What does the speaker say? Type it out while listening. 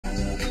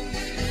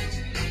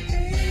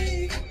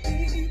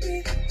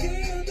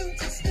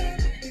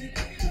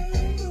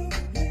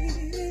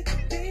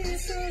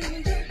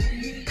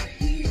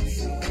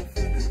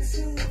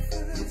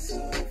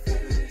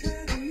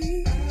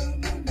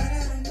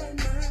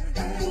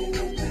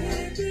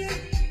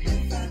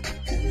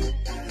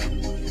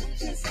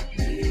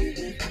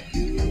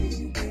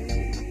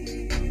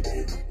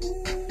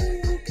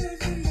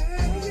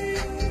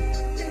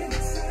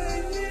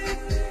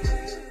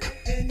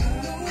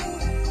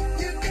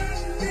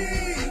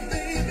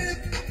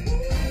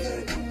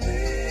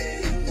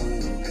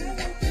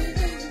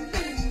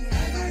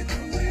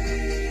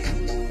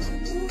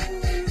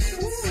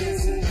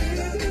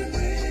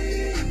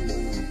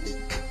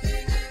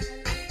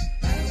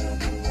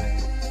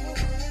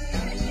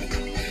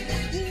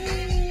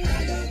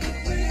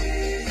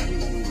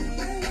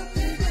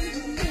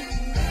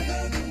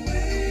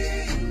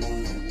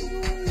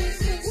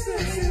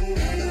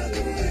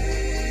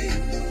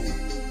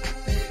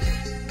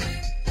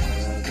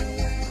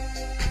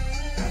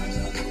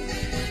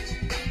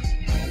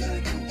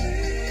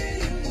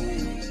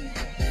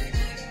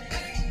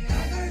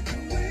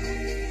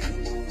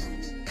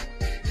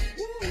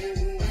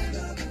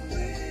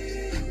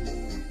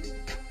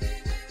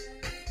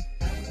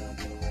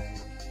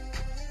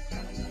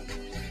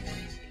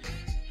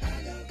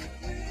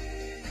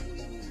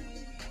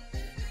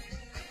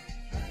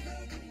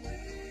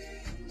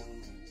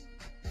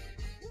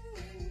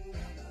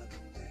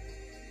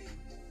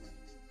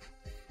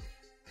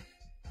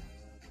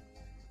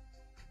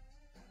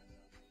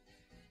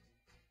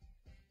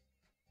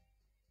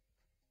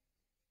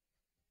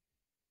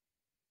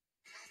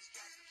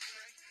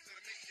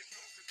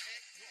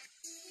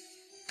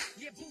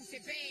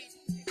Boosie band.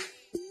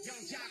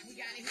 Young Jock, we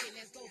got it here.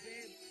 Let's go,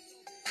 baby.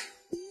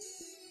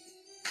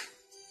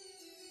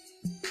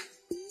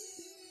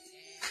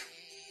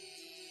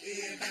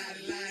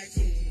 Everybody like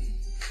zoom,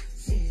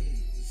 zoom,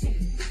 zoom,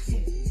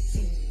 zoom,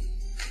 zoom,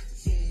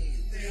 zoom.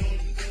 They on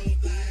them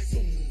dubs like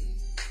zoom,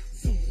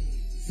 zoom,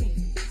 zoom,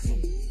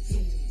 zoom,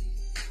 zoom,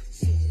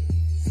 zoom,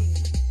 zoom.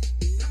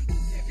 I'm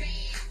Boosie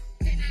band,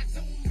 then I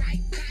zoom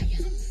right by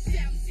you.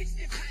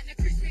 765 the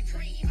Krispy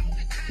Kreme on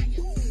the tire.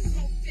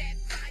 Smoke that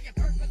fire,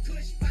 purple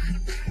kush by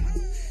the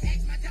pound.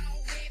 Ask my dog,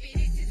 baby,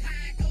 this is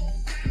how it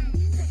goes down.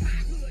 From my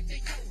hood to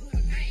your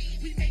hood, man,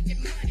 we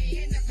making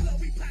money in the club,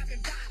 we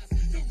popping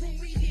bottles. The room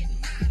we hitting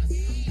models,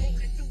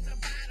 rolling through the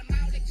bottom,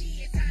 all the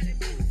kids out in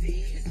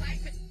Boosie. It's like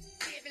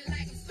living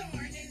like I'm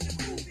starring in the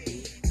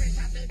movie. Fresh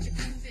out the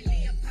jacuzzi,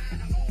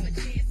 leopard on my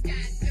chest,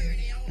 got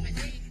 30 on my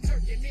neck,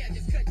 turkey meal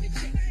just cut the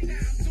check. Now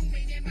I'm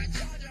zooming in my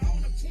charger on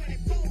them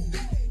 24.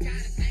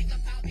 Gotta think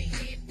about the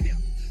head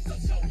pimp, so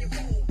show your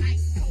roll.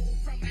 Ice cold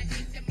from my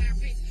neck to my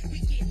wrist, we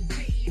getting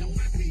paid. On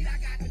my feet I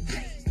got the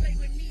taste, play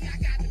with me I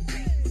got the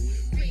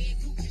taste. Red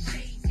Gucci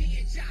shades, me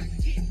and Jock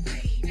getting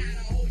paid. Now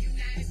the whole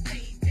United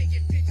States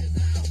taking pictures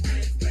of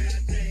Fresh pair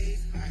of days,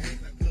 I hit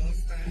the club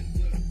stand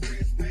with a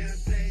fresh pair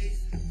of days.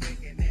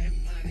 Making that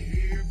money,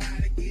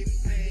 everybody getting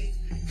paid.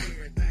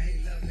 Everything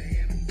lovely,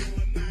 and I'm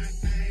doing my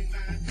thing,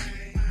 my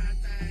thing, my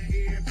thing.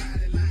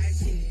 Everybody like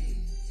zoom,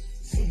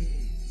 zoom,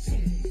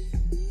 zoom,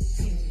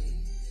 zoom,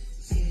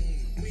 zoom.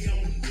 We on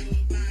them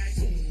dubs like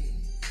zoom,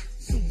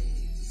 zoom,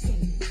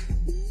 zoom,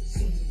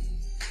 zoom,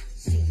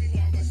 zoom. We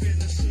walk up in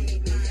the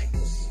club like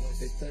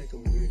They think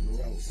I'm Rick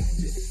Ross.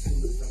 Just as soon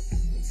as I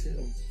tell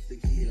them to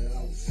get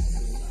lost.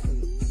 I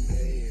look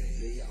bad,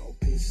 they all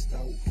pissed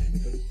off.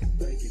 If they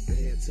think it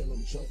bad, tell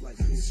them jump like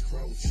Chris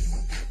Crouch.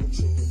 I'm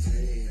jumping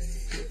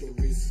fast, what the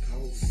risk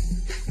cost.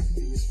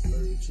 Give me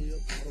splurge, here,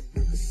 about a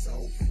brick of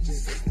salt.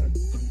 Just like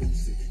my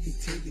Boosie, he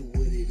tell you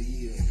what it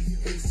is.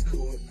 Face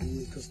card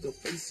good, cause the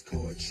face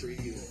card trill.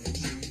 You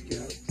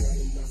got a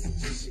problem, I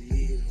suggest you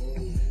head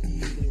home.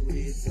 You in the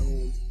red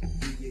zone,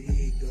 leave your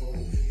head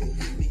gone. Don't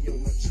hit me on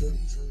my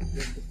church,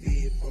 that's the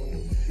Fed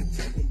phone.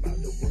 Talking about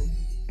the work,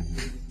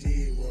 you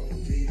did wrong.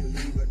 Did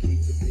believe I keep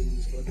the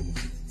things for them.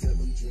 Tell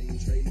them dream,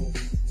 trade on.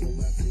 On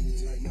my team,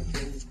 like my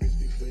clothes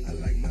Krispy Kreme. I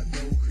like my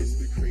dough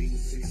Krispy Kreme.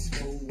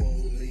 6'4"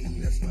 on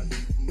lean, that's my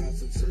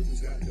mouse of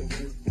turtles. Got the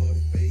work for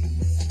the fame.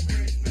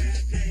 fresh pair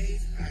of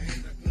days. I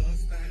hit the club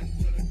stand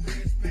with a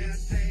fresh pair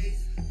of days.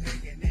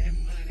 Making that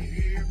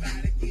money,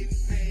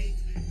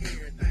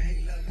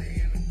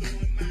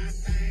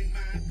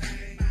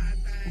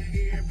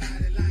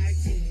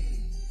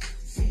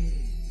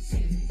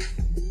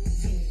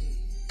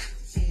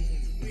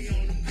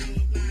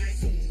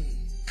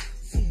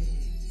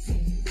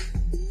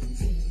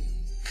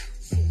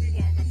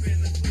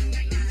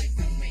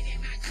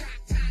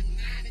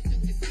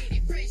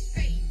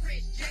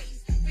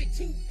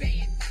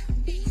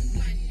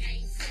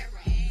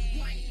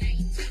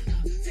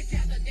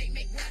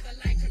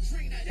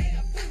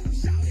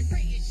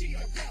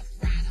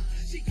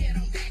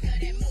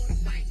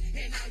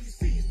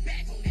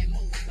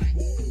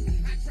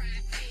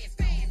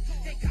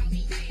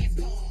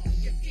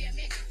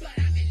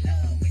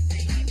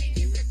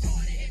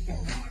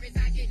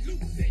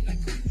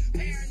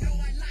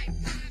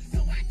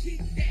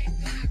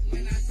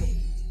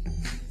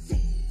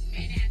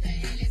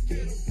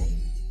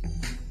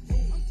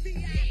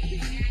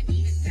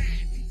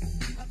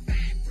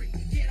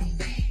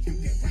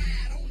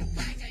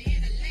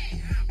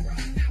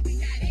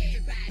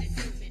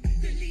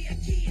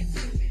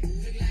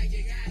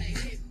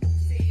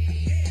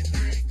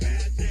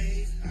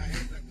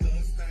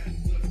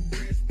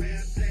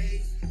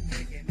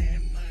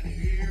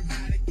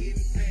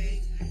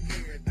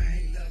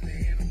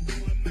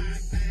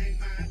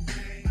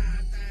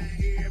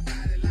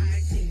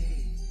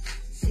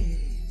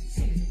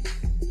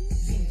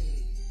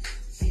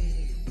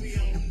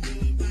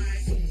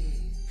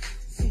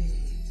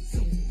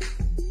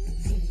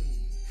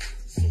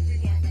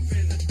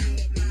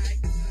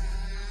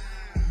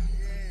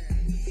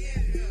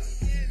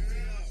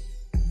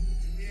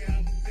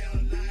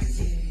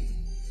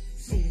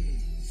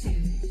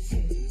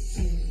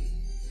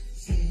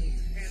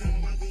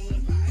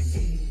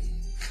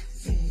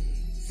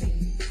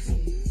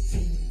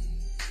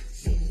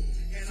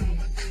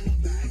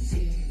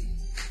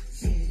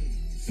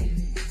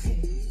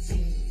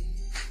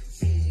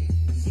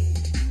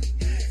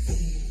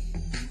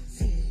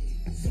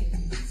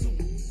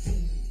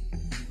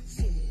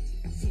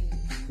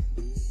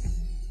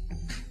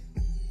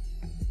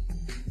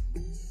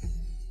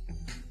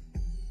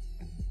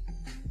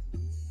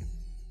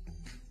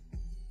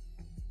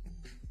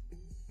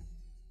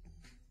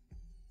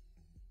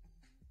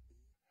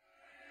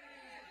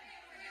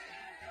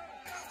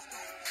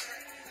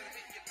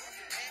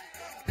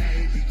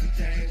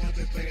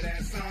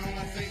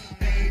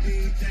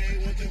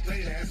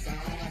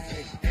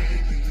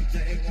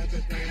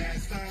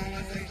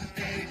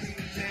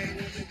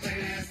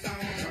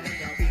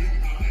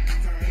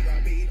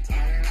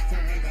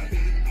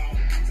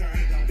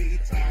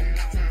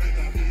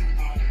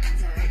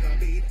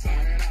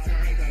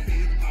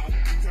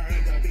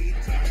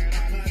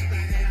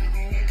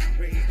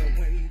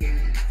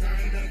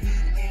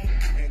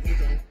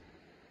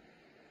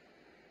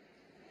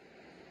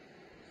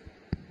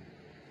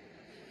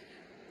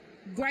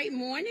 Great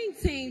morning,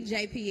 Team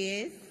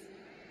JPS.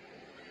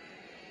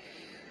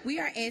 We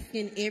are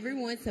asking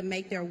everyone to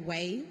make their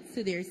way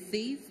to their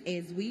seats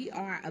as we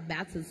are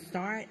about to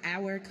start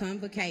our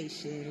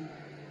convocation.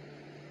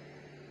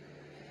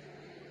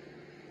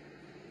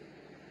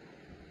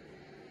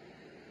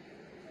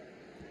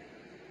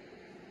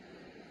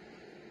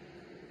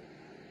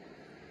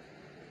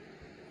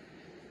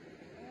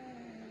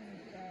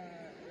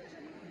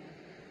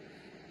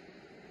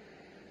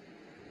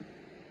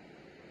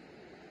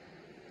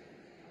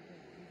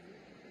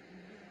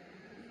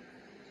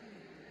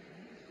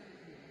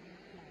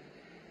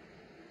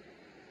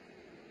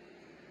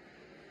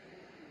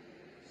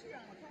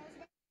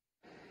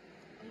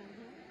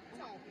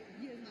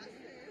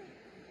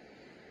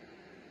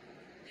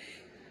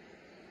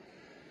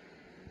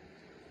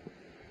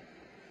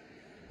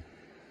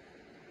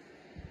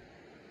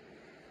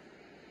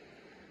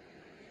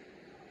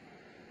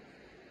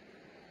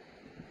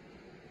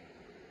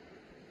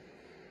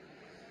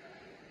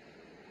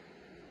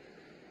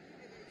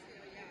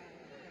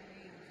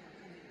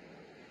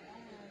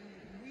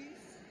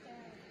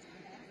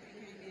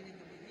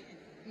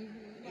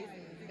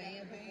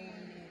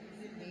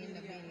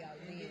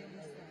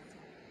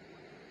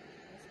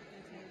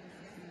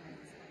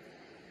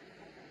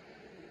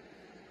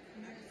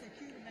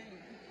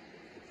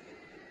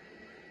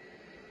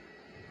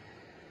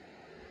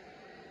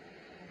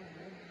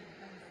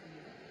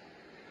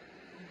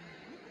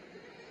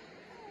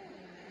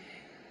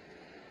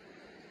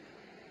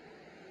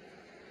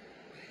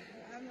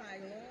 I'm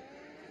like, Lord,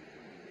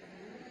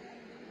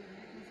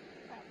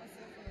 pop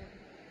myself up.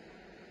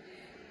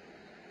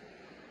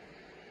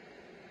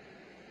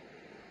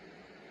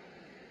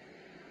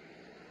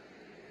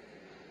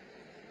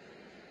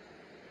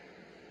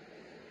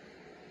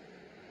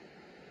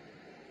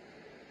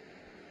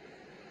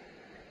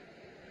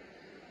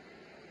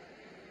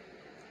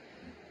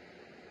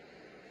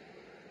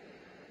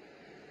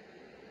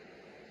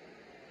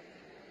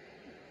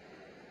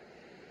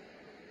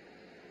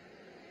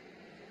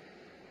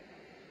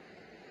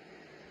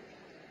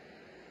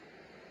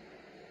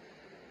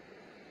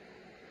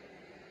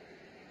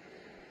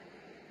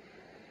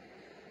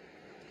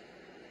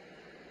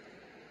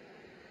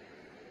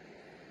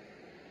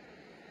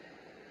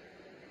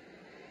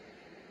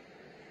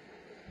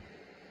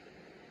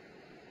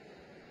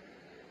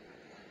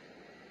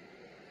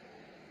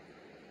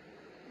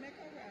 Make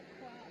her wrap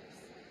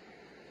props.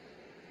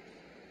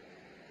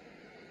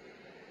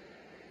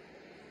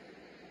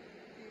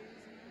 Here's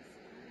my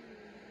school.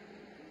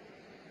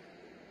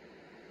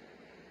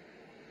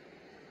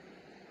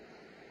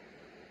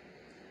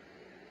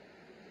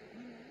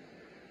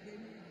 They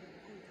moved them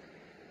over.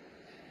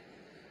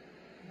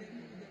 They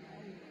moved them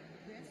over.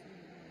 That's what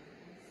it was.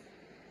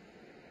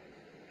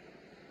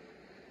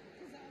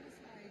 Because I was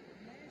like,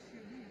 last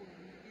year we were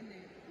in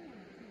that corner.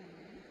 We couldn't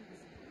see anything.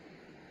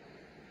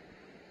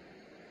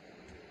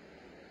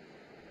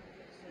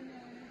 So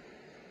now,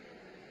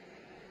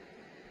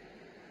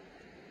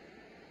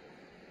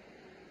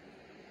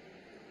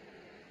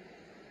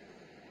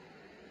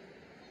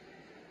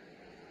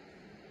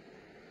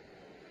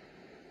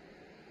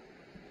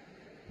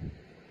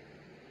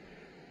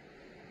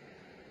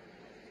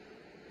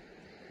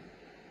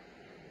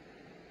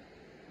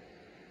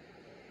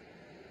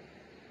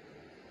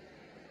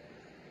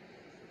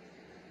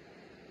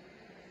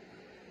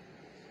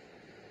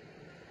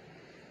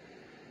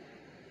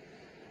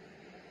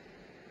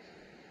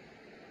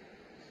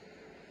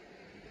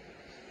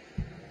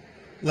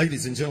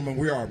 Ladies and gentlemen,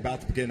 we are about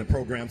to begin the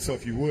program, so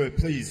if you would,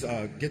 please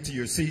get to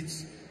your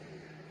seats.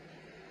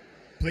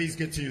 Please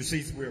get to your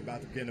seats. We're about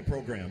to begin the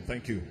program.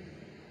 Thank you.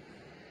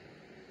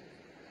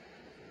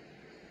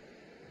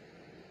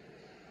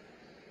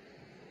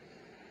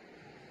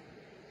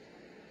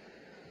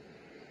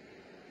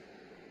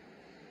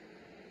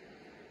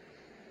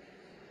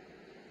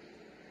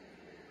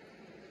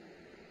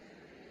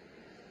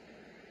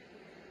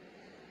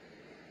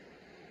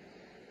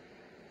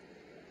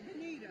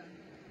 Benita.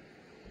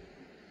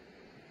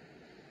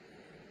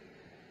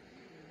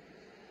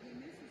 When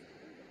this is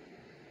over,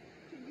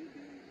 can you do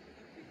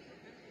a picture?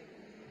 I think I'm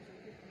going to use a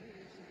different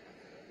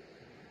headshot.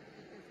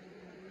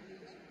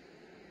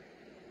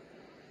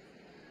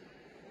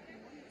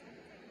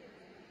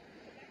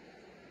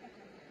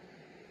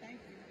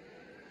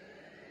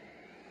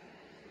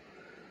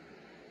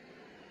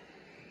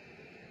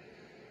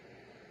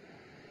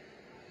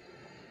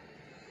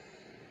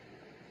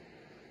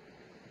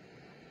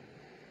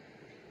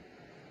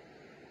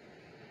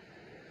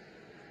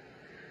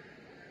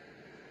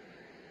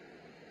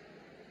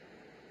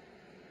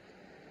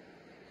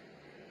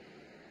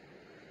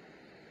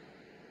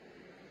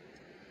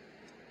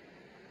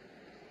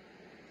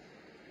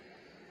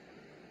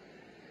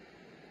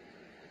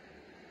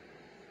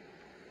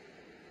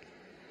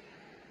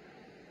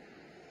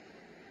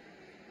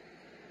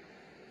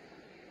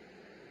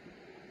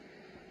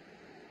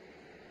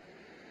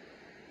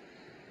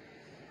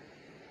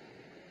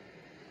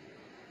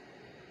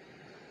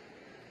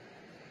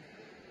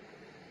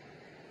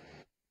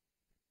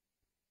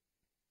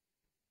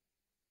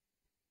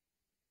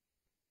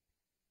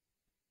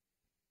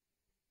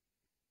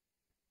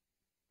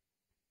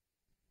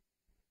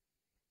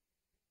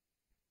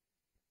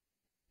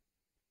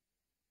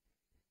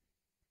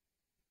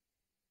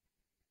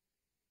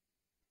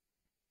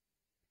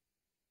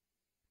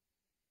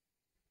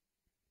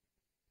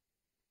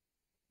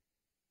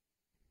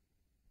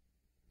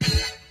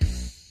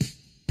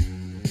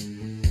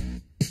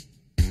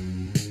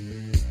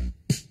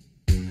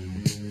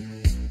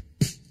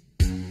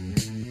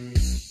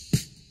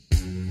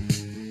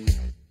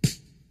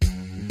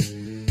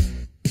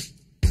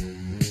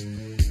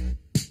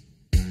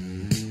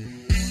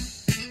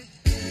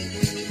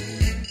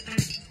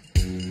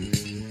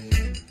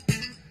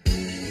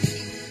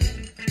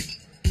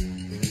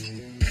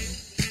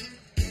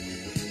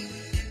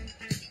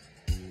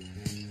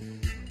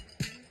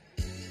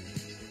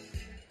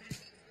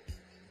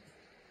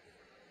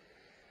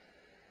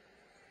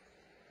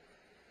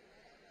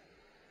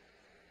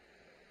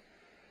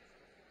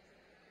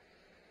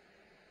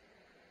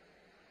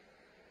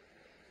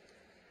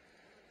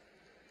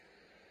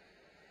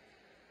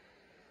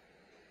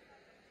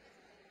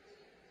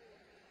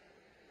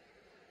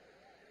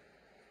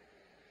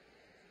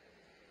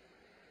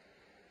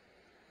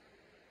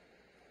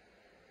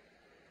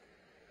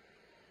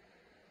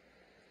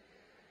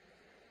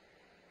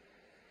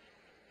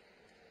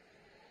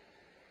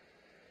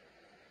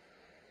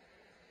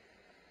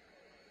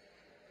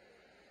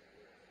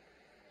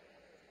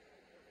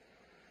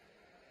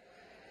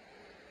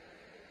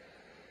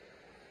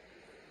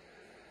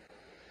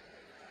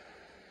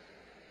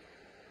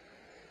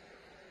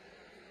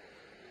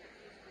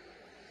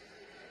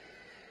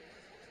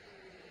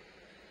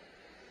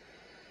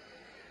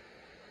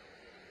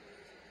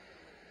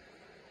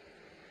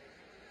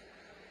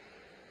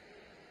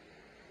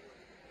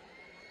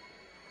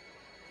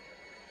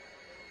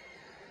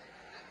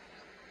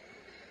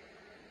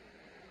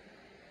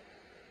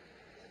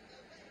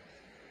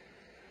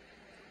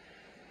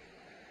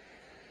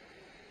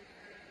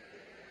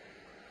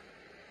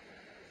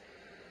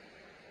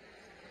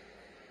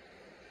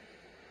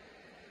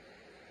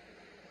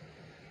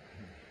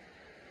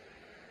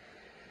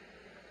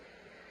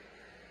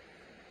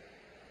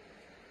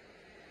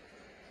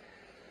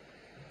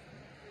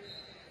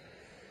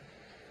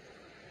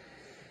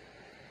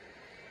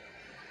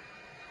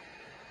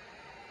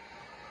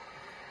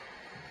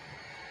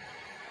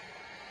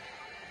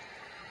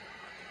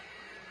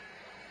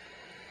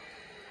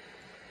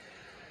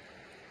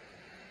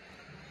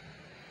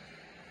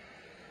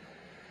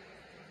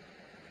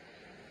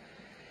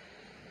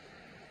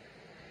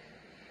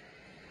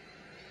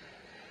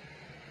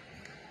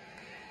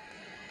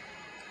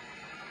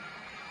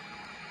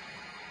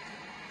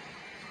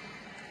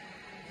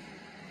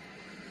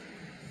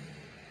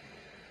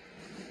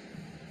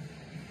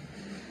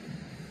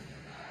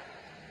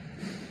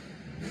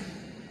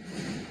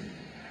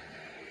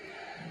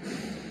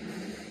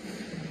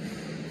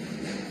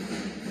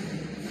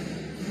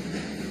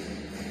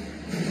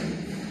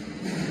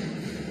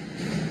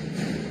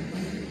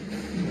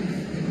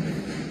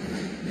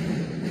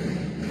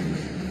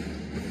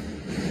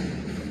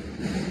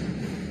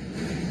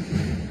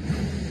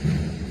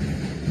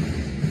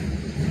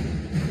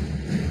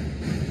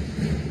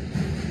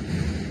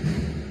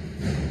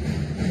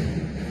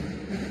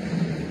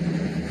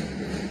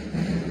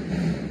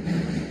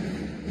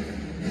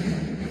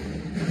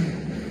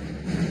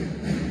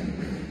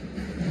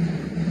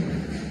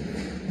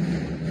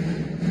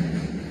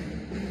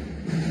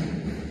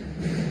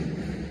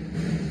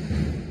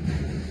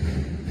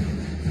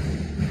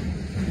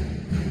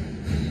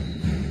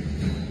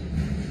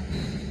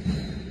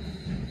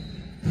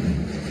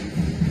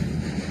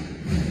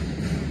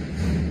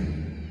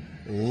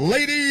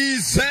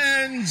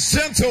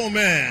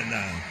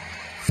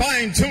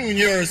 Fine-tune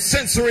your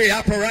sensory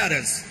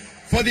apparatus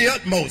for the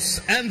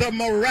utmost and the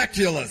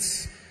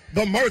miraculous,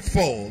 the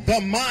mirthful,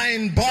 the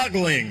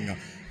mind-boggling,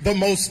 the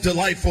most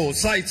delightful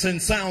sights and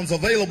sounds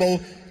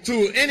available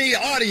to any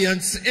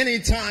audience,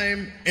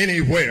 anytime,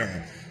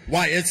 anywhere.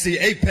 Why, it's the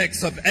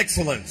apex of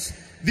excellence,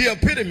 the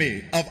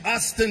epitome of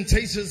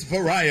ostentatious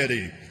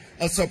variety,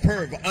 a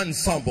superb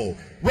ensemble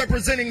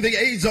representing the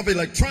age of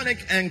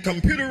electronic and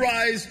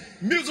computerized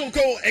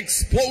musical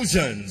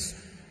explosions.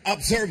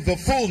 Observe the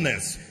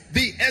fullness,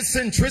 the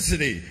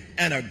eccentricity,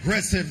 and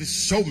aggressive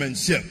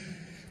showmanship,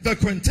 the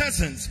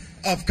quintessence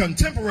of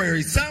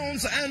contemporary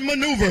sounds and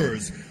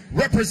maneuvers,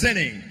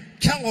 representing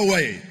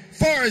Callaway,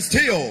 Forest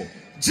Hill,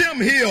 Jim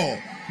Hill,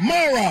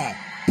 Mora,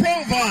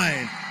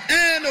 Provine,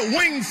 and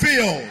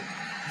Wingfield.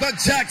 The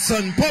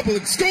Jackson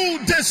Public School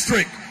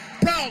District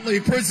proudly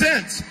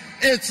presents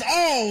its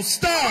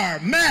all-star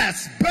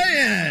mass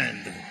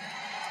band.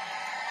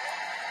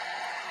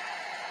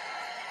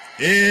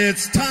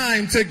 It's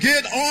time to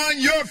get on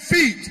your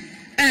feet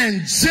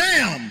and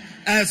jam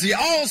as the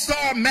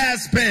all-star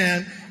mass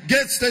band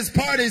gets this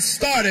party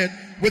started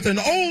with an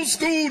old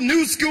school,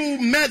 new school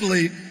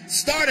medley,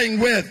 starting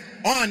with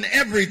On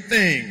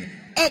Everything,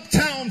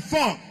 Uptown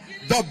Funk,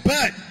 The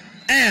Butt,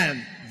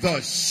 and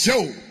The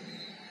Show.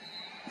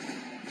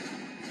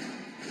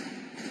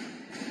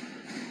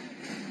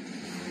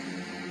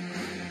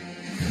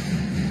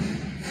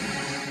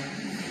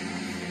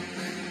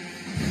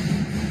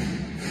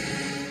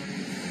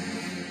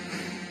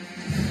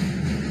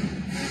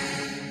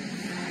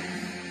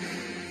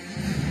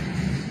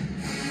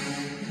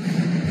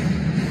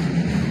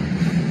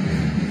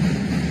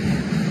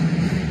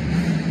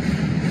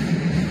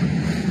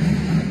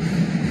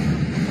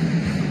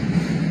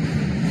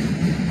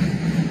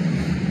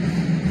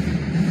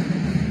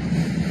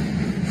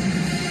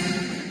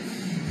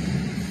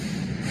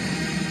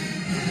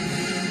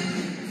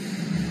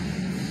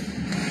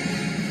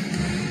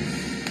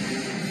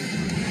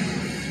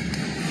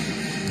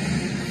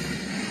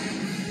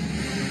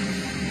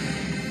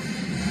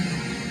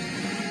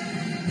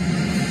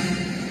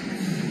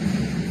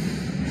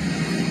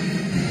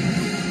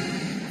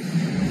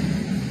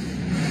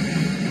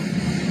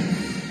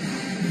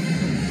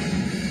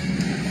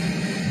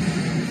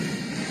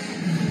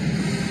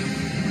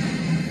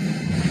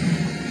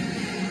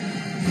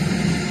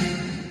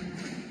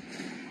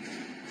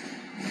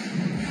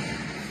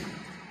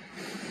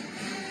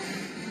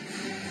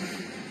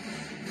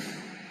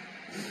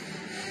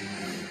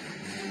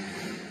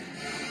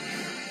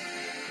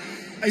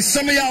 Hey,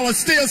 some of y'all are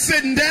still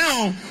sitting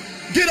down.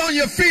 Get on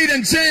your feet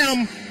and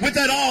jam with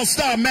that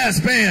all-star mass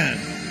band.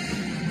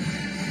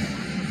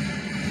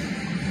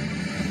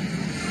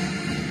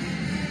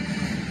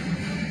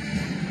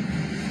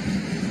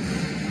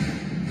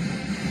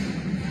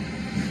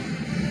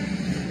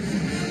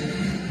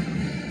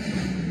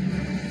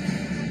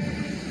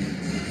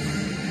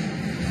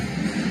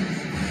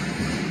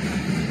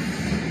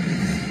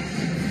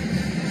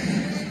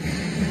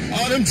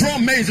 All them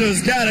drum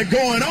majors got it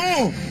going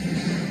on.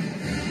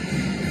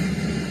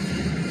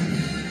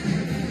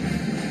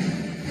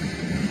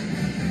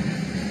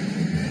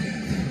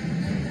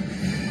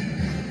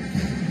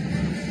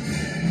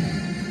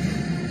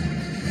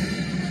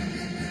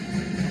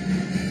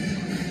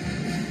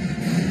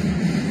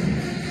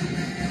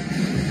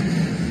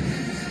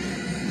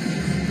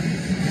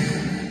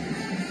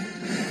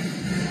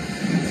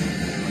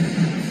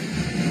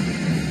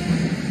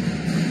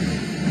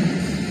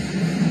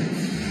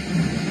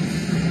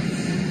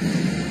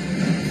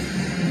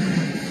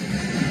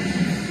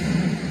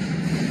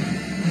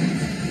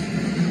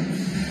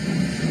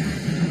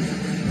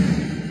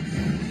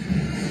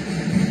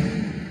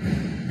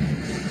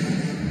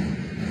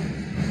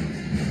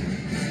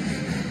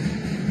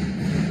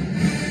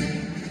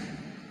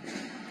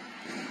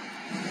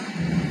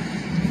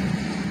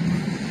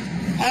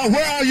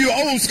 Where are you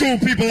old school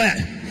people at?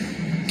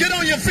 Get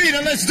on your feet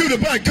and let's do the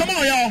butt. Come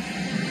on, y'all.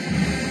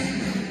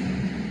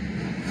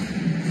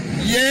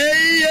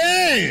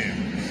 Yeah.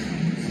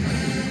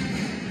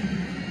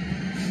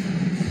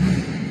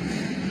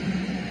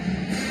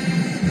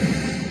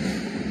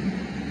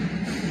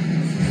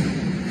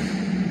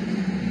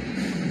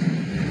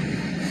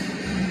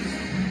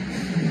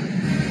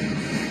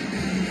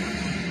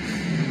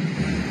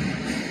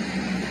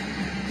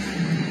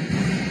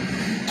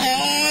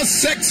 Oh,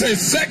 sexy,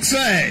 sexy.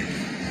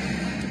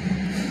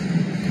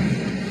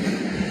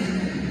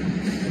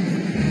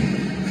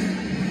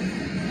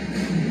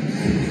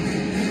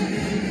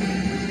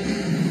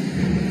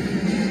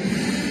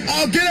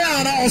 Oh, get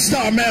out,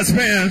 all-star mass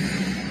band.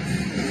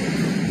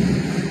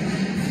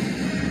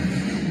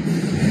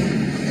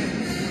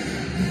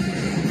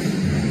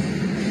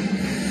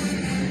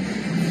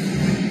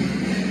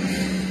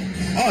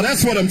 Oh,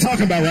 that's what I'm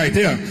talking about right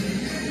there.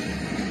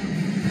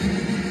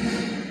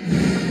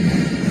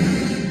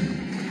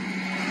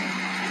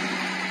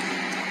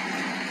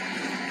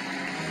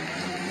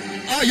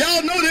 Oh,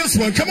 y'all know this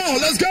one. Come on,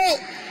 let's go.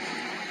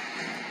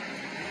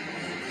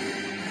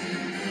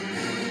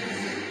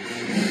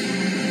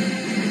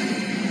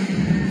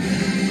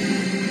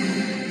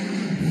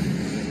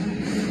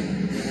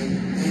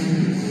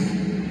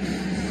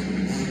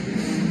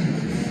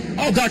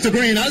 on, Dr.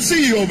 Green. I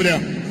see you over there.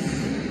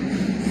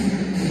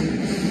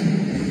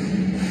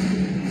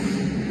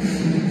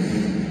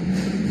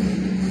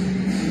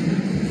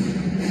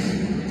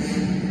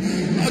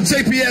 Oh,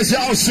 JPS,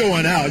 y'all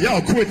showing out.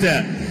 Y'all quit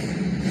that.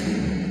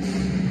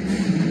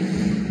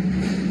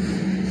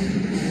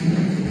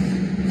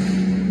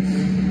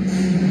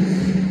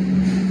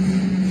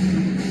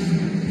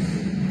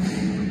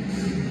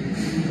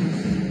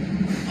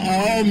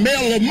 Oh,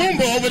 Mel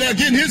Lumumba over there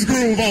getting his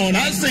groove on.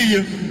 I see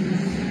you.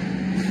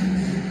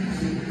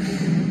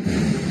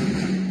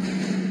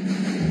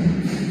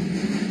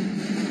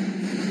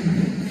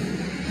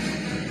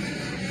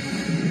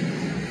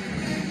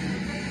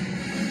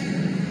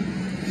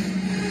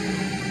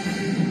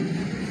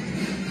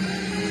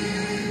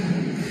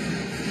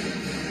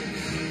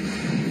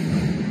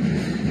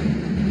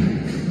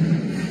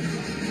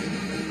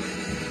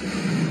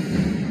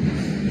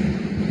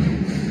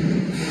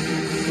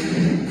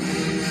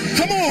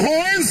 Come on,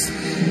 horns.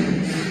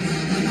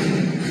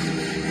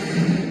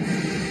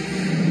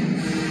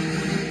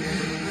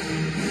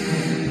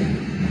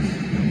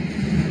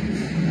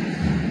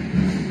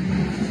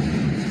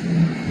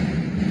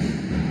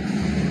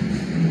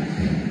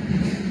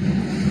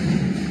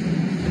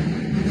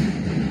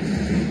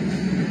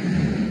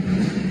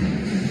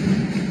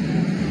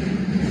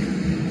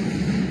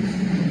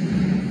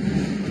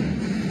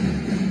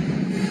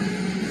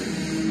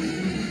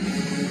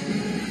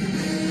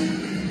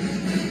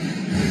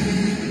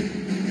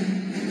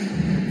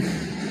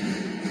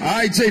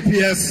 All right,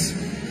 JPS,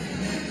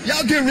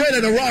 y'all get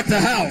ready to rock the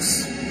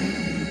house.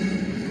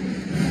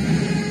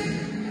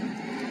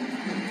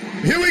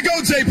 Here we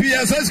go,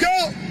 JPS, let's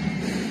go.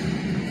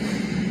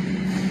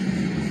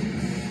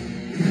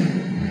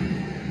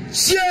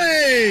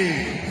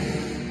 J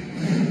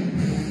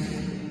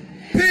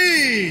P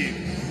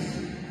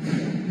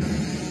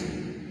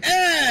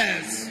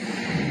S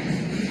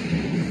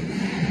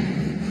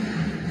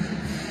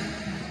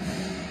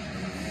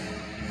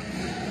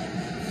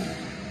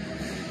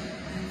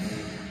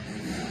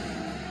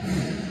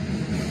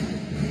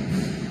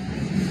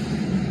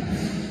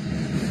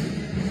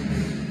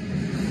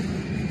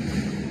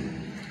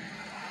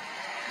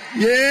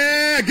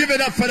Yeah, give it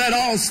up for that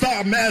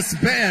all-star mass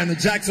band, the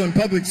Jackson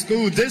Public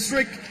School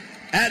District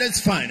at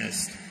its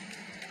finest.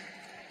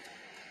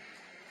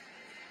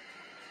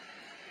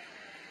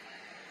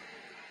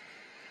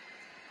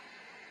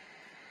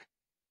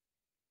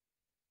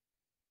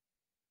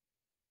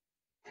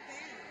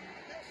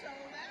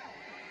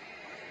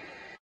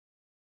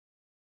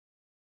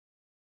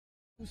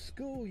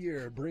 School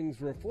year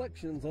brings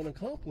reflections on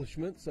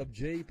accomplishments of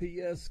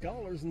JPS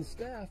scholars and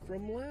staff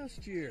from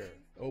last year.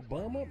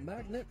 Obama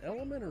Magnet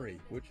Elementary,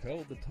 which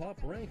held the top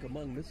rank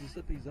among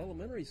Mississippi's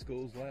elementary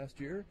schools last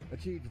year,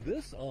 achieved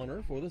this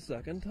honor for the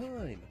second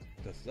time.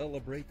 To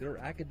celebrate their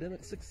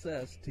academic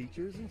success,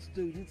 teachers and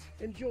students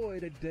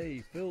enjoyed a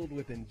day filled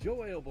with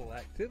enjoyable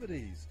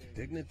activities.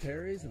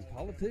 Dignitaries and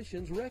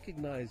politicians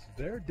recognized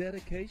their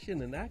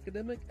dedication and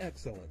academic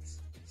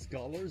excellence.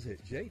 Scholars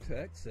at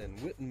JTEX and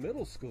Witten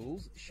Middle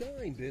Schools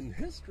shined in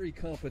history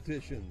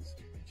competitions.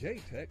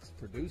 JTEX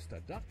produced a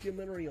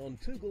documentary on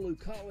Tougaloo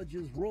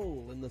College's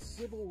role in the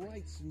civil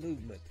rights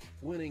movement,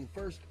 winning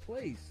first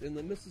place in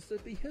the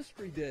Mississippi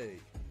History Day.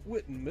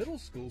 Witten Middle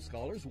School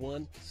scholars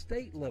won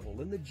state level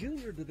in the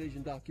Junior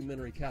Division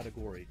documentary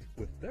category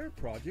with their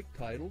project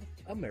titled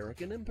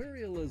American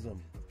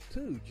Imperialism.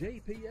 2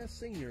 JPS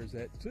seniors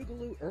at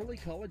Tougaloo Early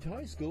College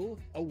High School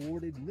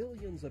awarded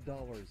millions of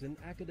dollars in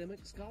academic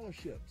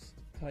scholarships.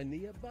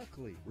 Tynia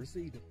Buckley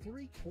received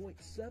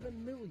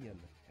 $3.7 million.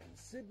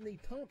 Sydney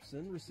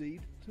Thompson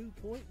received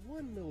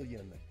 $2.1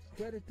 million,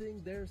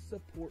 crediting their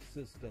support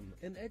system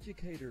and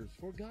educators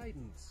for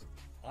guidance.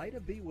 Ida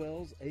B.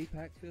 Wells'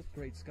 APAC 5th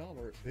grade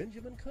scholar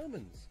Benjamin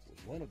Cummins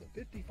was one of the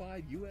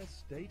 55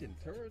 U.S. state and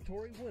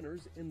territory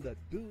winners in the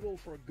Doodle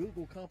for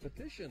Google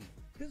competition.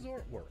 His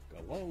artwork,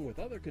 along with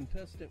other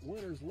contestant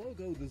winners'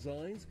 logo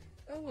designs,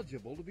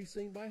 eligible to be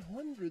seen by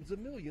hundreds of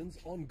millions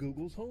on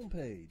Google's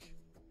homepage.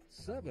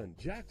 7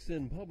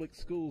 Jackson Public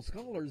School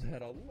scholars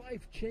had a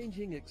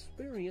life-changing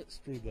experience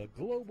through the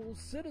Global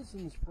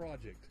Citizens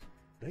Project.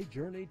 They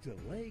journeyed to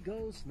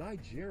Lagos,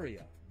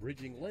 Nigeria,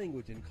 bridging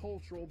language and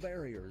cultural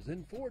barriers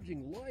and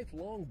forging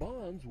lifelong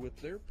bonds with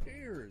their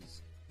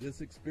peers.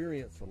 This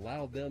experience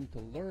allowed them to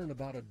learn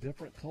about a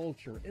different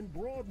culture and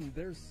broaden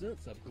their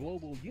sense of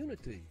global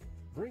unity.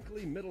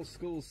 Brinkley Middle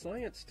School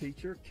science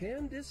teacher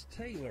Candace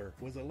Taylor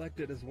was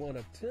elected as one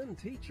of 10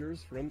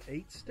 teachers from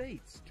 8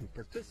 states to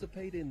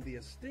participate in the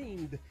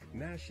esteemed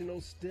National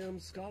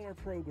STEM Scholar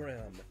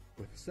Program.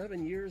 With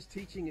 7 years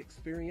teaching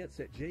experience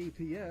at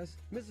JPS,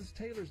 Mrs.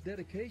 Taylor's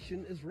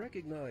dedication is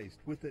recognized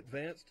with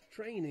advanced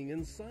training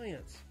in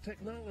science,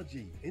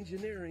 technology,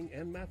 engineering,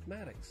 and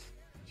mathematics.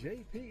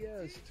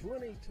 JPS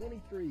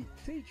 2023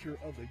 Teacher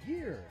of the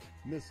Year,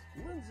 Miss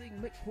Lindsay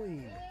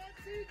McQueen.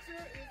 Our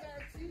teacher is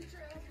our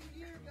teacher of the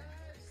year,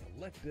 guys.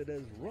 Selected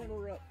as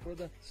runner-up for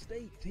the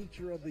State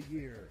Teacher of the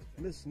Year,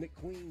 Miss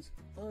McQueen's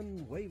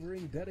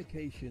unwavering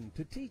dedication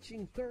to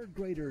teaching third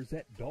graders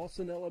at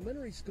Dawson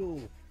Elementary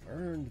School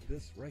earned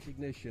this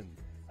recognition,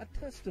 a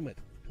testament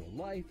to a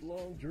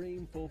lifelong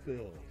dream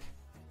fulfilled.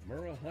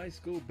 Murrah High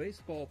School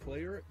baseball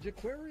player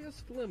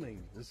Jaquarius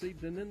Fleming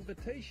received an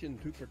invitation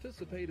to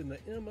participate in the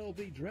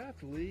MLB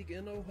Draft League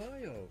in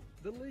Ohio.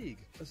 The league,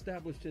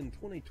 established in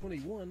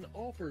 2021,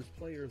 offers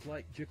players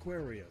like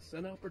Jaquarius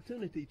an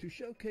opportunity to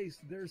showcase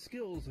their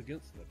skills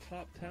against the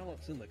top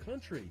talents in the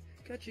country,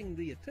 catching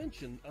the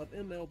attention of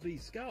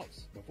MLB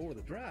scouts before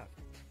the draft.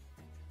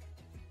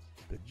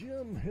 The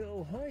Jim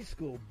Hill High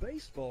School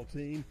baseball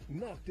team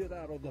knocked it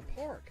out of the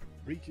park,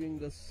 reaching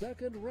the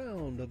second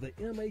round of the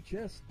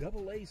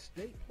MHSAA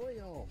state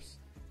playoffs.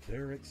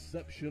 Their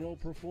exceptional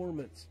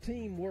performance,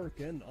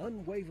 teamwork, and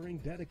unwavering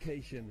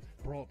dedication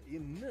brought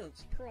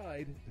immense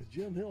pride to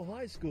Jim Hill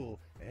High School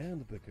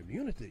and the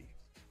community.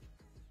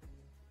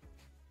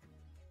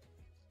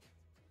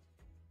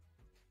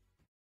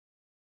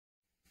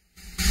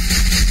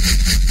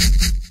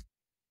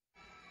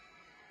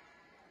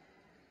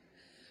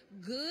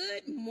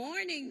 Good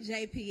morning,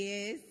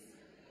 JPS.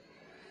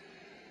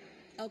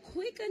 A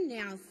quick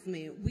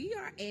announcement. We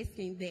are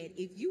asking that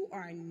if you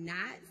are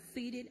not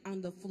seated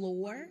on the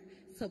floor,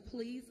 to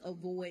please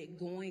avoid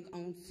going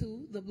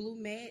onto the blue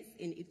mats.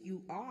 And if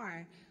you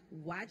are,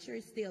 watch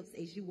your steps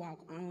as you walk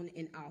on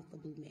and off the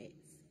blue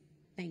mats.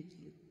 Thank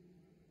you.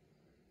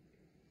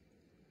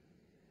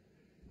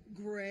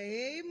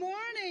 Great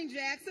morning,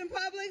 Jackson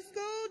Public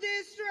School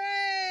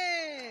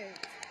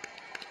District.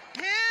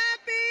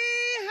 Happy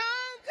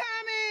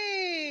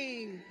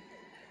homecoming.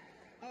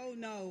 Oh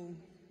no,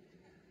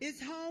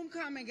 it's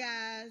homecoming,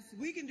 guys.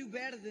 We can do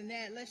better than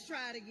that. Let's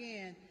try it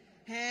again.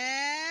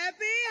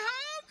 Happy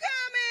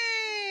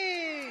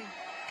homecoming.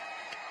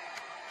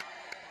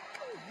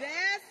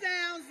 That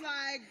sounds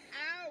like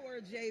our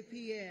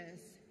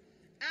JPS.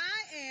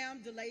 I am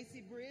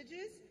DeLacy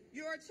Bridges,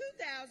 your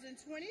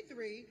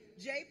 2023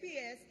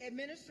 JPS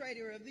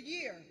Administrator of the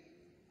Year.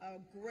 A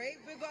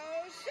great big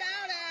old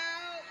shout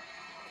out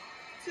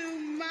to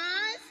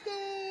my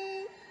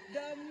school,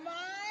 the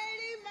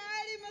mighty,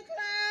 mighty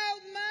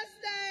McLeod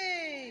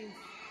Mustangs,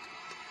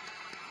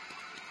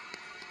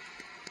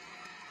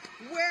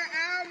 where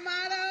our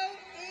motto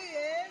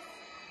is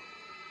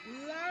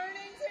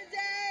learning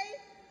today,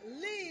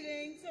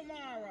 leading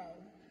tomorrow.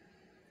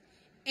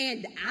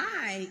 And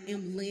I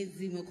am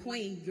Lindsay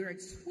McQueen, your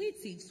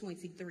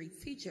 2023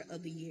 Teacher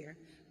of the Year,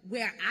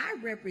 where I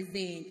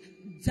represent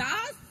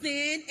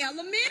Dawson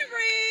Elementary,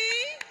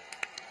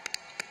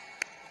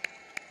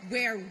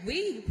 where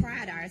we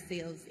pride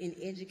ourselves in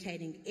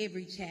educating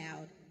every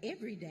child,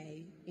 every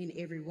day, in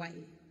every way.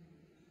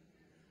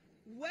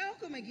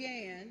 Welcome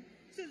again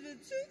to the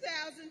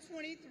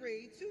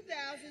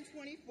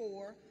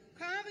 2023-2024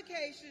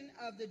 Convocation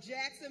of the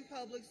Jackson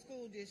Public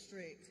School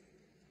District.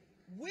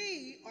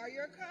 We are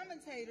your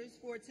commentators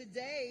for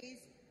today's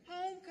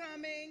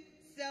homecoming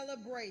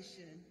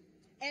celebration.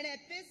 And at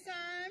this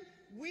time,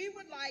 we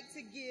would like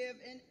to give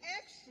an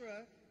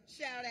extra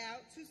shout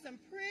out to some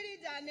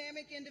pretty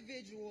dynamic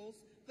individuals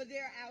for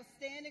their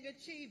outstanding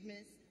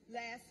achievements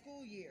last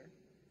school year.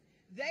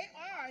 They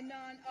are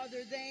none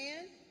other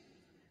than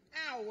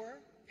our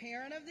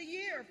Parent of the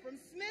Year from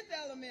Smith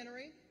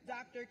Elementary,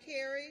 Dr.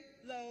 Carrie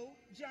Lowe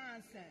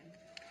Johnson.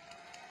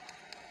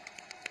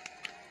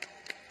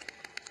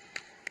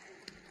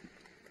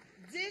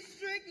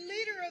 District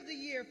Leader of the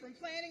Year from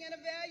Planning and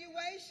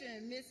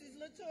Evaluation, Mrs.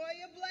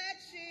 LaToya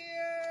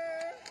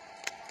Blackshear.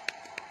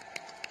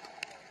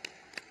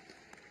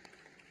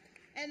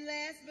 And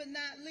last but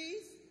not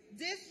least,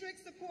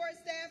 District Support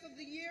Staff of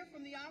the Year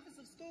from the Office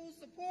of School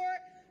Support,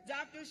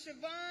 Dr.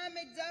 Siobhan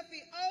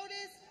McDuffie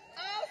Otis,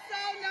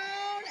 also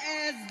known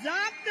as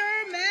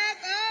Dr.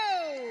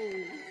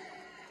 Mac-O.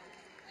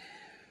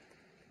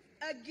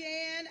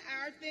 Again,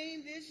 our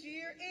theme this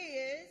year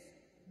is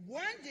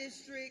One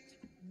District,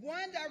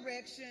 One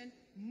Direction,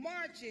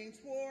 Marching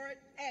Toward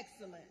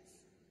Excellence.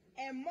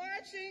 And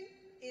marching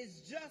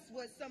is just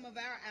what some of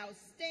our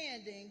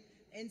outstanding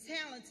and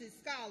talented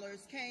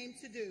scholars came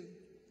to do.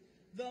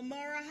 The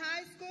Murrah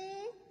High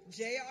School,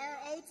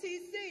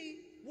 JROTC,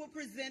 will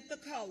present the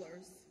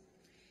colors.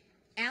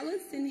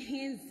 Allison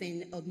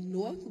Henson of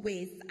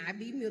Northwest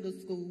IB Middle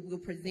School will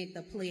present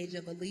the Pledge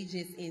of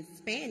Allegiance in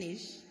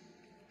Spanish.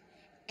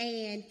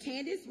 And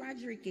Candace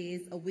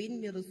Rodriguez of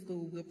Wheaton Middle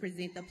School will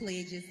present the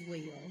pledge as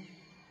well.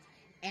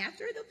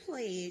 After the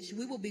pledge,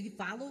 we will be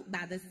followed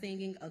by the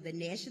singing of the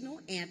national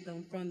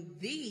anthem from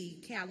the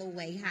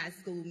Callaway High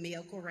School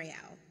male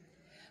chorale.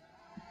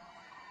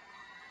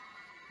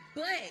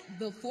 But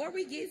before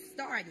we get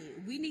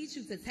started, we need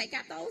you to take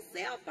out those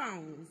cell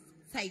phones,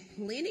 take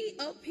plenty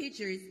of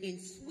pictures, and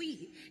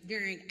tweet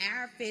during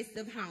our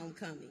festive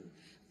homecoming.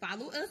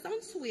 Follow us on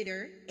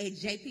Twitter at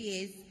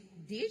JPS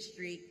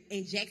District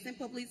and Jackson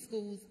Public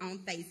Schools on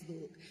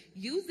Facebook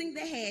using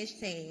the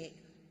hashtag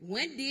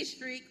One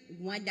District,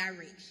 One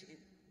Direction.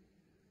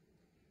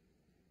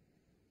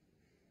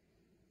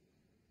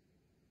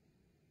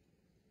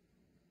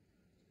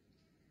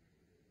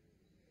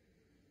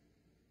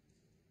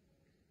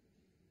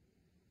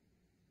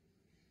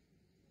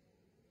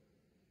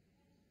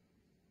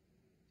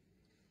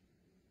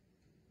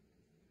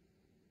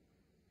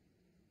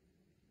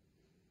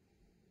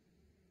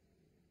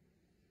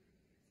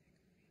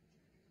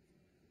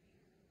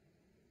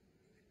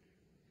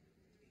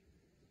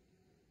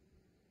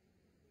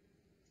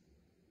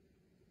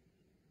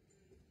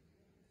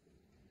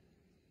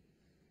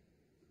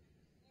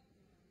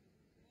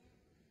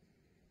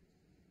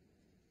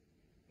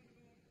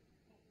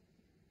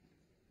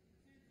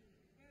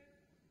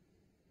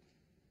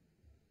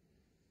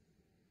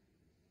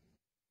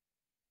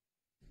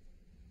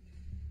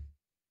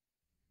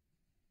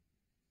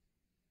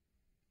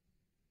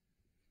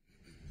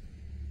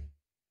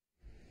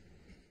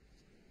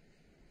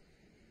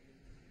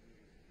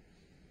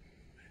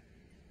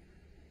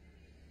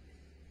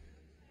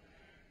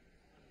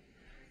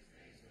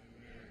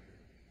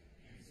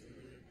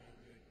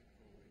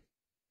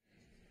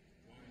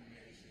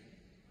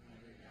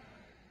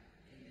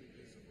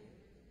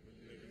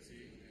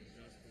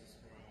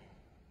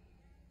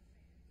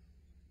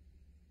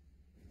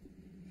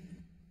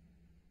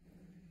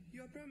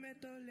 Yo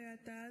prometo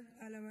lealtad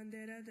a la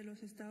bandera de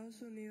los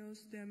Estados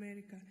Unidos de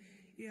América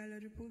y a la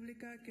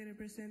república que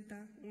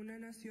representa una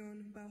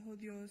nación bajo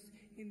Dios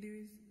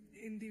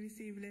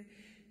indivisible,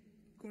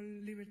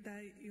 con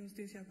libertad y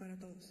justicia para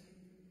todos.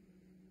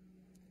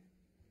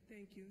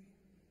 Thank you.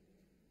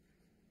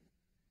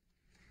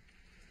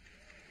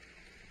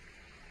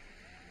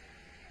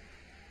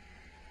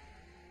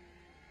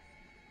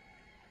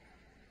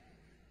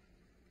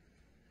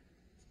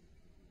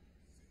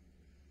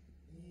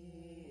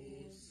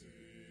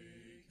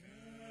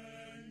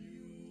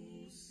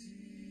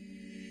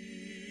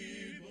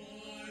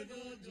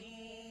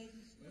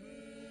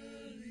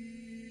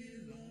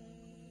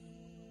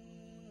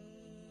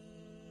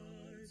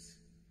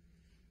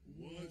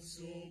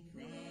 So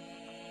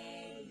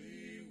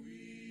proudly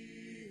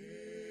we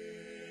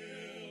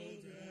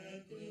hailed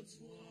at the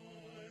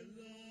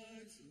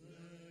twilight's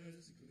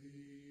last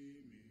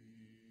gleaming,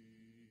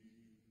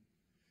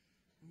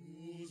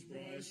 whose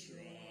bright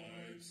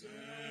stripes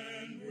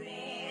and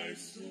bright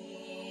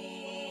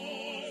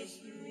stars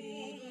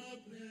through the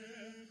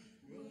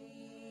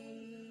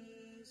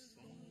perilous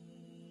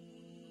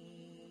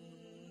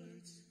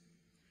fights,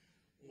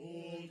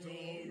 all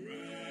the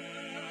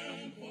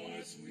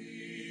ramparts we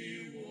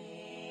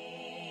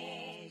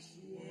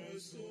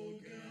so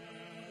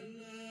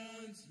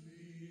gallantly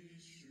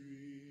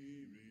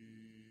streaming,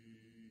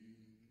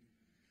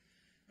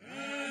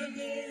 and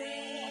the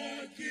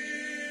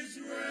rocket's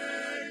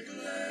red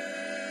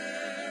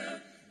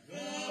glare,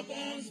 the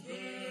bombs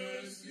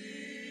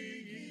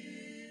bursting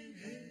in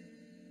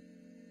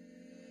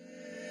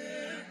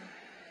air,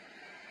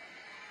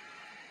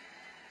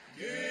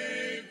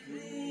 gave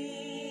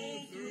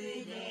proof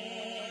through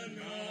the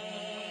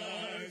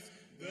night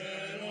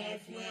that our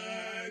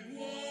flag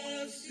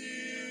was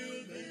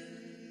still there.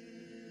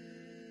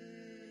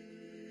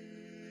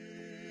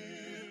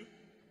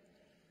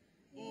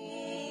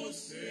 Oh,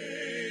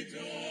 say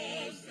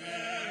does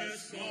that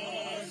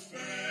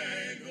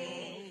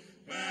star-spangled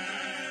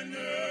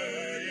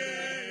banner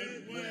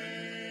yet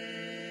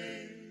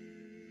wave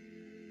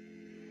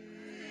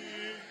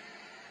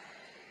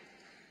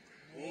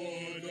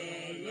o'er the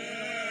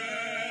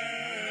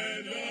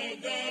land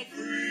of the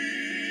free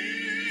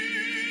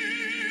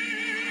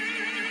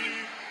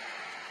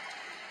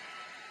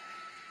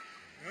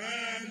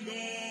and the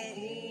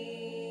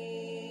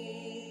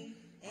home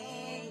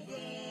of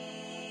the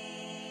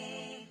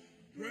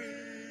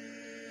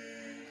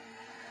brave.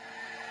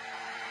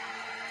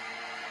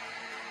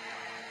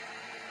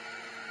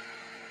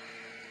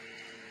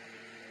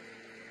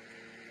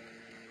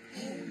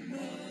 Home of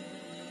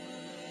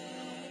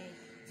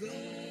the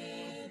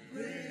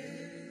brave.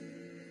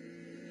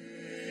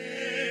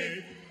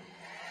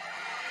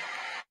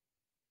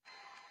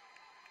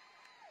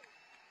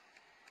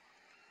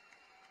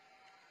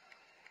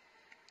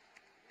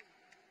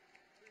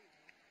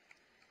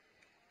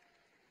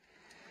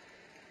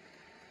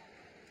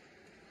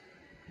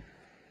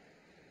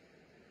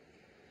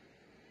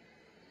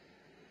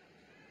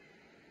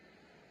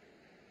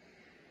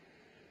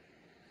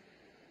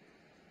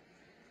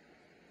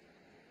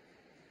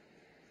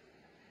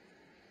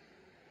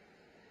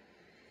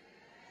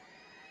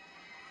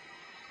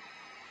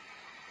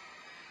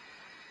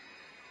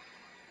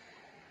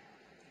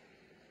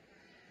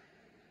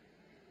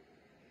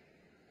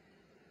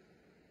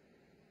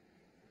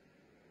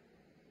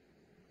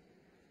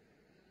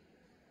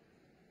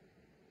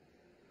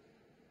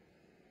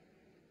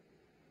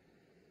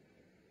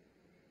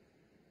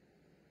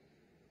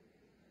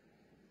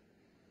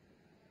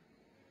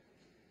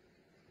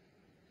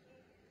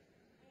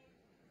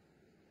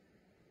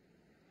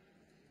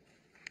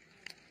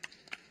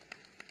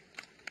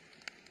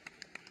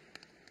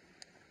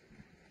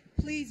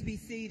 Please be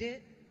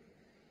seated.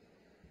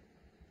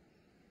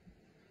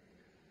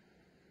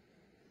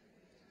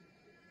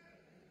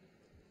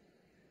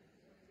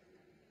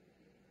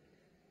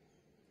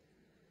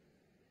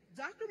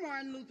 Dr.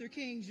 Martin Luther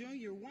King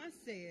Jr. once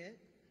said,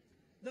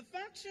 "The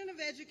function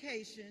of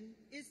education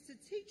is to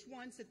teach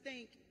one to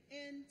think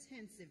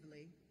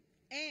intensively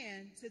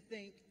and to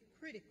think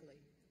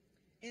critically.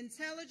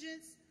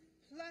 Intelligence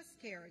plus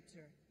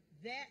character,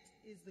 that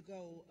is the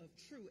goal of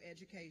true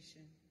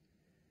education."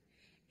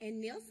 And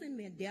Nelson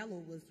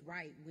Mandela was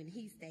right when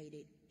he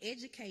stated,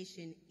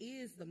 education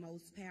is the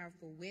most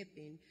powerful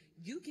weapon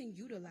you can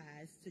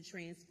utilize to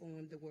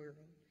transform the world.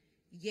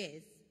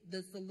 Yes,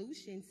 the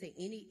solution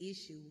to any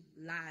issue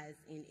lies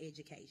in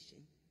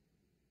education.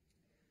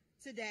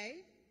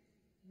 Today,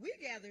 we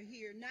gather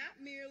here not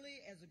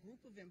merely as a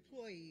group of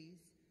employees,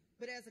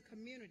 but as a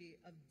community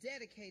of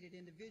dedicated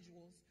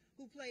individuals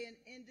who play an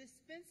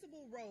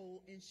indispensable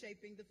role in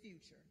shaping the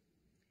future.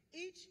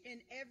 Each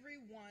and every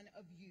one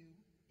of you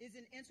is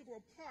an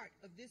integral part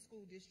of this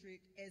school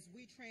district as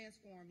we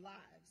transform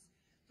lives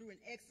through an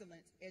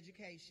excellent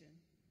education.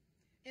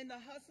 In the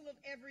hustle of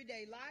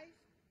everyday life,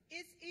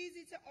 it's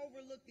easy to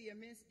overlook the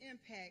immense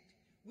impact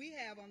we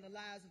have on the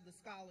lives of the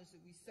scholars that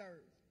we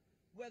serve.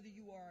 Whether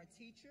you are a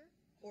teacher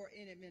or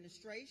in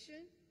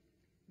administration,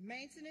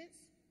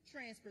 maintenance,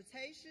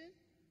 transportation,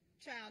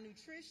 child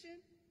nutrition,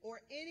 or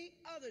any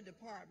other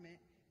department,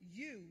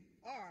 you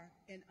are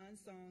an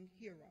unsung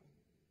hero.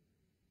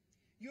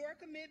 Your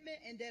commitment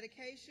and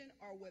dedication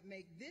are what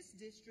make this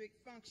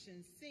district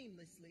function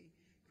seamlessly,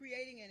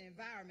 creating an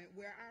environment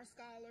where our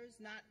scholars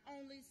not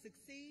only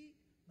succeed,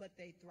 but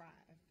they thrive.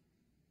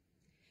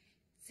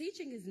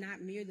 Teaching is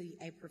not merely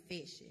a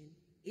profession,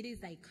 it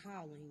is a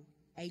calling,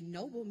 a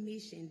noble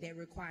mission that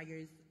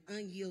requires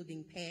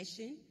unyielding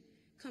passion,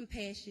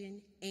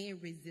 compassion,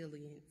 and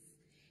resilience.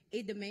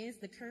 It demands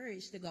the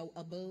courage to go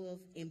above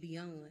and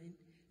beyond,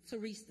 to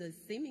reach the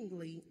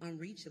seemingly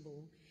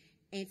unreachable,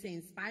 and to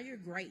inspire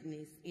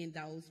greatness in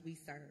those we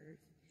serve.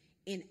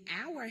 In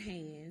our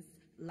hands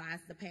lies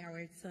the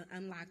power to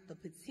unlock the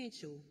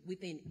potential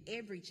within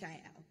every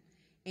child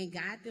and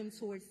guide them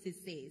towards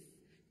success,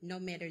 no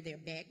matter their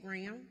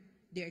background,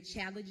 their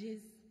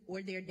challenges,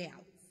 or their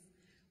doubts.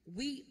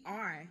 We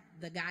are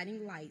the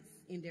guiding lights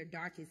in their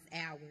darkest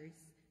hours,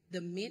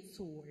 the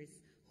mentors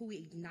who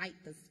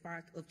ignite the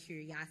spark of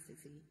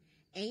curiosity,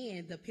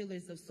 and the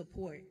pillars of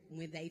support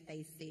when they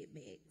face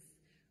setbacks.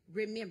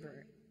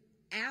 Remember,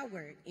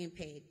 our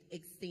impact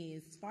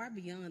extends far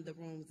beyond the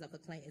rooms of a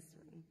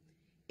classroom.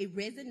 It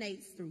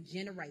resonates through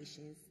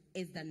generations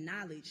as the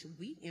knowledge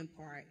we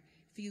impart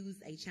fuels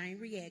a chain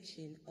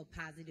reaction of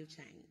positive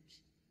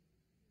change.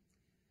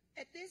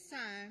 At this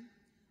time,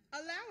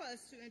 allow us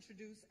to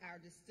introduce our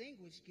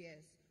distinguished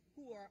guests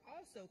who are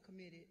also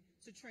committed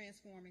to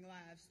transforming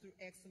lives through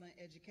excellent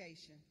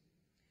education.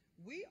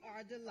 We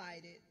are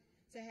delighted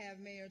to have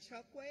Mayor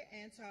Chokwe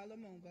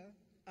Antar-Lumumba,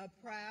 a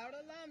proud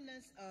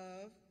alumnus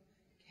of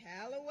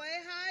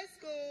Callaway High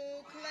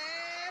School,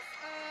 class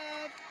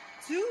of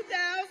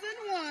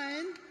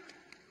 2001.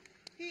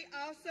 He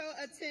also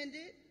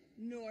attended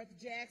North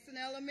Jackson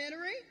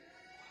Elementary,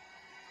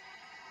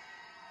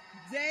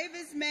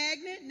 Davis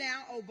Magnet,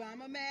 now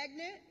Obama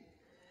Magnet,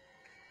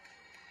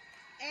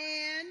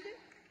 and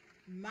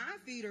my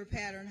feeder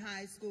pattern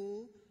high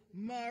school,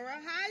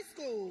 Murrah High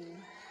School.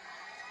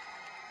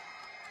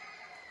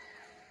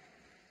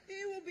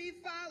 He will be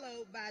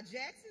followed by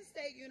Jackson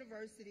State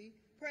University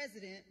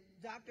President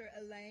Dr.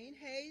 Elaine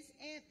Hayes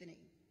Anthony,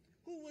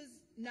 who was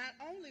not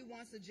only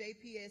once a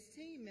JPS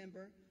team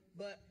member,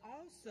 but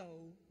also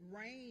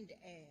reigned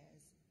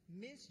as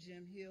Miss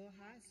Jim Hill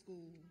High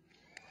School.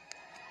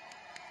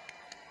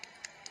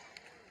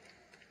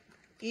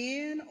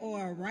 In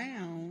or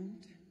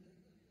around,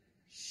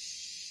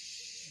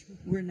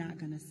 we're not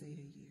going to say a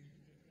year.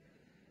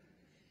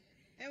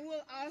 And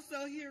we'll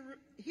also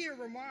hear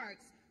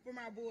remarks from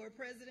our board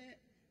president,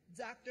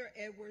 Dr.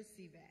 Edward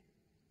Sevac.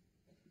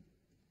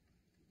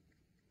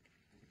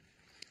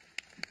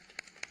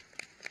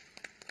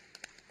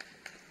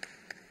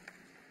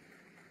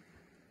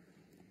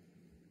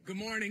 Good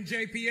morning,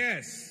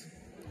 JPS.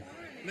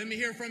 Let me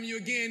hear from you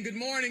again. Good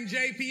morning,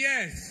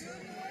 JPS.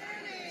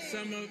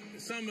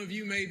 Some of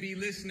you may be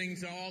listening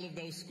to all of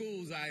those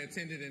schools I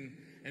attended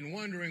and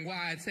wondering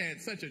why it's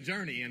had such a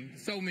journey in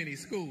so many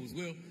schools.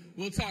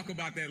 We'll talk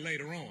about that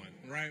later on,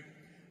 right?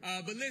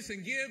 But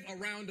listen, give a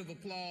round of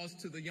applause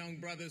to the young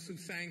brothers who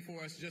sang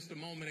for us just a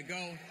moment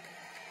ago.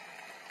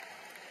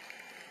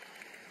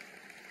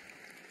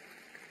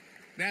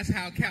 That's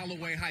how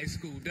Callaway High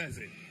School does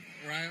it,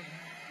 right?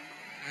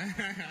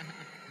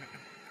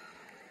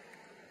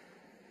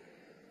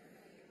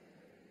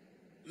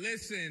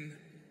 Listen,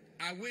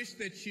 I wish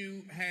that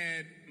you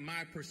had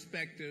my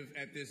perspective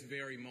at this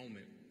very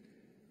moment.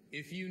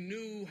 If you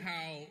knew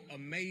how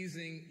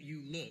amazing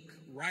you look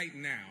right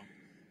now,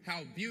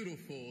 how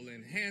beautiful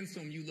and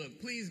handsome you look,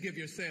 please give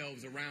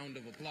yourselves a round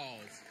of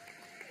applause.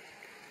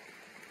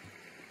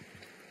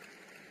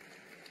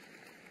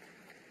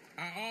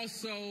 I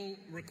also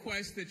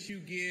request that you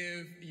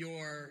give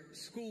your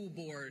school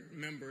board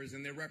members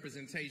and their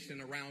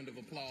representation a round of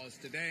applause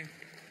today.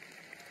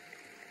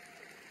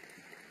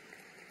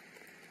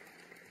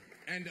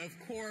 And of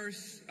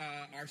course,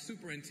 our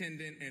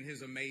superintendent and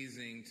his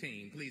amazing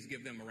team. Please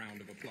give them a round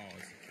of applause.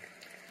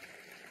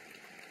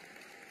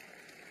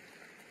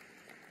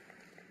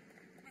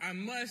 I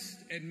must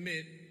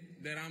admit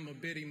that I'm a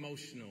bit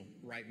emotional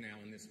right now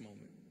in this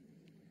moment,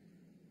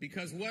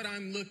 because what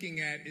I'm looking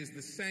at is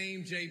the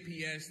same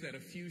JPS that a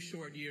few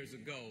short years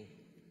ago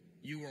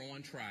you were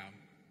on trial.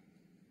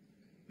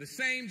 The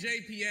same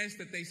JPS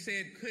that they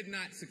said could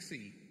not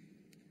succeed.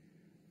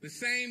 The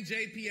same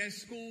JPS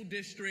school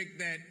district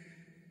that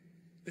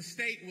the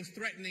state was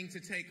threatening to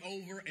take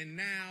over, and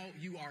now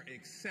you are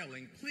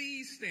excelling.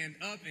 Please stand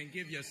up and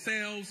give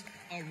yourselves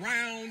a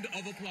round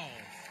of applause.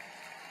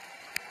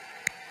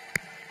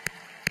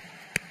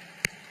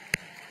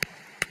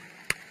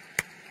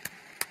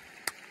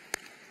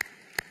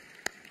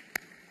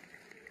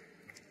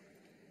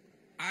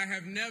 I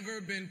have never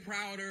been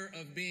prouder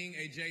of being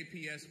a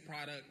JPS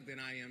product than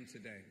I am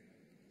today.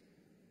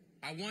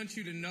 I want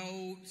you to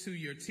know, to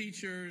your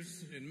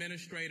teachers,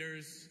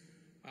 administrators,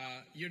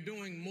 you're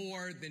doing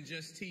more than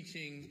just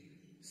teaching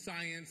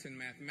science and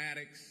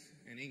mathematics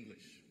and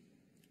English.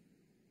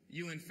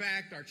 You, in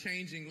fact, are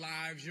changing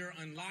lives. You're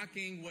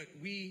unlocking what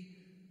we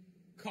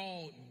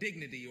call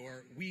dignity,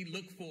 or we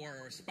look for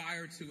or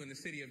aspire to in the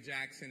city of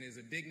Jackson, is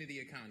a dignity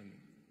economy.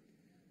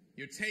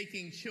 You're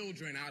taking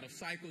children out of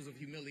cycles of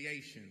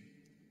humiliation.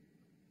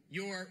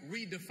 You're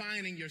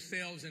redefining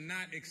yourselves and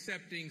not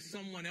accepting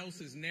someone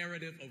else's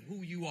narrative of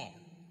who you are.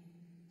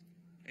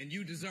 And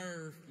you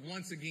deserve,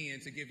 once again,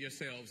 to give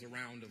yourselves a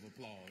round of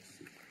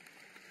applause.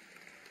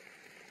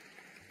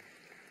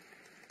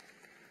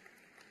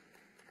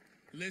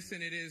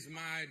 Listen, it is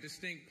my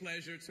distinct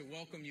pleasure to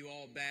welcome you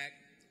all back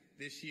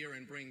this year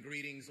and bring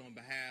greetings on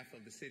behalf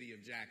of the city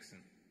of Jackson.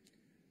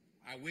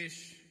 I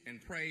wish and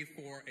pray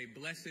for a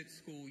blessed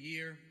school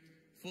year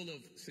full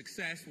of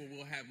success, where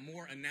we'll have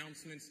more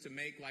announcements to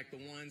make like the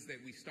ones that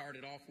we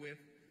started off with.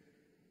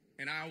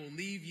 And I will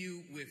leave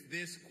you with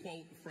this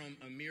quote from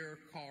Amir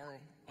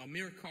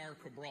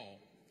Cabral,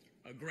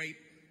 a great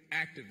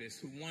activist,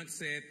 who once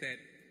said that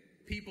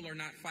people are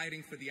not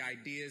fighting for the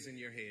ideas in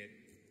your head.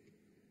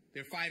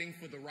 They're fighting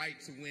for the right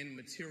to win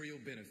material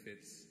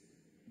benefits,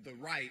 the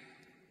right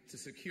to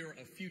secure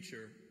a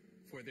future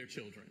for their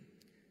children.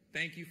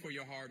 Thank you for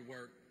your hard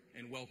work,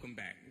 and welcome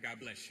back. God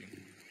bless you.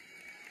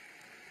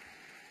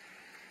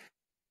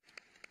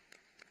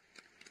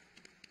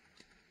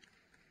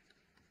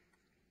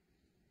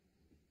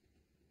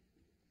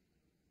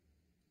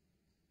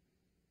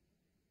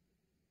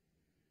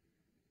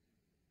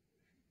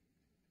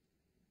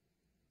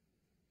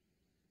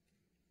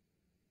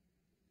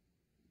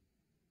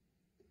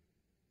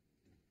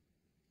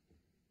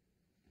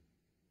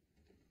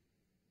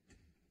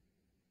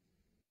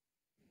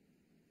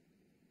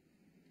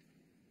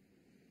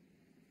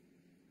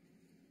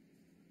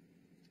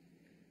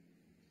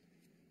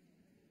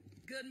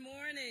 Good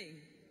morning.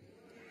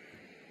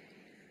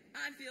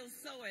 I feel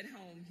so at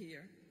home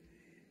here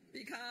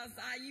because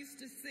I used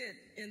to sit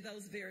in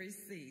those very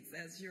seats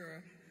as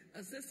your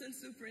assistant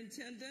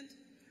superintendent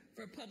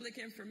for public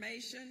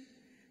information,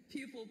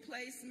 pupil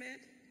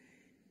placement,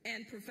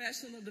 and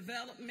professional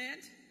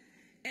development,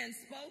 and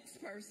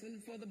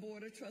spokesperson for the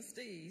Board of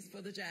Trustees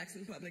for the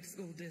Jackson Public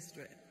School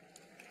District.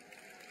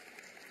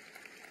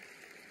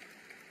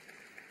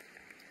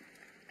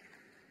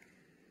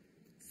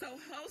 So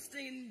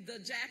hosting the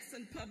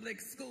Jackson Public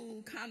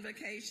School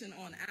Convocation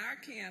on our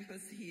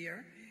campus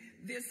here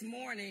this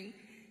morning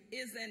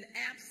is an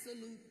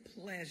absolute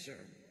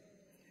pleasure.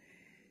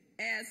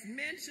 As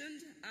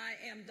mentioned,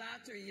 I am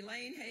Dr.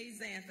 Elaine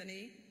Hayes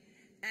Anthony,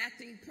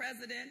 acting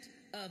president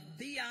of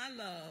The I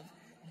Love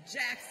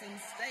Jackson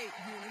State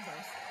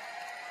University.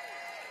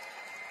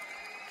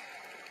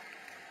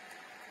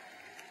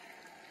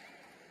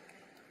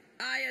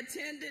 I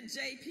attended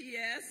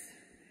JPS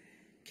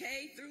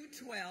K through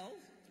 12,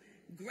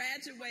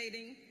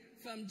 graduating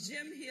from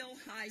Jim Hill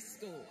High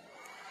School,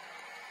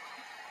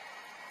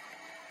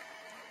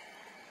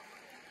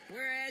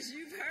 whereas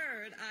you've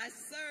heard I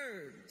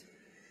served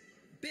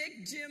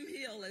Big Jim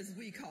Hill, as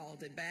we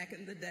called it back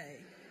in the day,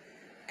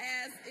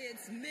 as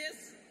its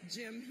Miss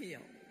Jim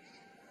Hill.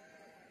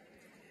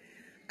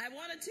 I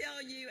want to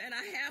tell you, and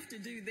I have to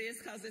do this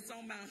because it's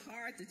on my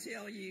heart to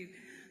tell you,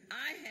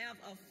 I have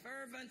a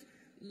fervent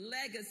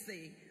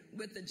legacy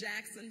with the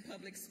Jackson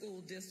Public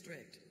School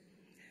District.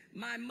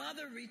 My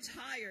mother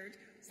retired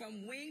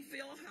from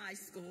Wingfield High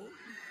School.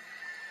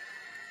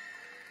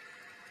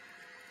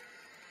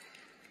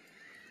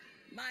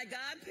 My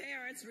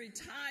godparents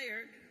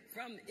retired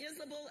from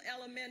Isabel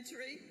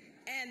Elementary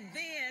and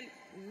then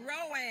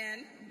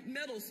Rowan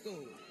Middle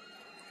School.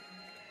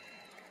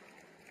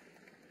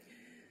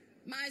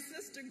 My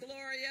sister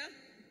Gloria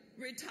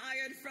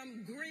retired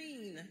from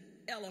Green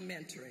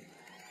Elementary.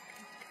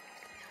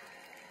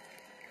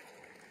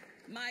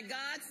 My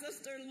god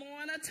sister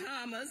Lorna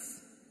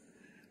Thomas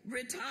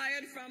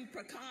retired from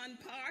Pecan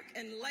Park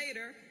and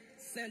later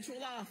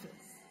Central Office.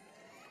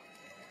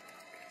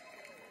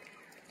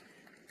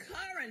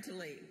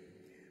 Currently,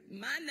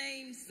 my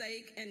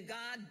namesake and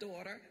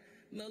goddaughter,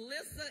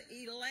 Melissa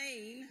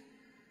Elaine,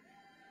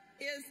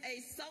 is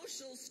a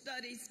social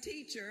studies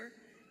teacher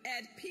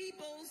at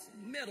Peoples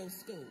Middle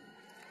School.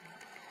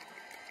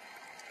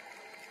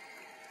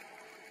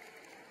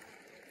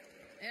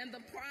 And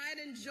the pride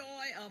and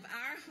joy of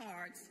our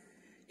hearts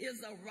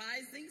is a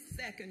rising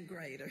second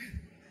grader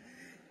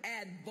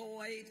at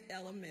Boyd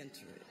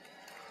Elementary.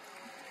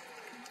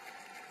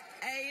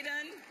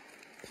 Aiden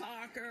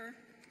Parker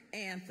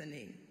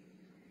Anthony.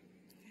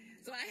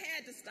 So I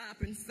had to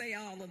stop and say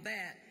all of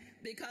that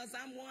because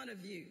I'm one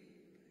of you.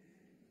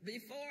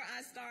 Before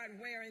I started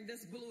wearing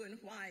this blue and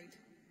white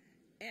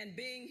and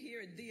being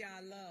here at The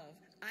I Love,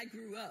 I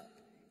grew up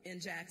in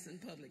Jackson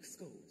Public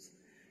Schools.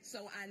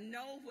 So I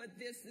know what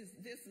this is.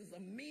 This is a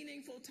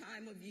meaningful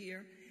time of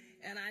year,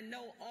 and I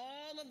know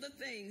all of the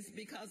things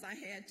because I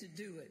had to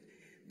do it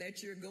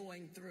that you're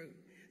going through.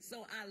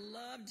 So I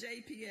love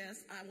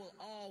JPS. I will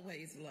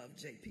always love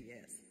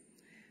JPS.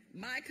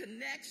 My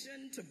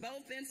connection to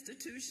both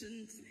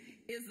institutions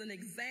is an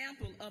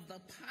example of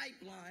the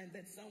pipeline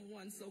that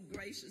someone so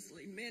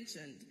graciously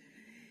mentioned.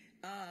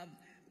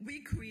 We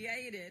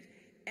created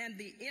and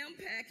the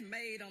impact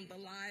made on the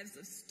lives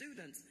of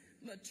students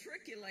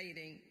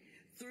matriculating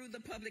through the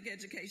public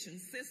education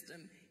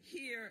system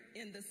here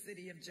in the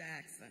city of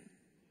Jackson.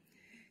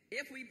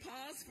 If we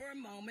pause for a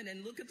moment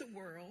and look at the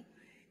world,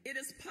 it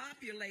is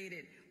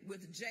populated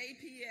with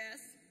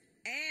JPS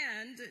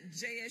and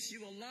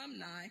JSU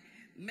alumni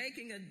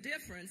making a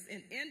difference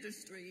in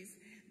industries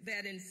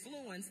that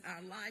influence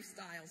our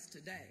lifestyles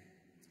today.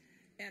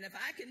 And if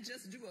I can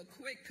just do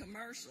a quick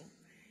commercial,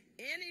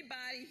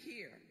 anybody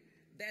here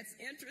that's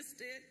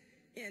interested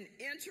in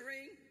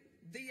entering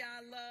VI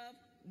Love,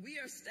 we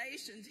are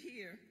stationed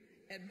here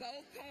at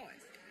both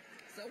points.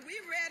 So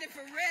we're ready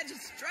for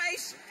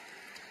registration.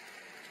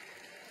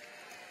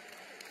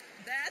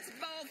 That's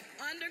both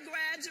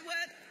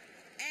undergraduate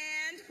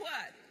and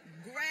what?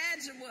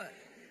 Graduate.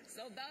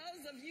 So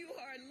those of you who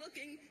are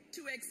looking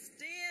to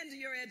extend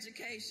your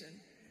education,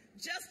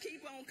 just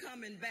keep on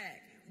coming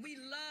back. We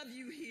love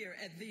you here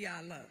at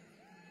VI Love.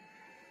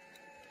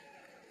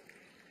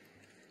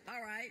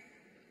 All right.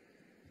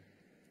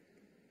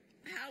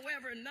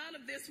 However, none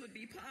of this would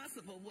be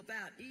possible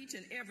without each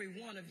and every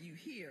one of you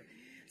here.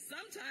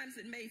 Sometimes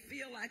it may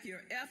feel like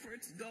your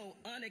efforts go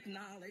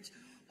unacknowledged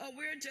or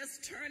we're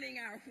just turning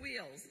our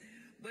wheels,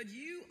 but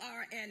you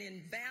are an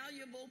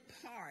invaluable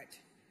part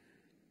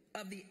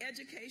of the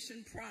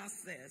education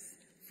process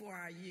for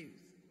our youth.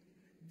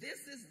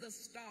 This is the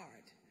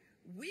start.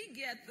 We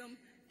get them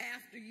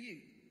after you.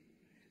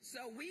 So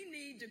we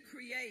need to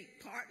create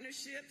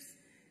partnerships,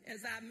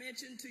 as I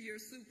mentioned to your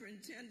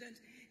superintendent,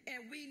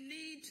 and we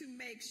need to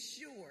make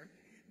sure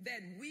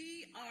that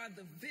we are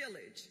the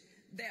village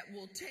that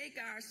will take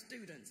our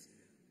students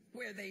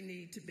where they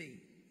need to be.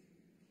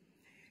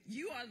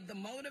 You are the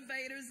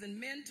motivators and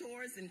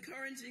mentors,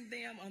 encouraging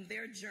them on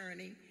their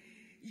journey.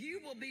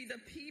 You will be the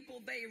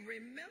people they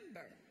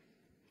remember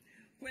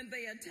when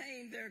they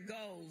attain their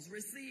goals,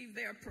 receive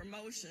their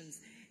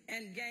promotions,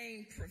 and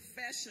gain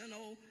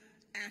professional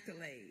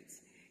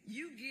accolades.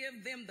 You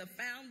give them the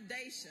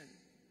foundation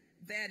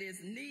that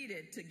is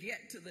needed to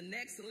get to the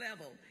next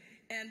level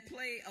and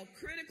play a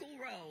critical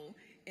role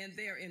in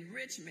their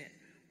enrichment,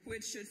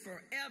 which should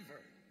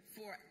forever,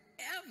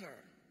 forever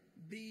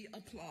be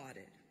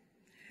applauded.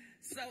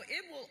 So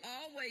it will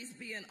always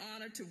be an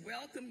honor to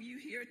welcome you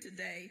here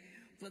today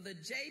for the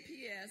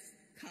JPS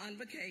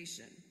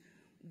Convocation.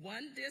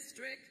 One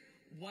district,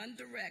 one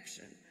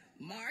direction,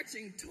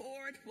 marching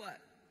toward what?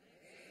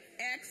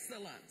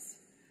 Excellence.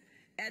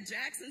 At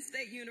Jackson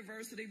State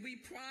University, we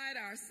pride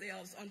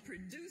ourselves on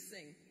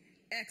producing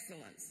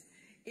excellence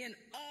in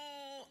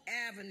all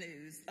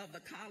avenues of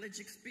the college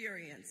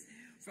experience,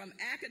 from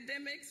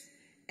academics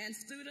and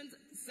student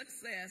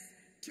success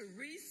to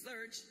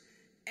research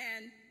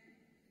and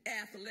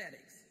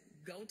athletics.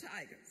 Go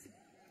Tigers.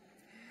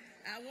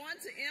 I want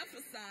to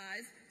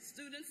emphasize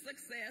student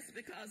success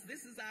because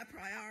this is our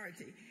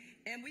priority,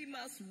 and we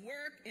must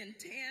work in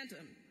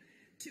tandem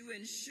to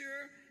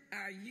ensure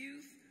our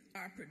youth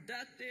are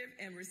productive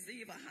and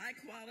receive a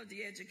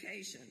high-quality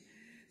education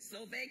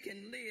so they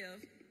can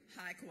live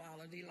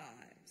high-quality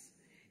lives.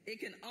 It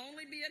can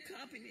only be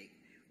accompanied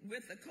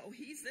with the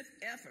cohesive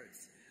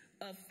efforts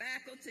of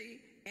faculty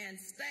and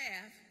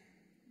staff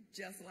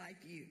just like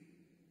you.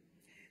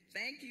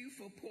 Thank you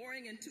for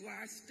pouring into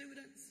our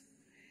students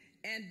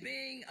and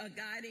being a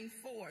guiding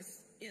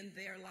force in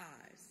their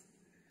lives.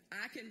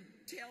 I can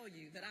tell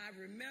you that I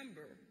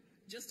remember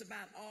just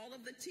about all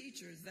of the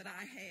teachers that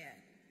I had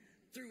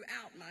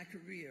throughout my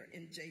career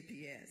in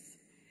JPS.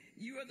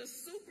 You are the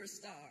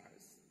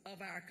superstars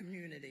of our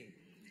community,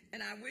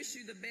 and I wish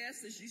you the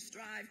best as you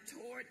strive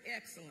toward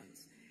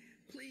excellence.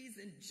 Please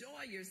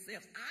enjoy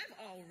yourself.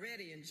 I've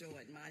already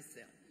enjoyed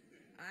myself.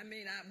 I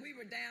mean, we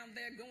were down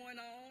there going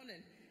on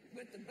and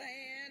with the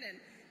band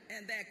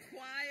and that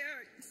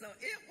choir, so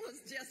it was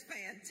just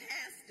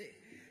fantastic.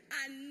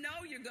 I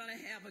know you're going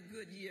to have a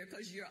good year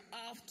because you're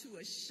off to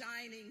a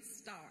shining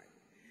start.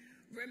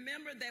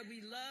 Remember that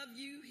we love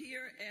you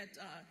here at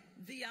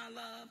VI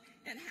Love,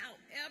 and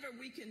however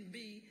we can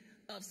be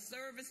of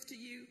service to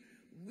you,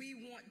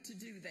 we want to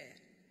do that.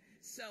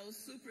 So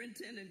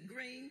Superintendent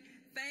Green,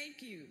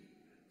 thank you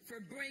for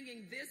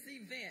bringing this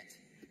event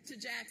to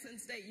Jackson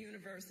State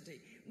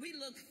University. We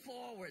look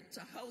forward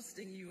to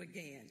hosting you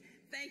again.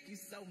 Thank you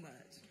so much.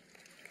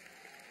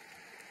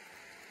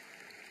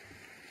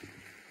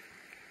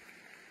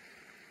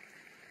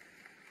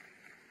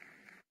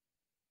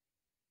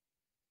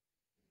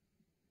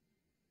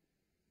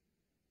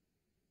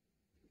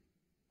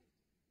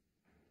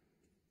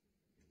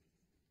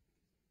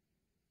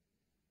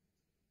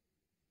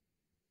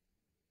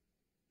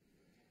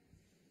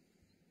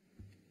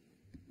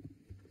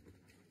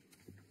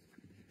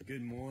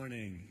 Good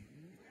morning.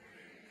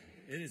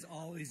 It is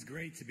always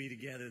great to be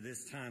together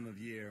this time of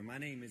year. My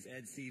name is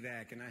Ed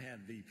Sivak, and I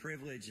have the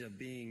privilege of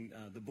being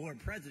the board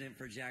president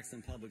for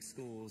Jackson Public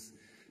Schools.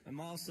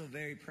 I'm also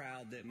very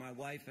proud that my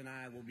wife and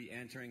I will be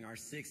entering our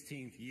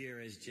 16th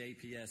year as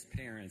JPS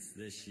parents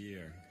this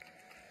year.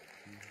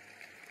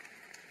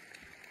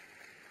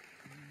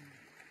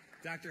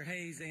 Dr.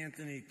 Hayes,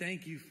 Anthony,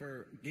 thank you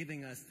for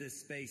giving us this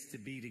space to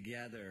be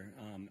together.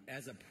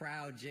 As a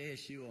proud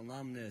JSU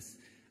alumnus,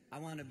 I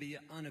want to be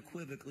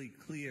unequivocally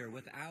clear.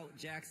 Without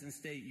Jackson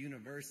State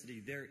University,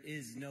 there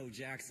is no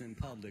Jackson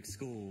Public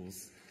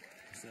Schools.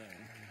 So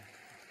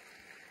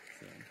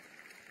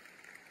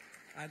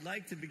I'd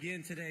like to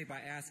begin today by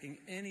asking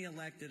any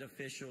elected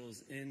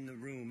officials in the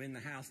room, in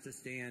the House, to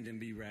stand and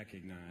be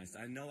recognized.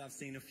 I know I've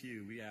seen a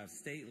few. We have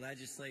state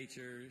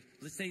legislators,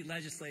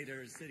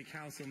 city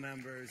council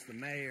members, the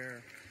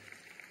mayor,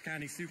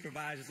 county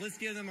supervisors. Let's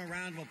give them a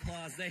round of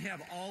applause. They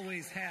have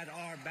always had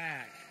our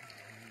back.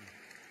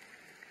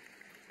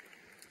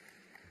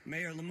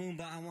 Mayor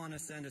Lumumba, I want to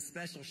send a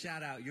special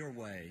shout out your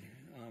way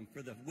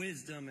for the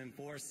wisdom and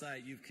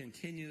foresight you've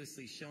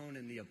continuously shown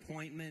in the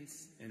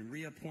appointments and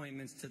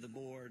reappointments to the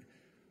board.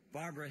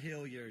 Barbara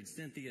Hilliard,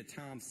 Cynthia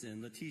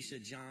Thompson, Letitia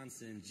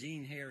Johnson,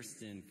 Jean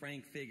Hairston,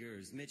 Frank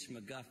Figures, Mitch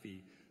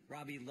McGuffey,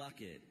 Robbie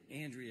Luckett,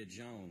 Andrea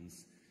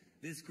Jones.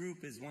 This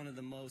group is one of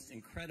the most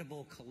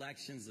incredible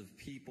collections of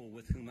people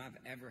with whom I've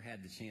ever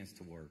had the chance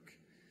to work.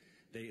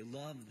 They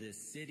love this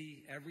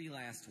city, every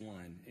last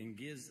one, and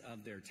gives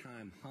of their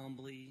time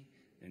humbly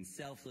and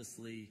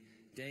selflessly,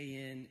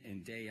 day in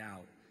and day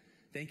out.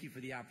 Thank you for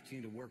the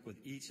opportunity to work with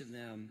each of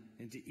them,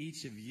 and to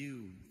each of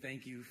you,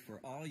 thank you for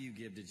all you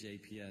give to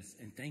JPS,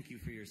 and thank you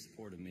for your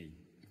support of me.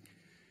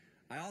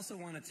 I also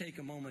want to take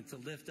a moment to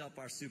lift up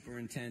our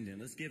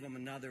superintendent. Let's give him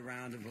another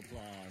round of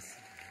applause.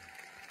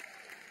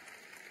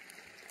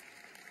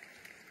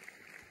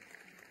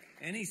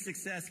 Any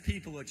success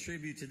people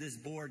attribute to this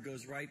board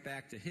goes right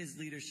back to his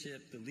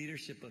leadership, the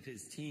leadership of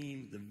his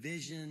team, the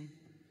vision,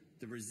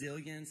 the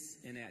resilience,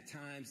 and at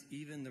times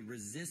even the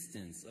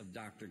resistance of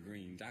Dr.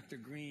 Green. Dr.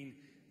 Green,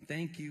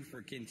 thank you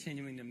for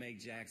continuing to make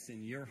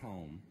Jackson your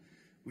home.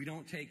 We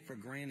don't take for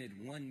granted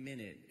 1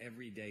 minute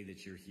every day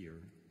that you're here.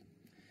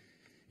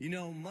 You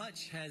know,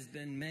 much has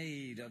been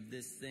made of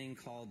this thing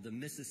called the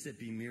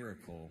Mississippi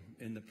Miracle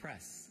in the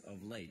press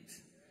of late.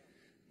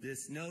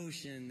 This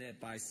notion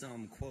that by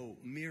some, quote,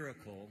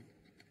 miracle,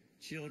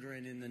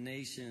 children in the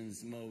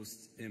nation's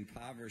most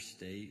impoverished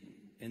state,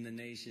 in the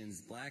nation's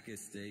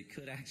blackest state,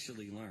 could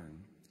actually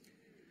learn.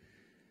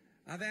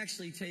 I've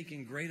actually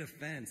taken great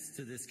offense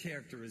to this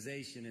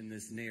characterization in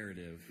this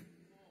narrative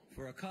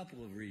for a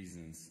couple of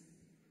reasons.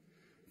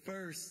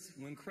 First,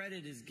 when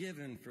credit is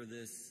given for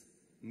this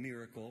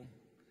miracle,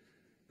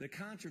 the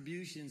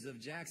contributions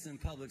of Jackson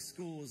Public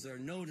Schools are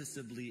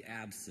noticeably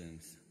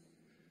absent.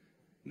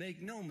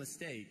 Make no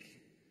mistake,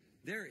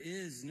 there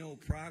is no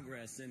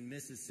progress in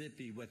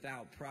Mississippi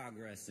without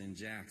progress in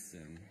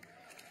Jackson.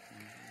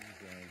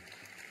 Okay.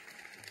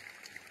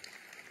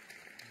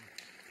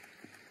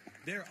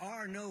 There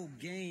are no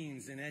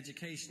gains in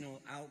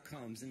educational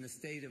outcomes in the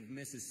state of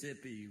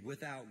Mississippi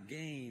without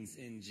gains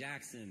in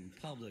Jackson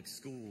Public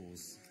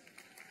Schools.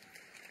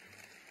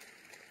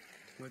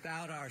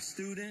 Without our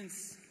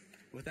students,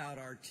 without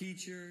our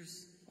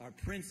teachers, our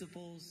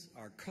principals,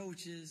 our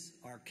coaches,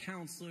 our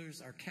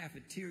counselors, our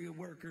cafeteria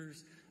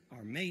workers,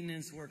 our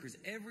maintenance workers,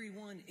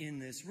 everyone in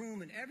this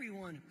room and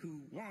everyone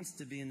who wants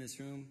to be in this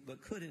room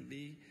but couldn't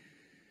be,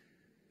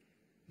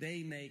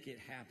 they make it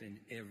happen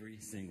every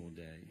single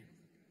day.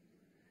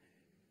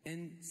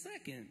 And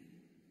second,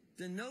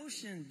 the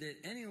notion that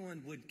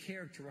anyone would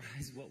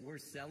characterize what we're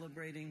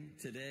celebrating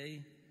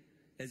today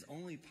as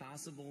only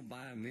possible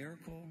by a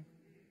miracle,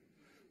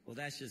 well,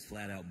 that's just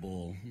flat out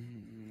bull.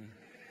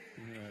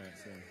 All right,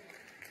 so.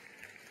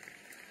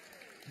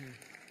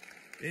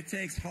 It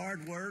takes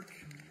hard work,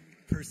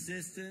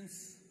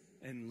 persistence,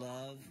 and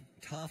love,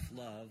 tough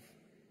love,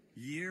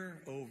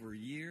 year over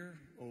year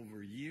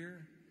over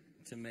year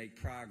to make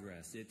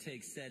progress. It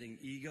takes setting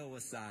ego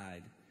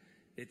aside.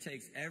 It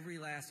takes every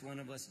last one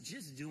of us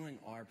just doing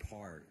our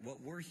part,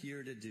 what we're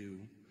here to do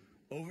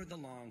over the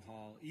long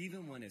haul,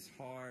 even when it's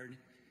hard,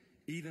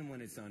 even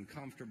when it's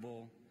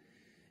uncomfortable.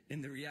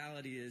 And the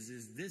reality is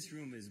this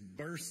room is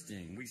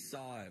bursting. We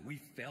saw it. We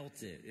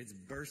felt it. It's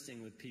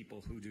bursting with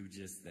people who do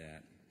just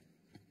that.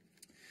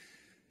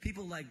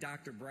 People like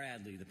Dr.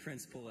 Bradley, the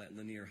principal at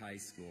Lanier High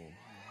School.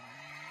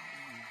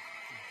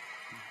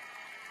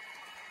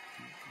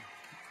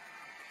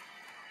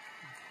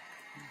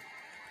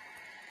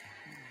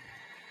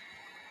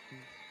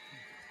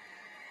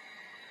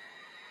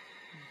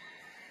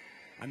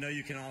 I know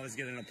you can always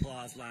get an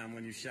applause line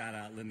when you shout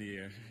out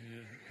Lanier.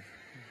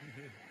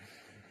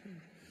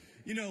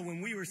 You know, when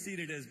we were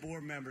seated as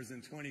board members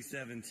in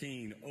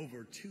 2017,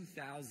 over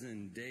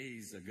 2,000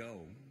 days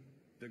ago,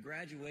 the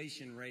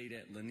graduation rate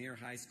at Lanier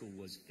High School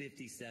was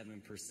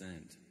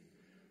 57%.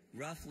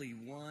 Roughly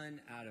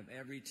 1 out of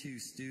every 2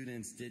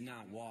 students did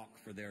not walk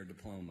for their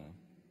diploma.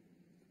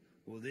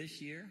 Well, this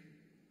year,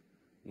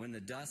 when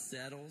the dust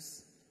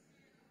settles,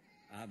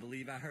 I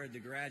believe I heard the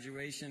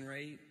graduation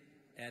rate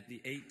at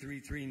the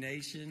 833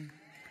 Nation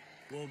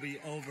will be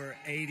over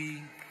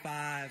 85%.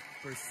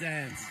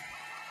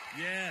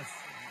 Yes.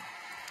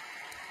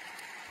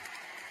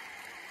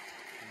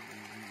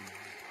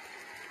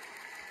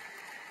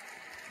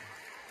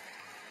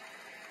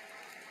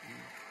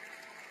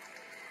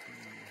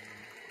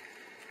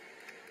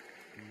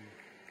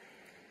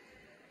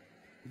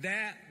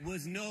 That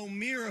was no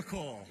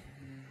miracle.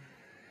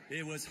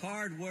 It was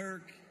hard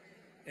work.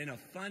 and a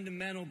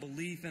fundamental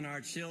belief in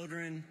our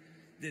children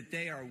that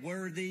they are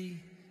worthy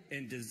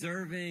and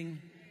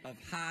deserving of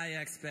high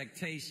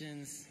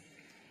expectations.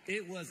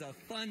 It was a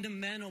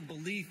fundamental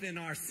belief in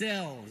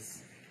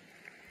ourselves.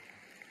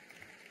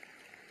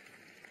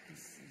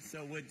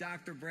 So with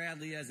Dr.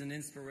 Bradley as an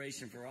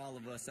inspiration for all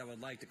of us, I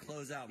would like to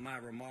close out my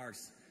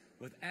remarks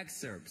with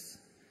excerpts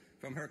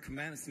from her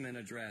commencement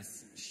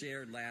address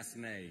shared last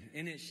May.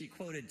 In it, she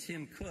quoted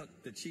Tim Cook,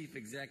 the chief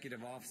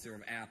executive officer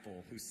of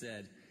Apple, who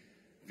said,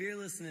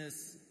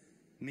 "Fearlessness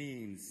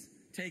means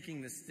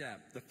taking the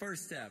step, the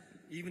first step,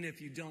 even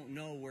if you don't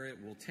know where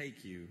it will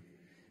take you.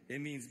 It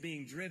means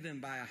being driven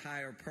by a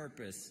higher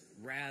purpose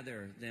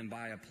rather than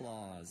by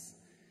applause.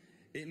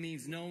 It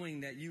means knowing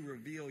that you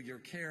reveal your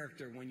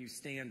character when you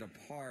stand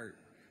apart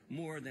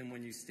more than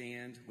when you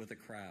stand with a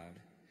crowd."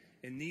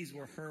 And these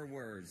were her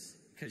words,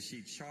 because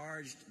she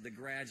charged the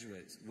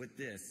graduates with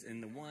this,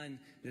 and the one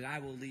that I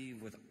will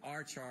leave with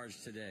our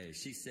charge today.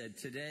 She said,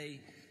 "Today,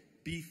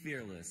 be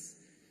fearless.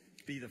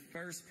 Be the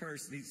first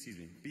person,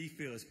 be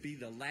fearless. Be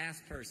the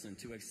last person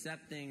to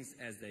accept things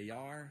as they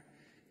are,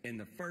 and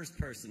the first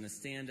person to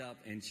stand up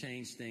and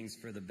change things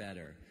for the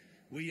better.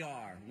 We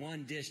are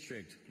one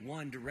district,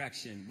 one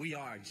direction. We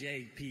are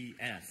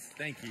JPS."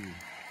 Thank you.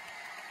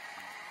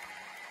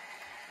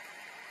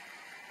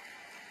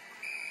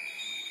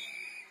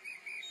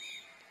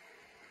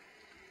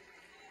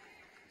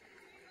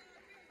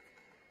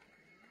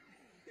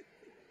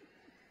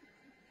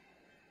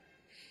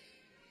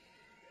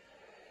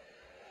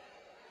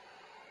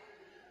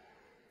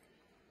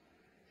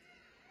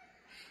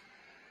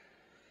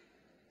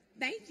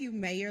 Thank you,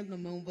 Mayor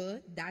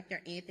Lumumba,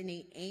 Dr.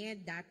 Anthony,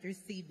 and Dr.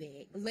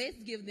 Sivak. Let's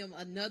give them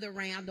another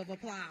round of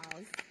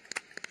applause.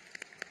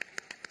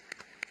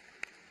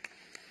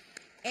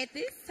 At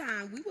this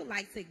time, we would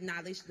like to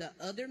acknowledge the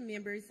other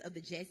members of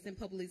the Jackson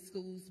Public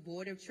Schools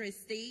Board of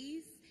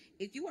Trustees.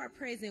 If you are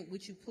present,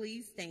 would you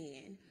please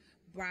stand?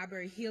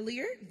 Robert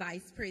Hilliard,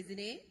 Vice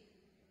President.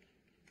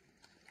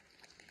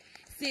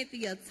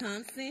 Cynthia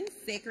Thompson,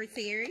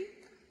 Secretary.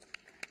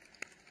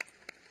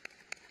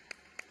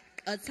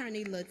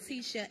 Attorney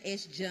Letitia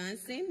S.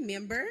 Johnson,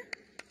 Member.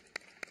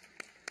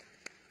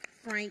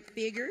 Frank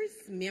Figures,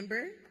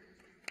 Member.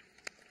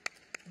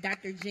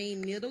 Dr.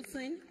 Jean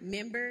Middleton,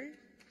 Member.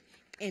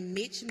 And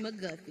Mitch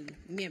McGuffey,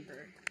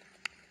 Member.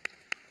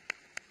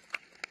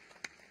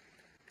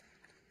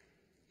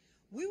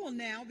 We will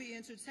now be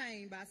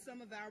entertained by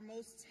some of our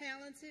most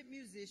talented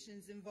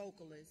musicians and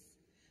vocalists.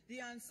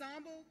 The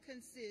ensemble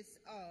consists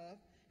of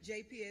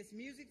JPS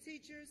music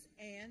teachers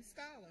and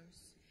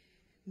scholars.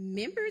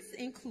 Members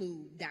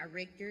include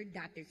Director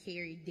Dr.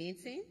 Carrie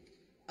Denton,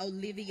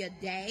 Olivia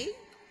Day,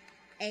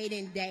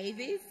 Aiden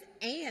Davis,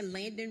 and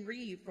Landon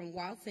Reed from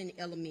Walton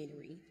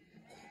Elementary,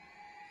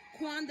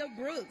 Quanda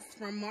Brooks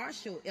from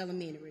Marshall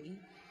Elementary,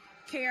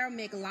 Carol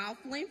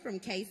McLaughlin from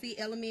Casey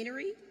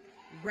Elementary,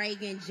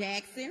 Reagan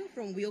Jackson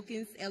from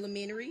Wilkins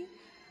Elementary,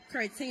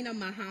 Curtina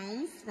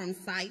Mahomes from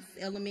Sykes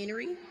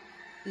Elementary,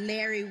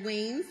 Larry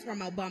Weems from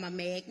Obama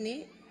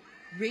Magnet,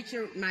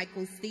 Richard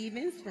Michael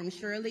Stevens from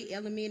Shirley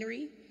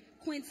Elementary,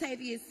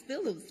 Quintavious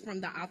Phillips from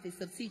the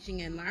Office of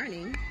Teaching and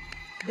Learning,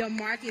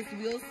 DeMarcus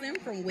Wilson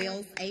from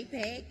Wells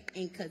APAC,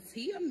 and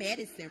Katia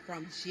Madison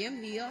from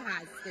Jim Hill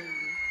High School.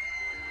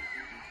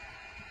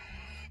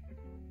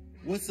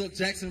 What's up,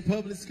 Jackson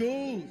Public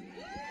Schools?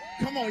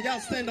 Come on, y'all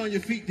stand on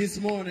your feet this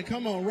morning.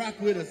 Come on, rock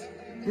with us,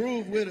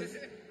 groove with us.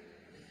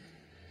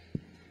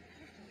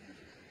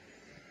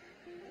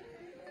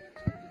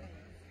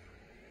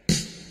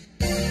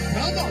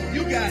 Come on,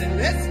 you got it.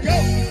 Let's go.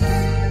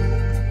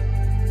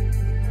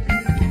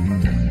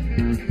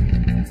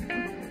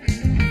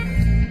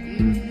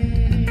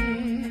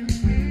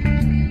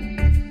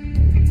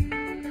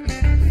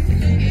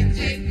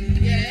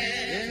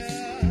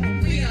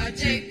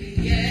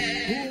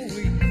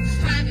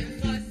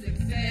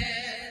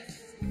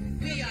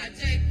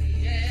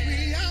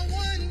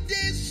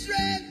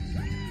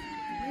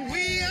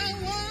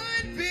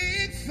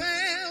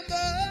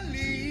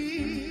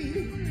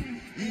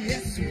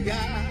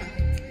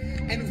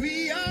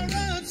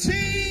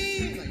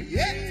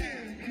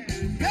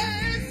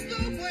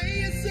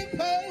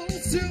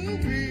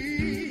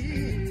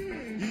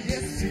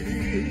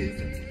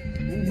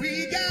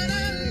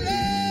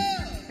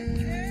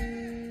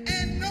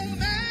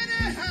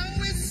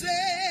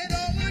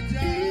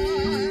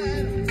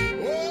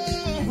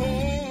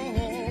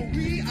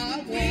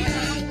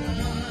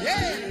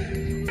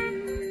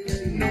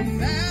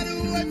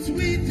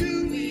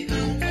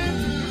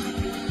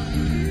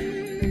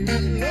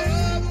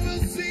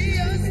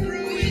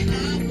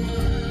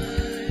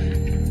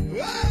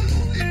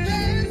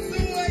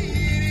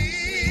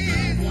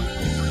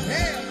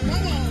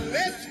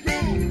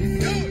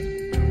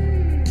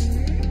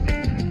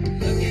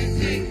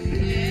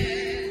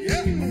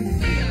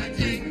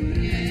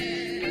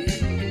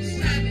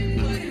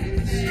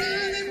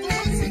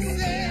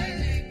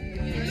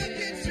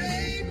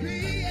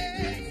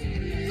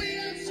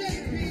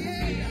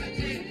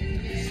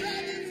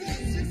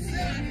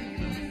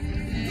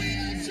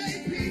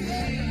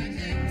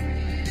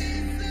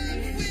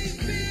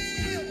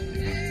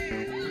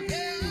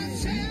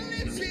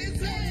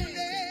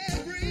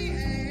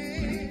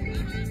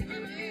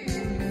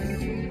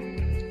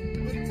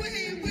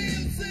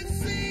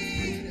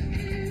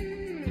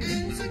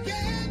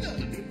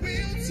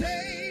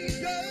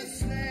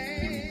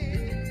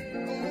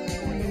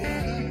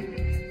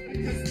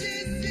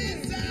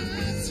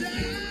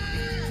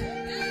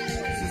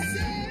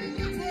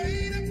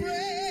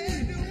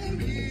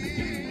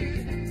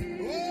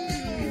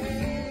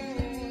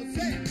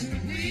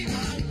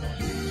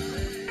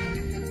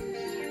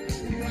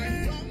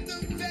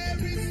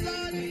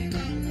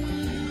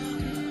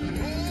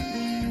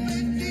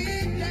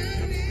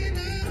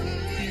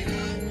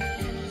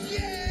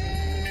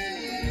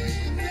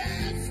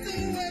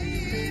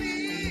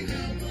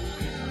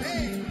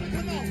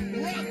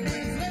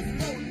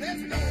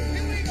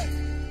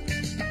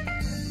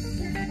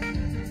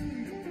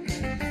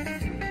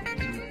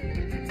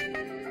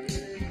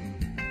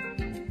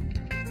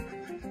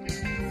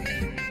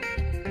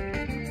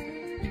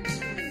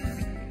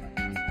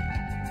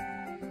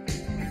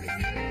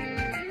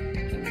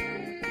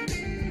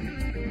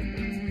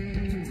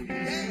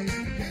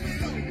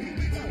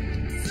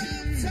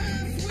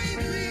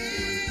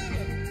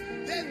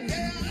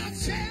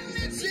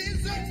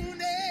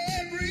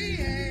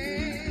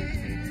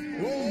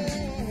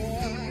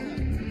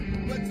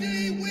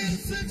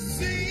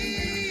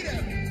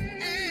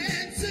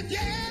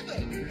 together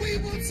we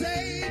will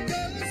take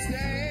a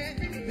stand.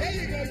 There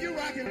you go, you're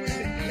rocking with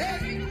it.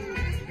 Hey.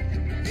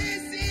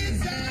 This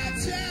is our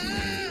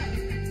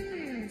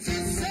time to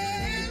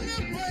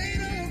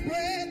celebrate a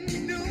brand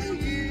new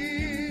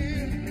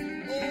year.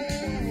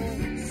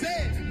 Oh,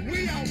 say we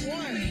are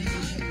one.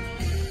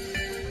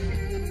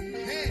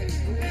 Hey,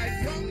 right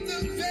from the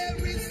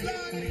very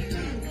start.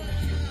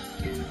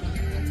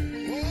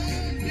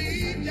 Oh,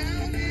 deep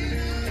down in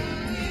our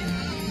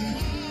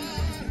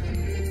heart.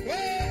 Oh,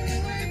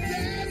 and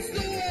that's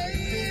the way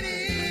it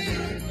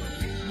is.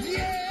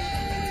 Yeah.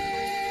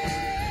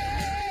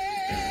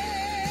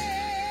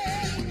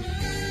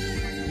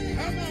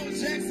 Come on,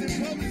 Jackson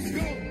Public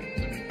School.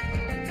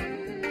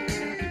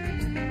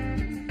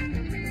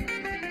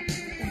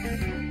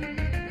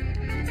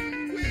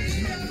 We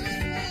are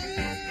one.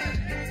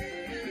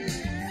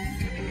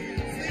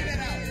 Sing that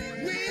out.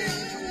 We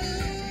are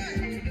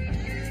one.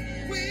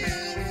 We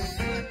are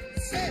one.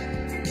 Say,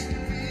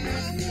 we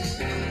are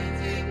one.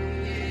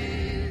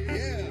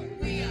 Yeah.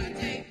 We are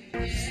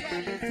JPS.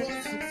 Striving for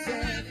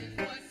success.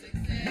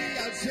 We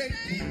are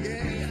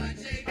JPS.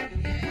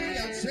 We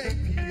are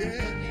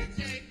JPS.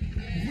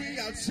 We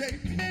are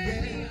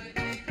JPS.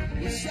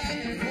 We're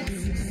striving for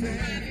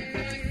success.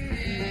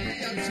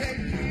 We are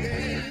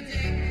JPS.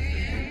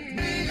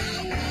 We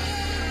are one.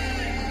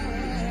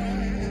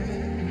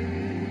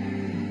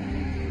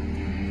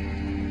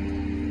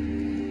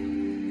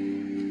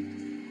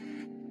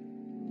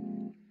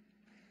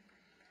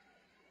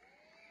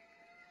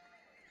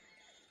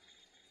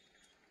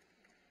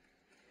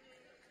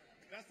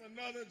 That's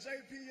another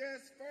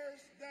JPS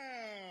first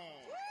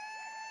down.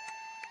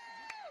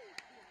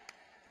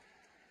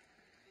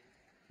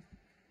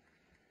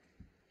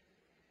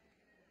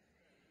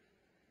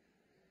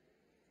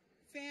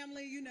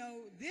 Family, you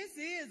know, this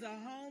is a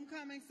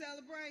homecoming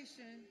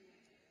celebration.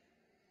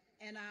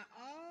 And I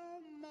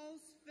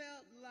almost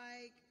felt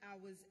like I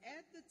was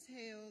at the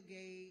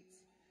tailgate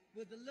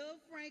with the little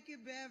Frankie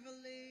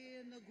Beverly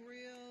and the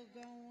grill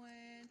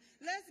going.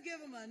 Let's give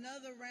them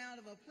another round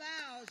of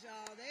applause,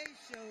 y'all. They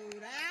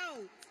showed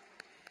out.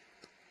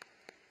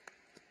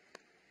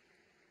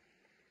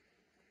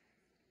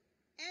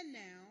 And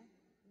now,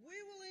 we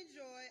will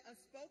enjoy a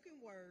spoken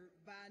word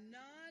by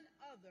none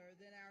other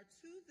than our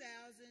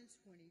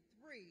 2023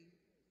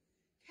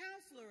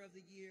 Counselor of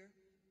the Year,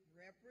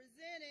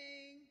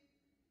 representing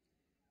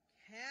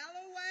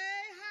Callaway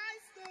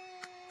High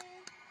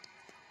School,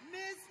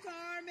 Miss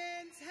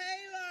Carmen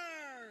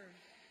Taylor.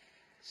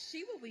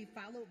 She will be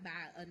followed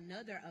by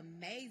another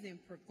amazing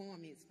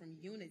performance from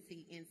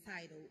Unity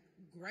entitled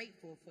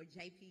Grateful for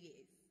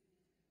JPS.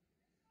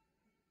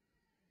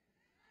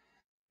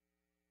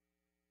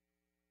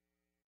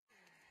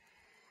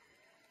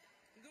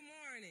 Good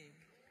morning.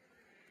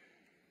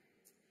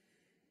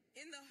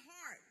 In the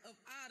heart of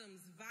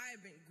autumn's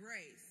vibrant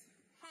grace,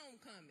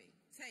 homecoming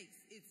takes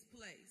its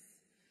place.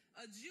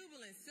 A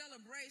jubilant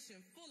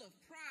celebration full of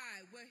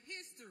pride where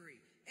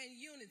history and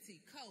unity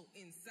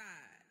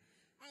coincide.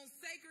 On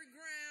sacred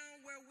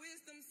ground where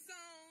wisdom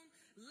sown,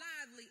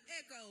 lively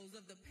echoes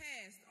of the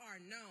past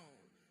are known.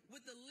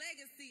 With the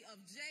legacy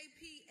of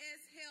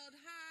JPS held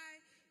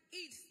high,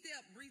 each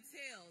step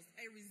retells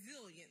a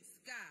resilient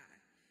sky.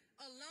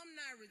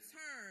 Alumni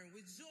return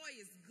with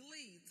joyous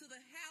glee to the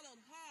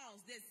hallowed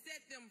halls that set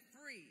them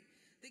free.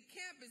 The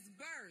campus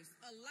bursts,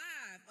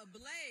 alive,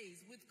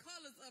 ablaze with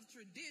colors of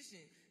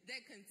tradition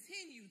that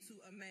continue to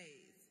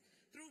amaze.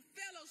 Through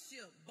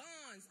fellowship,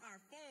 bonds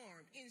are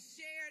formed. In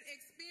shared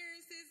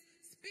experiences,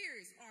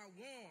 spirits are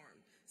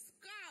warmed.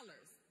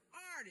 Scholars,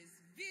 artists,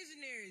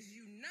 visionaries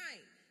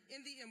unite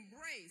in the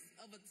embrace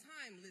of a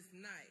timeless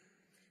night.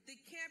 The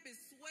campus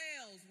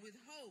swells with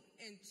hope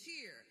and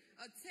cheer,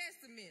 a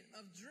testament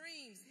of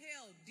dreams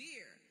held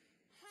dear.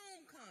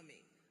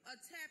 Homecoming, a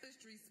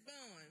tapestry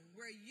spun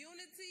where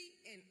unity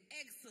and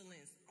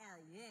excellence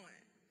are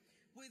one.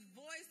 With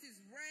voices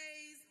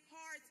raised,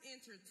 hearts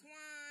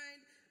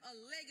intertwined, a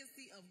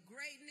legacy of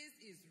greatness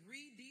is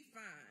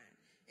redefined.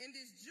 And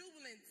this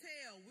jubilant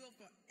tale will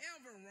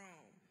forever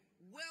roam.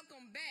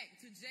 Welcome back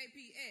to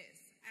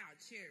JPS, our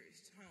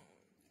cherished home.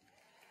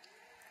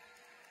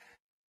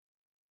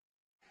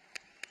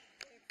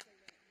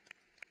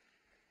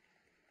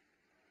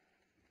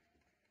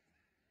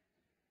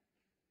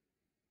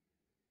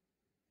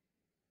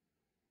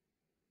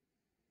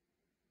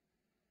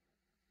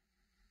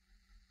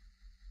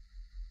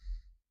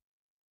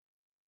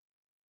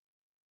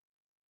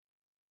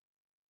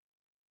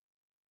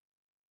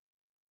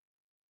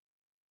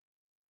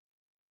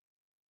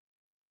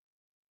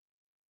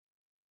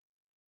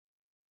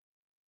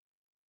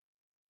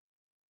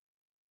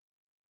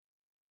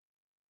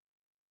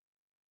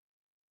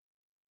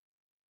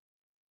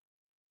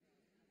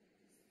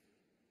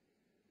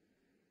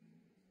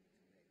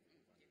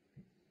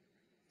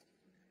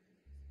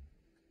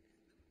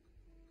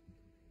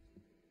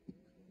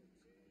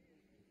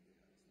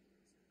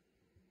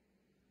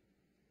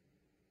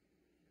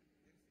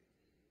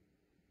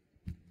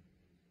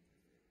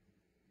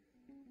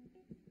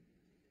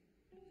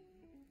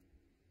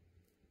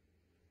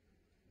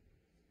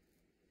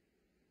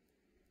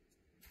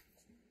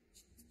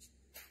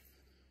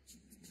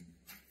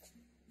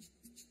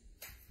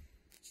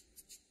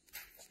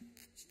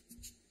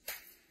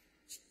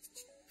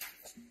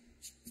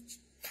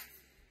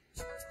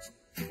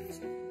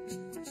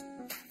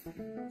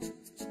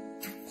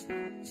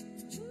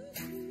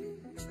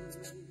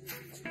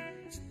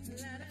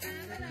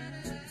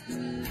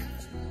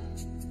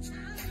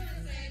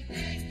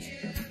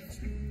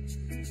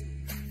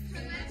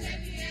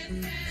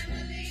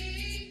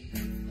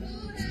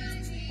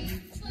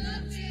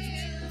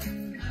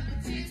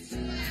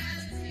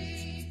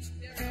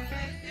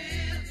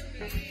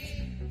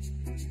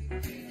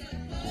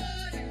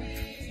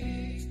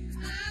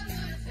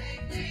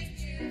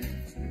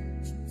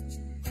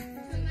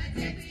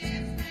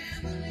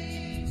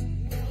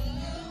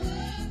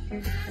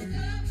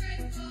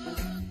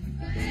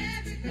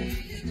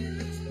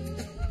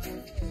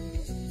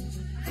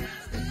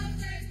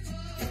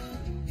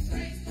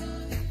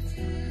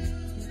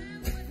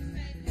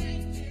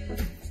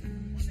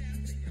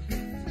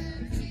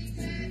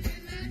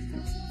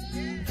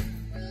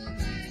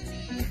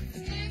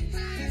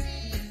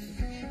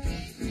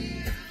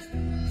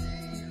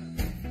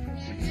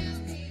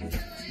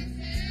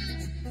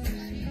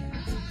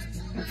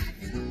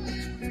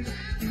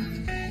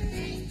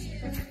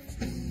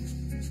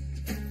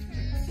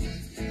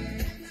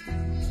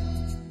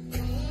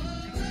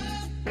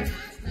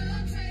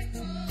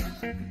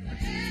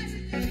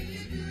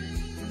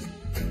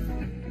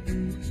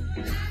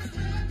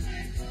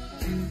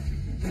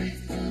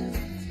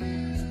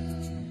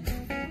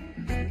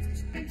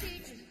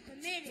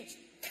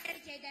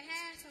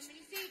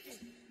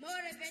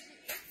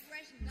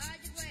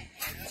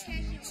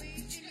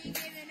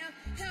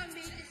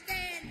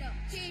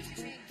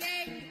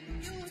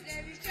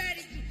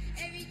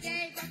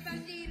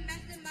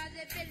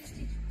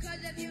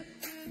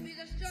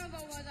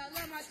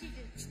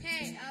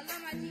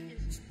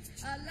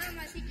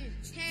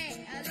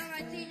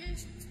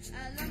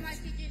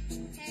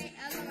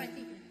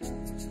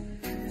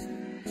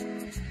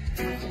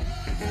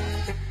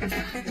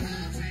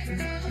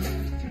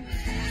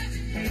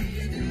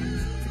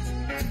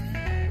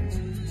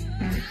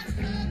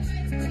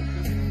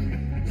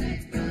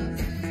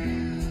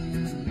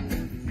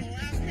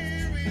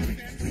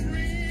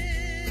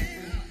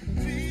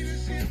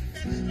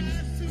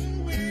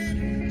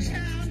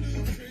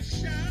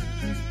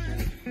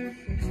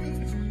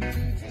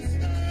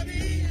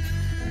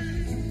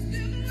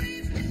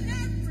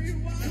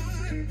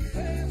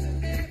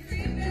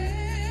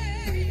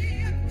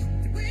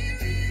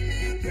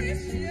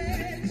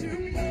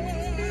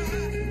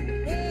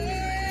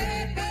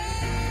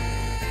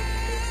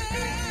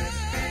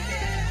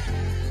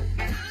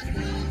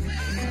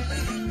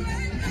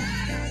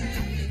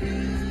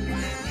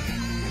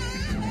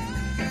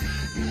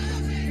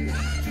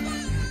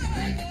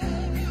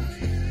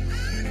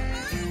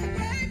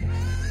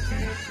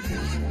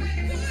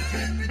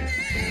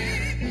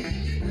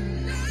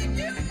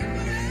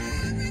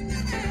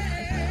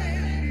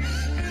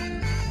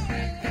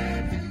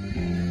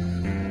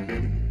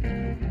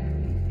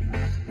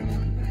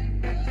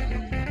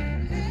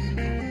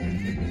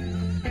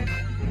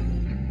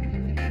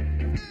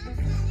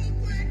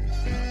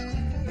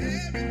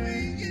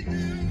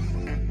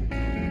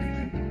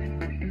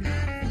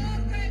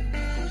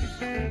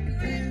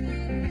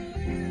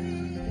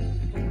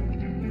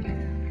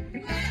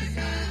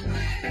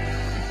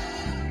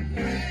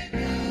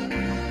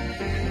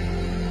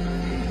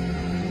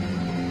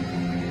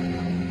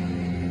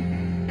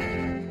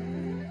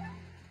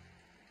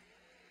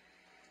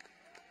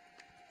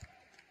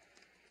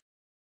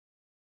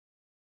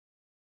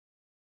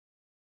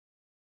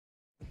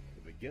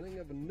 The beginning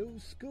of a new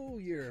school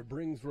year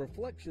brings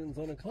reflections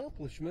on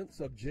accomplishments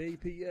of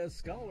JPS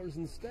scholars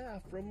and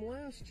staff from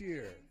last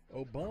year.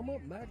 Obama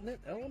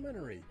Magnet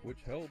Elementary,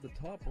 which held the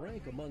top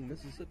rank among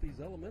Mississippi's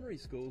elementary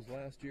schools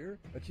last year,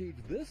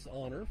 achieved this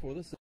honor for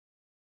the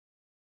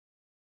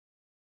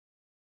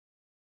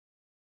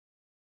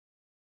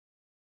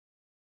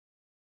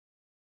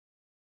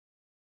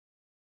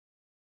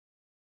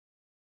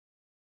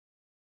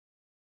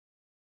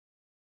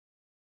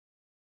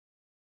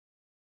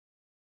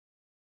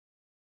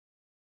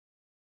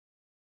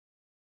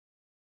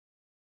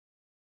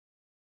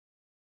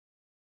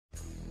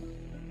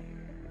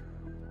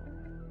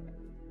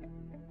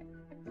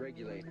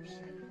regulators.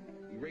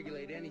 You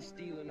regulate any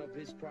stealing of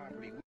his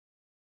property.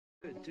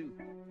 We could too.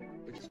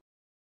 But just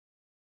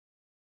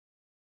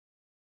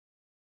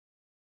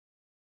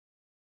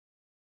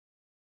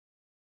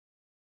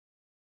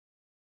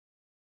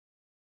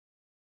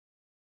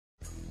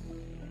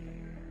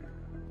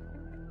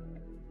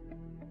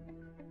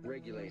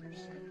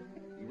regulators.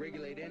 You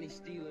regulate any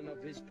stealing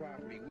of his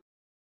property.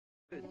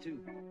 We could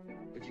too.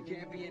 But you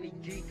can't be any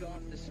geek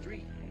off the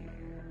street.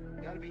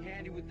 Gotta be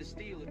handy with the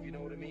steel, if you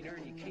know what I mean.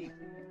 Earn your keep.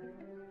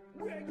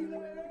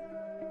 Regulators,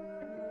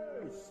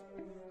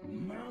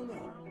 mount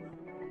up.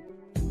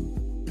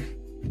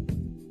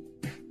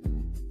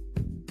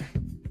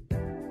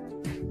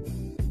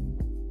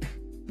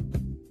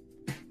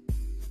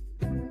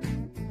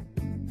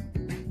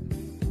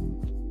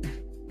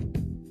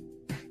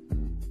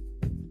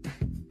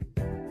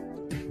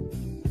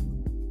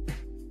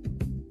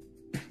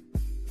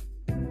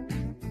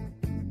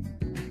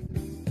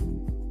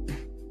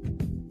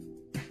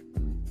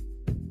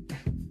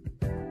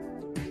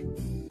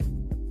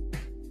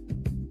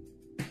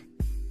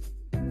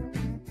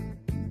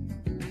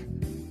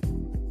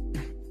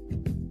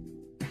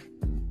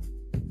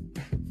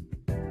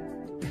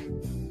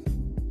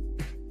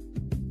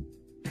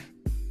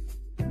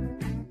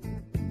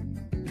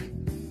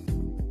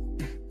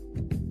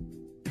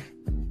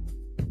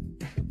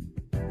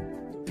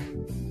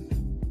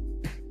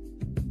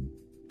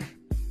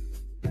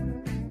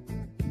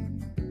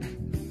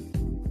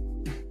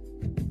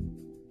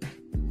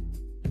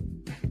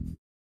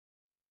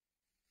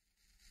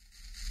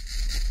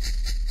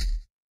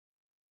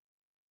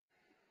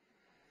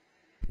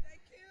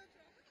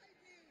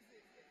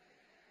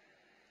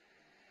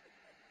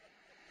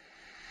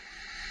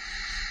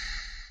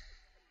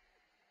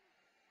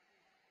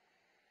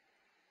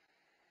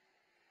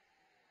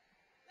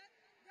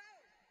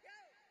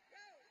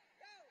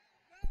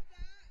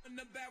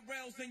 The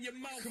barrels in your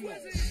mouth. Come on.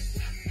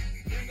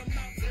 Bring them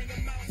out, bring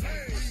them out.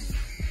 Hey.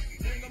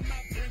 Bring them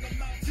out, bring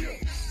them out. Yeah.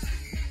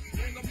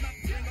 Bring them out,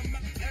 bring them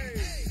out.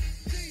 Hey.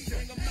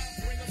 Bring them out,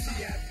 bring them out.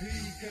 VIP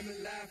coming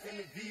live from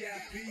the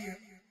VIP.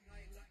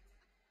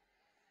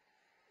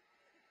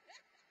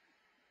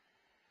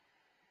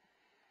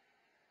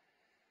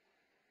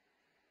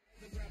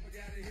 The rapper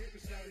got a hit,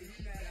 but shout it, he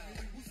mad at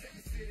me. Who set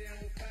the city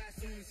on fire as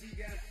soon as he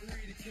got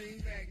free? The king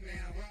back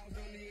now. Raws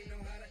don't even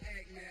know how to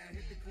act now.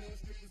 Hit the club,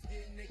 strippers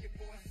getting naked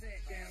before I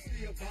sat down.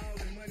 Still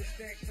ballin', money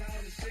stacked tall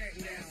in the shack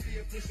now.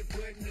 Still push a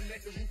button to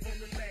let the roof on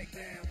the lack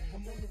down.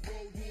 I'm on the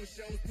road doing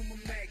shows, put my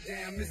Mac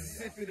down.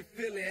 Mississippi to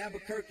Philly,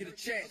 Albuquerque to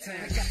Chat Town.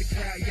 I got the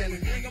crowd yelling,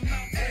 bring them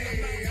out,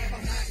 hey, all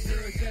my hot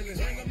girls yelling,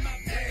 bring them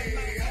out, hey,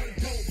 all the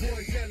dope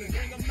boys yelling,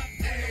 bring them out,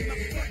 hey,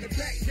 front to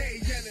back, they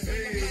yelling,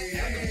 hey,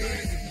 I'm the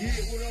birds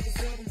get what other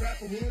southern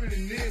rapper hooded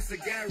than this. I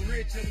got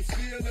rich and I'm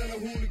still in a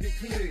hooligan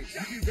clique.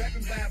 You be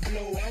rapping by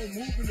blow, I don't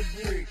move in the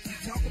brick. You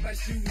talk about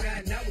shooting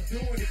out, now we're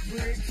doing it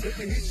quick. If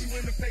I hit you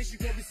in the face, you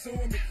gon' be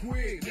suing me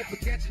quick. If I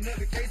catch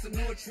another case, I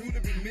know it truly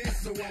be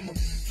missed. So I'ma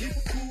keep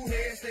a cool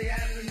head, stay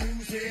out of the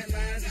news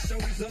headlines, and show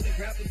these other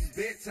rappers it's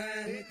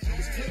bedtime.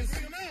 It's clear.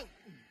 Bring them out.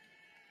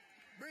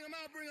 Bring them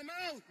out, bring them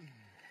out.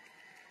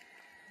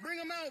 Bring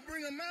them out,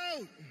 bring them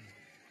out.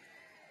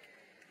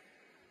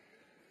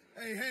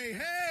 Hey, hey,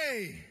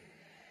 hey.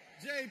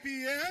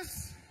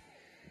 JPS.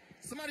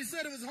 Somebody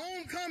said it was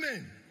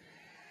homecoming.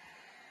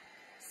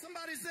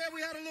 Somebody said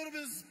we had a little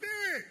bit of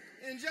spirit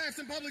in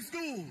Jackson Public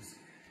Schools.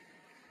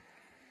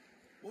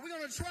 Well, we're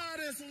going to try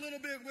this a little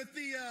bit with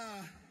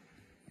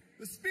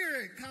the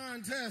spirit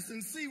contest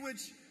and see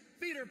which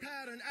feeder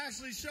pattern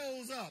actually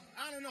shows up.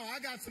 I don't know. I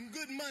got some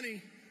good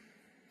money.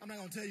 I'm not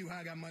going to tell you how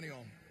I got money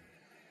on.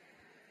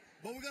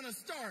 But we're going to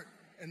start,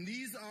 and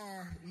these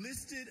are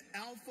listed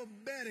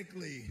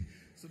alphabetically.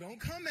 So don't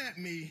come at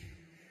me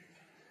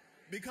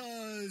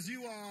because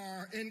you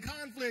are in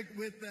conflict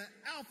with the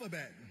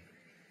alphabet.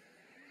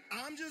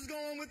 I'm just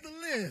going with the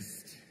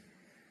list.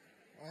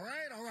 All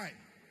right, all right.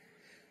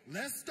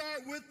 Let's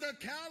start with the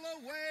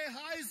Callaway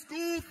High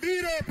School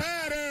feeder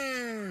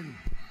pattern.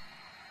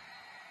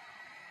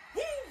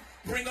 Woo!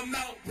 Bring 'em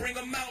out, bring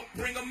 'em out,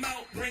 bring 'em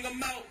out, bring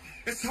 'em out.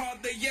 It's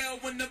hard to yell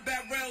when the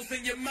barrel's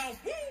in your mouth.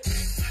 Woo!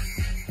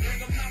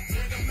 Bring 'em out,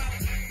 bring 'em out.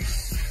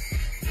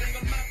 Bring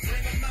 'em out,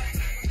 bring 'em out.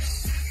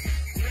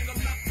 Bring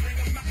 'em out, bring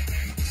 'em out.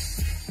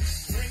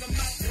 Bring 'em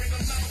out, bring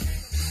 'em out.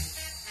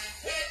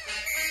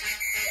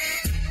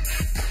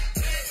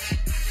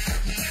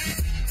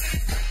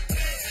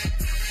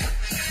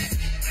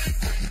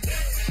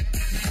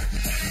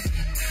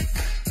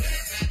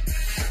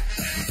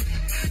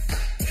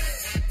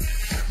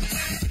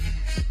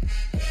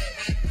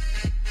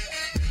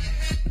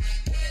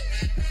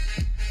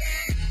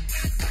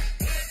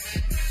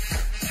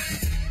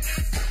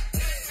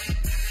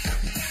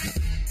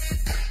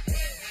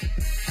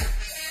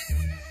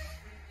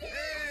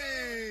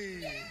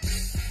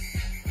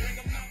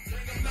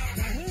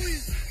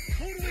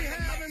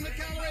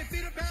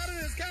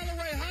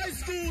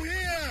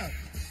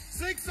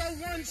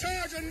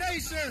 Charger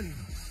Nation.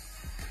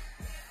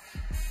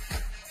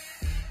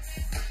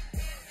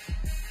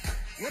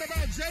 What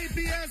about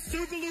JPS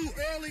Tougaloo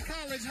Early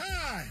College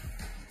High?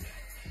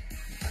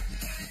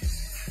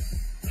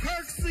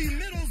 Kirksey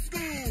Middle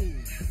School.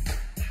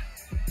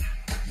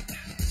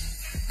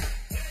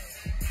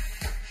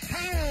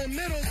 Powell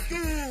Middle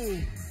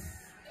School.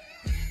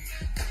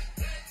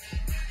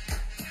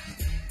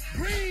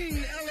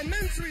 Green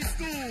Elementary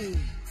School.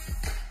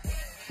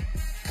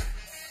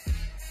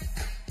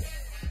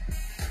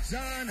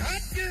 John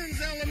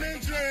Hopkins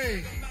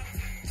Elementary.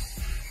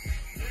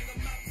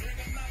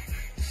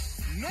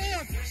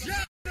 North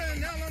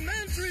Jackson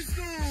Elementary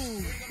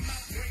School.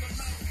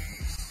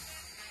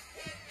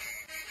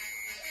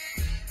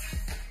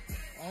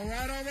 All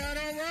right, all right,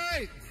 all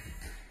right.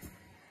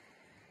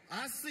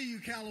 I see you,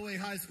 Callaway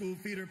High School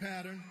feeder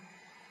pattern.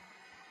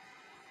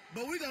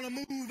 But we're going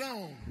to move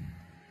on.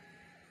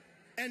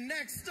 And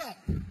next up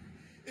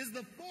is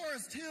the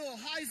Forest Hill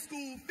High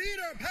School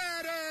feeder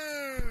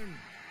pattern.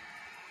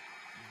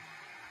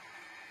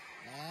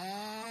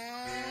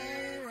 All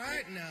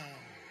right now.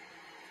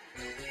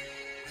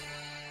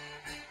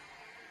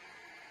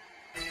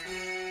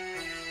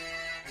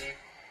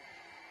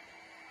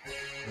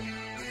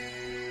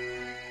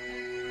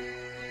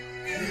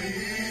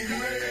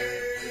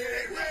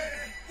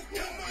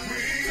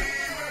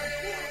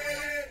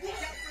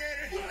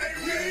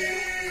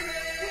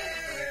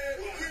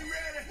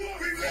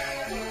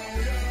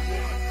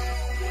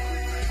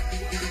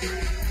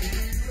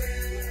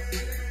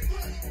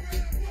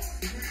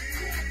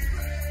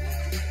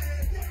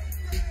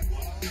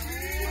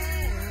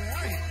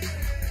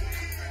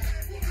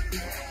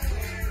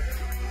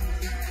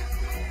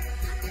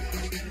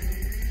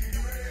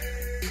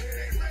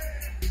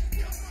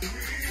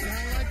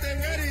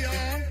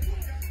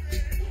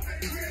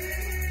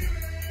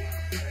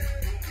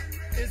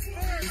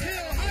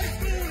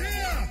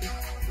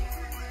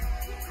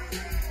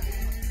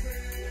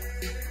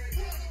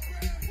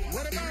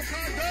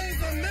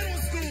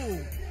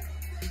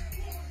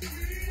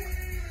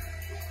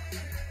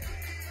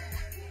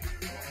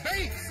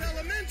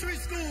 Elementary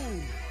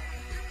School.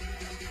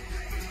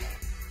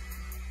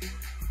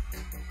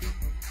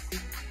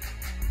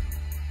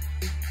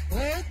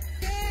 Oak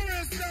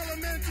Forest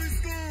Elementary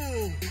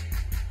School.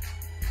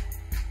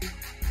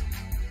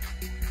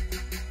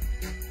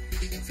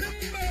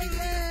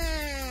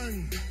 Timberlawn.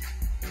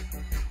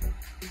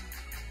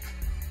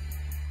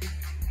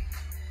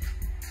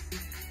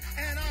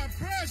 And our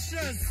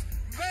precious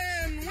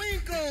Van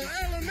Winkle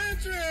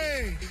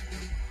Elementary.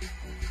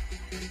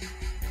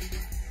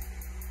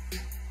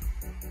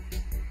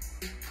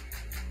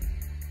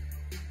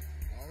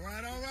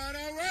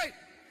 All right.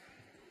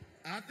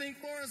 I think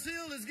Forest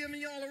Hill is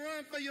giving y'all a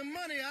run for your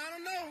money. I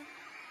don't know.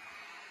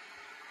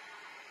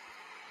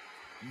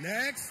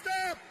 Next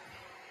up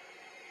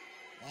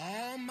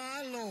Oh,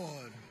 my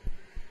Lord.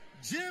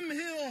 Jim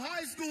Hill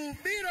High School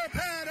feeder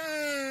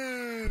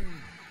pattern.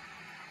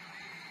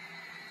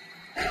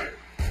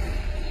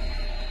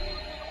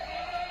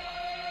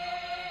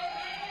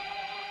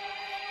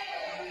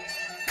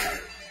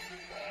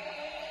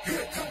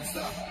 Here comes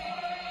the,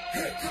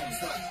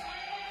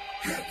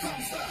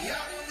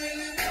 y'all don't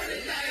really want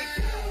it like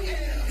that.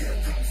 Here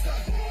comes the,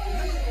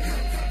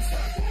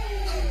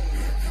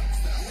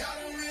 y'all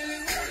don't really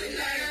want it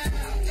like that.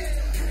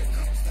 Here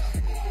comes the,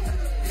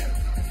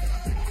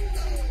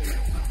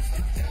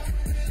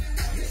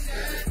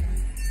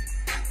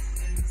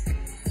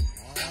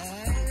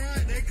 all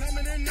right, they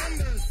coming in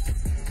numbers.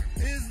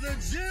 Is the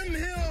Jim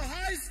Hill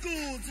High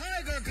School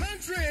Tiger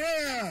Country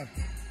here?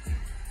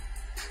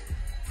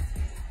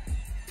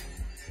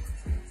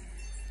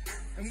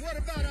 And what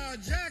about our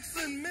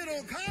Jackson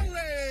Middle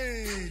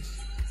College?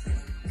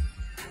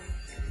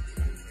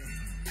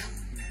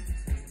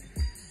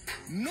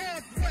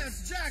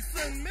 Northwest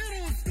Jackson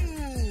Middle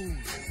School.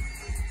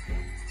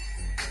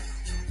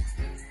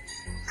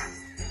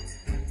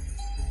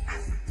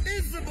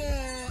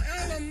 Isabel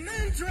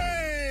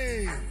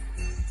Elementary.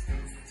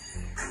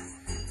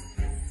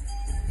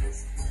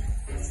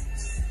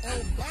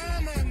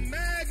 Obama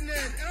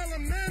Magnet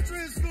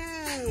Elementary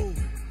School.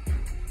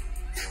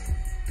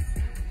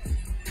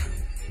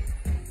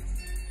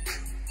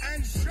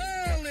 And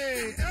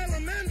Shirley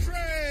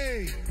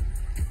Elementary.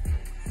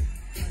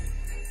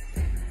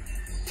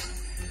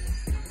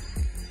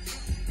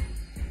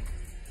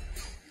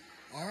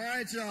 All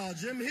right, y'all.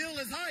 Jim Hill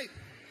is hype.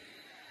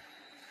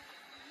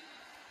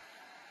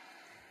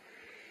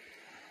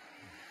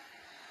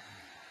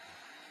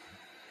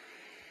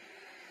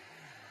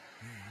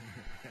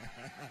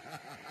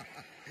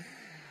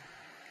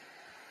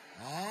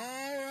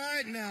 All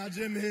right now,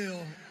 Jim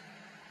Hill.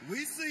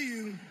 We see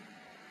you.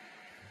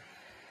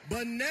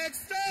 But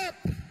next up,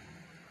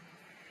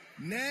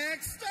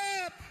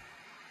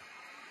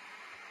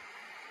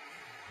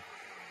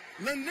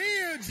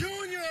 Lanier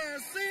Junior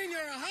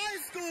Senior High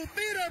School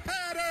feeder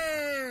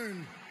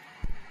pattern.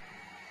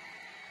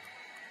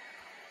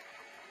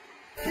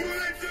 Who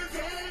let the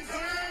dogs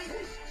out?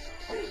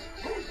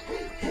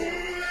 Who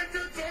let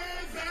the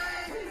dogs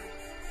out?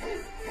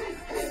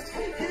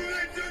 Who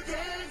let the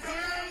dogs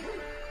out?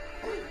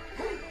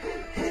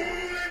 Who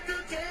let the dogs out? Who let the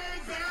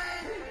dogs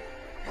out?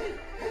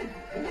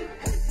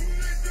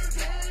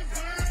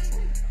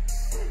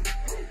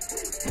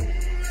 Who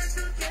let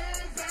the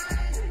dogs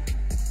out?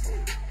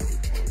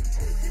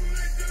 Who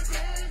let the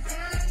dogs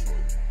out?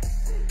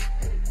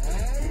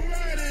 All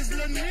right, is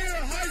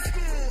Lanier High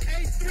School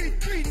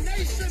 833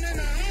 Nation in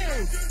the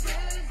house?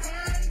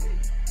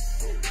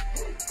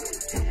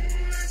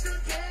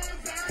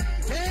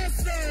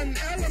 Boston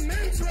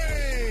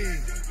Elementary.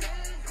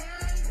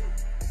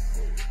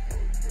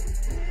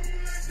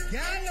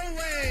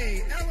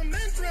 Galloway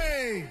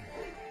Elementary.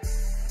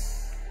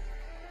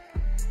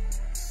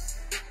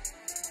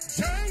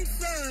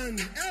 Johnson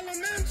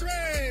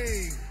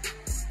Elementary.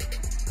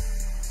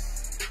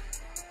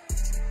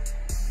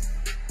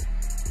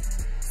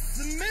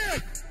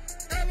 Smith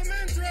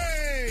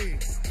Elementary.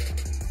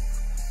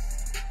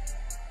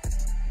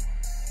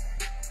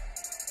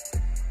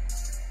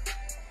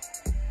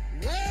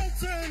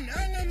 Walton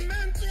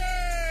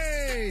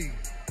Elementary.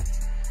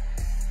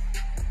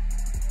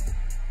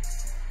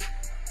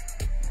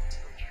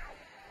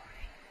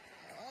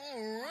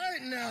 All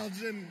right now,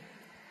 Jim.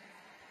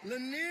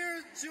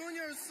 Lanier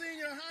Junior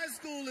Senior High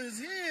School is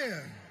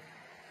here.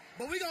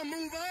 But we're going to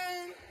move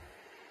on,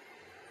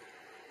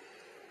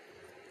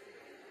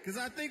 because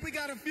I think we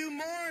got a few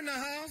more in the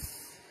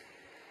house.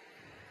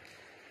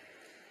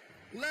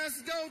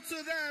 Let's go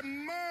to that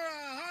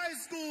Murrah High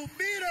School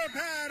feeder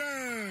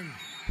pattern.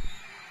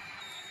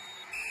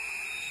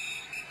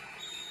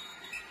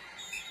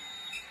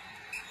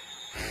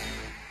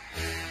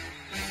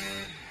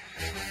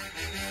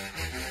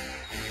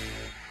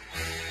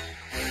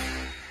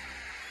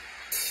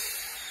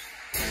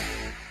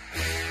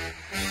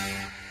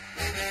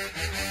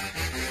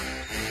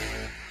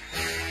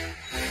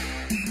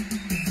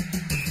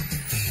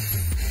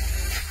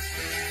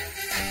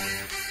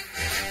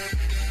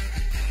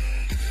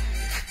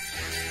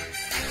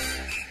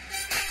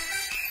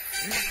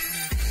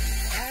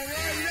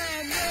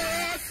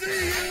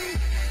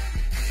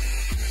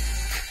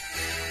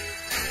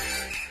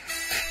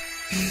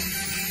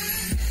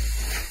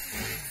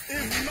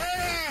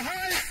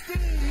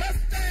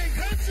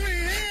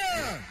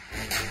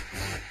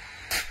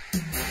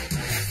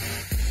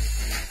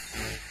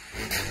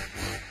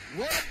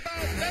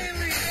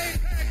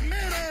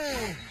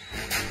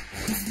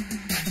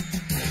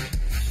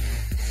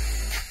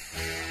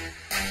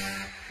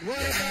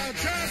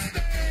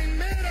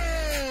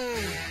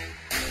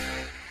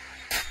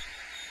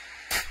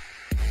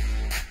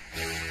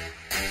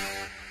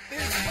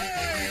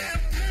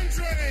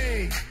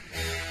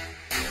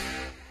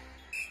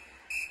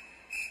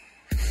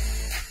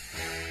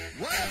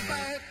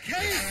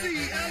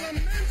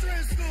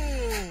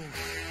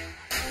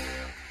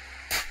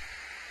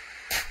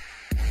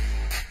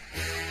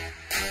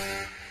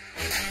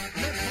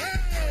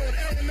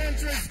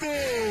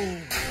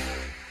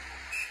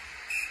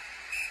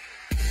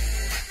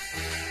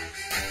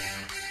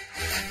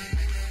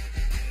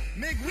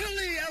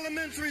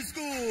 Elementary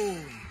School.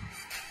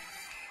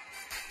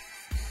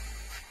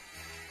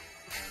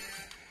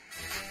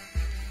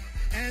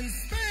 And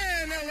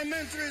Span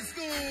Elementary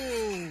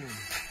School.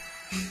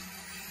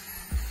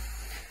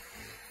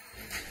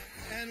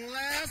 And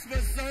last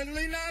but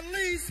certainly not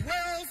least,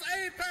 Wells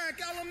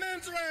APAC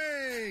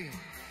Elementary.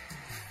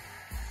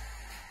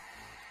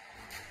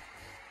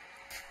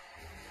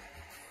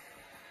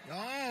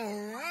 All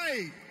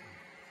right.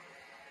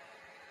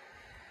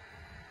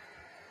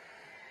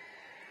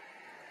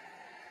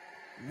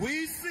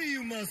 We see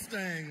you,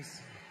 Mustangs.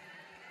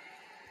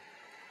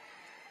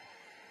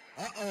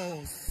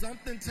 Uh-oh,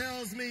 something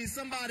tells me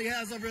somebody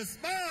has a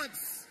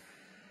response.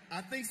 I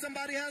think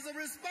somebody has a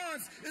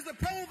response. Is the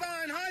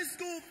Provine High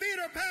School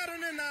feeder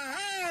pattern in the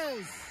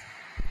house?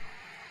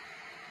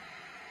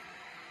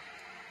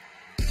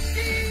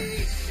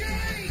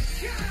 DJ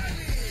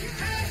Khaled.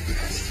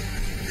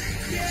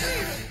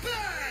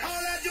 Yeah. All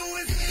I do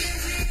is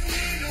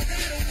win, no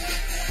matter what.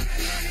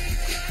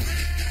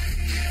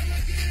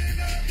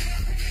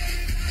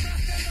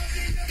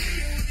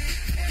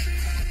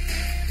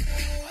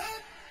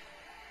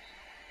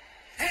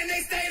 And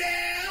they stay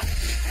there.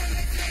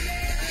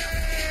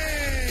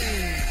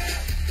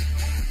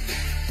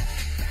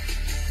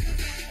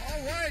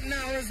 All right,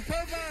 now is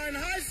Provine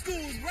High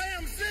School's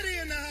Ram City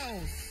in the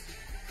house.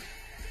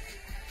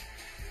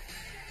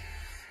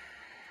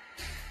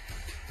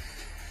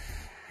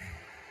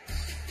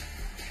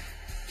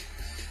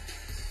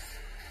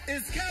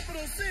 Is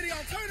Capital City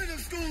Alternative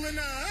School in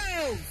the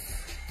house?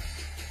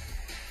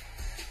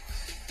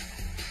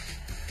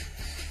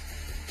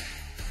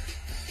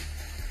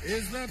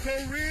 Is the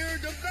Career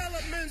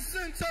Development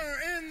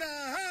Center in the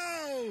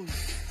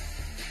house?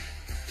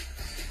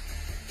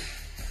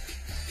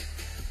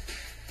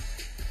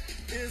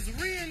 Is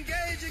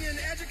Re-Engaging in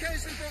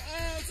Education for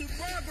All to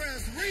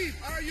Progress? REAP,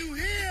 are you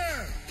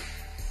here?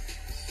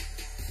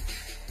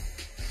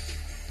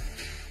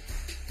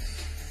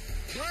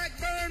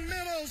 Blackburn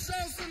Middle,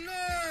 show some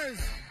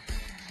noise.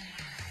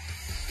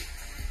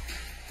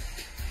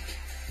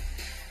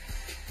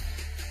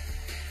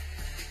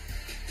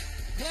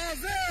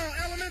 Clausell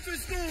Elementary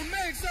School,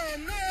 make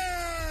some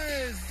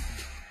noise.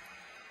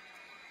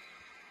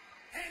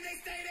 And they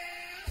stay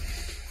there.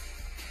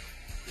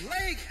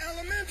 Lake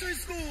Elementary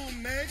School,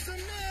 make some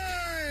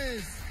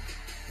noise.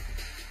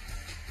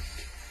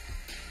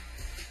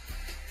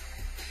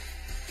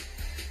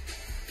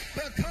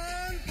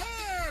 Pecan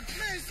Park,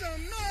 make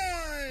some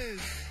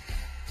noise.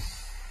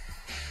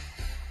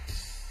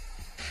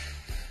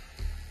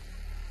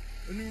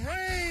 And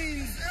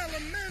Rains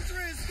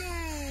Elementary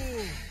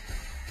School.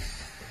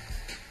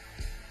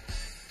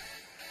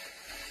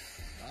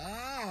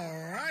 All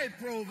right,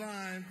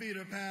 Provine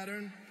feeder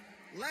pattern.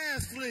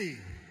 Lastly,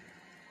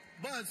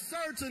 but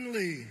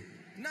certainly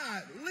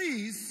not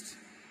least,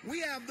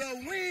 we have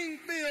the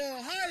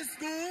Wingfield High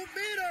School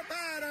feeder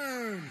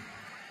pattern.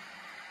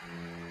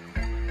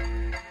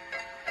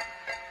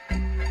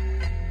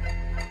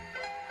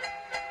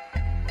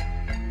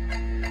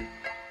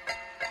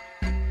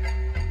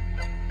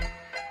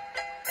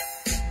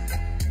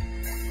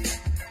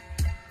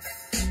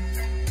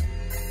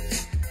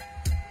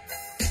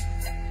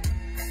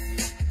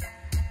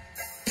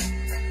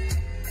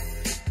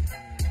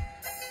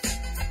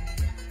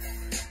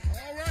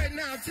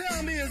 Now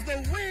tell me, is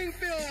the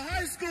Wingfield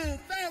High School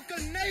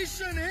Falcon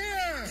Nation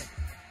here?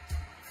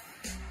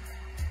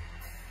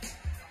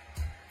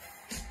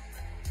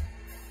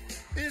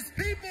 Is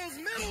People's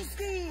Middle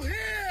School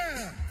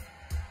here?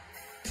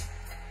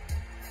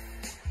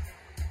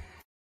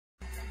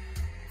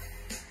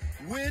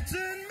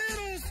 Winton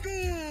Middle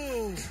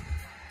School.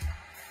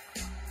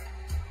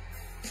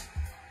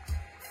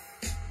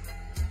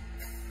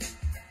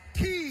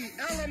 Key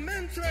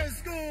Elementary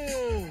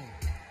School.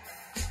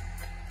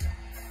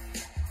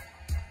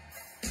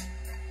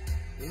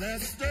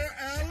 Lester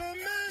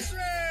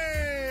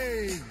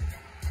Elementary.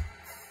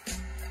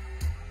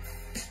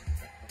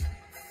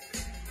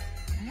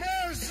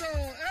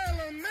 Marshall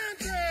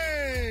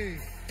Elementary.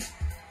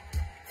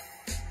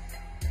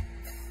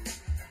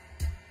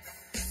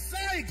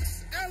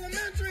 Sykes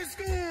Elementary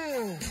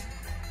School.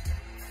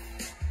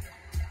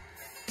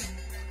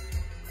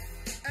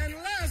 And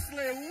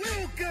lastly,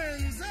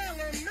 Wilkins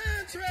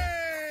Elementary.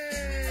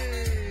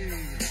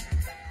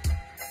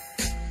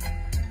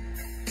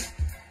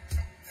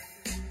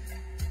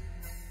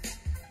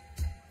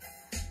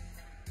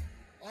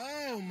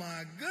 Oh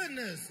my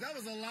goodness, that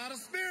was a lot of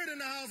spirit in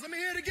the house. Let me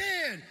hear it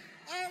again.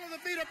 All of the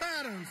feeder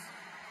patterns.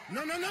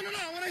 No, I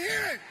want to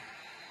hear it.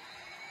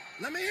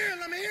 Let me hear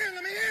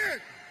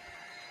it.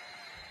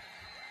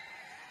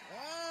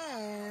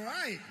 All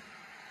right.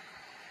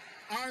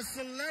 Our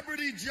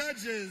celebrity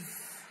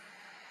judges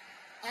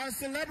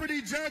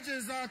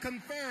are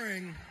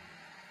conferring.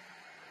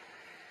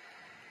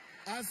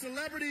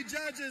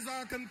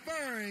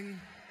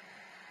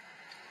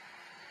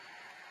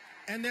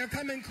 And they're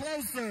coming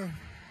closer.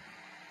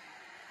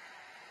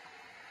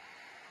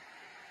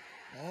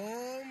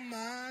 Oh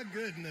my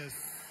goodness.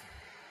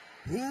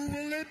 Who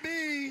will it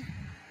be?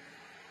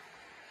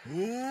 Who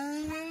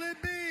will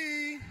it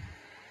be?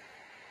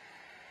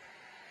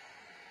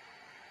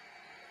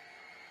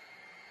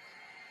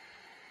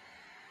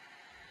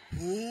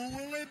 Who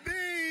will it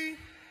be?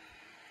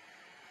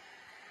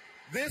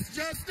 This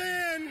just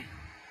in.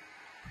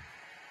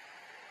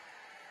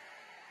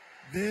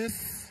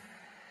 This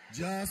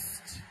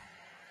just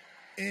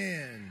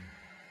in.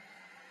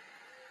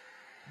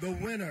 The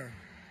winner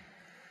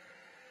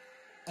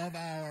of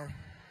our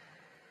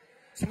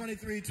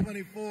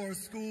 23-24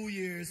 school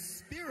year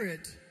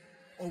Spirit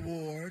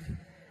Award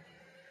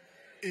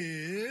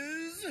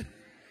is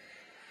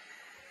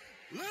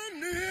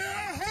Lanier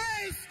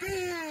High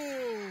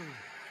School.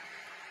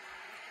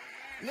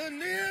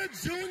 Lanier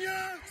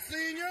Junior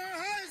Senior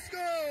High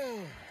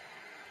School.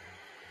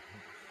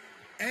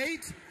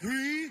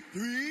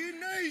 833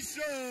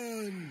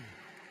 Nation.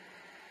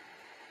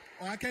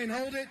 Oh, I can't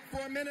hold it for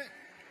a minute?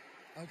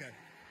 Okay.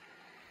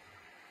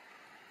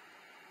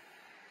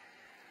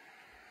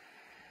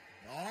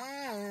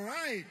 All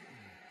right.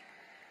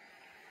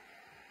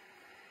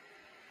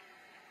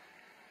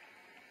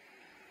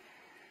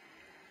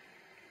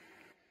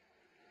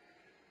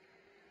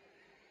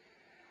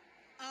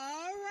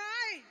 All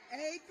right,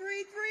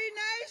 833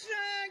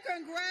 Nation,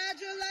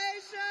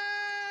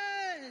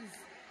 congratulations.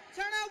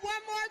 Turn up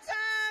one more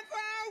time for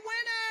our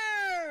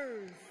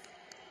winners.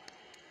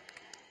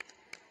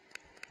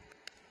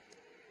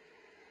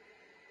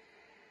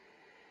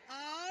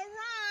 All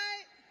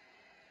right,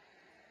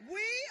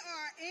 we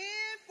are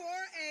in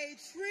for a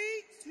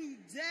treat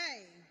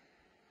today,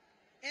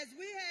 as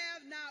we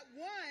have not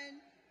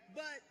one,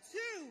 but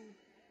two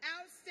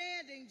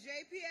outstanding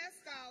JPS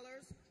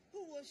scholars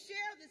who will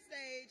share the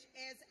stage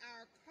as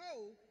our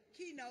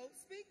co-keynote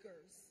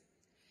speakers.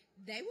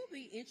 They will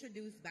be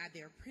introduced by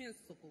their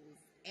principals,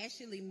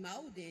 Ashley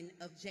Molden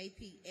of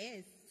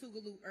JPS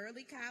Tougaloo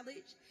Early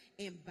College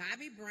and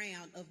Bobby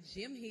Brown of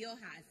Jim Hill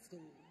High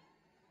School.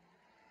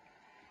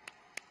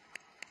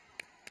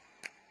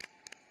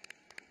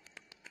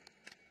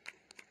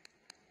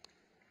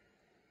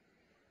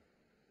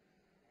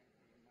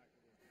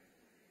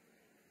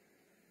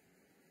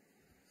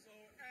 So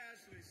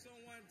Ashley,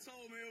 someone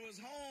told me it was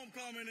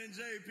homecoming in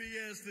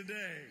JPS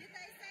today. Did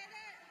they say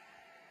that?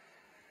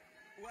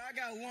 Well, I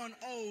got one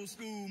old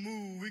school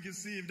move we can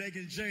see if they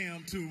can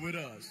jam to with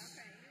us.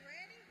 Okay, you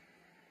ready?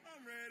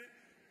 I'm ready.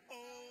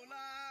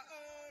 Ola,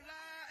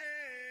 ola,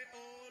 eh,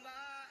 ola,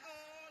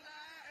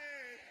 ola,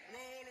 eh.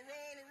 Roll,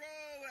 roll,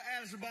 roll with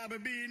Ashley Bobby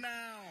B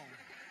now.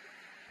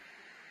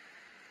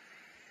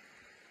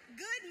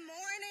 Good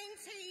morning,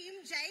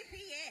 Team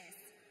JPS.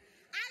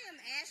 I am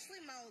Ashley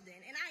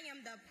Molden, and I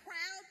am the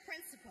proud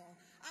principal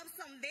of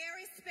some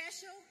very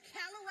special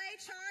Callaway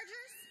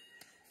Chargers,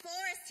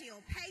 Forest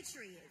Hill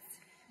Patriots,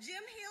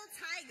 Jim Hill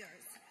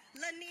Tigers,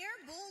 Lanier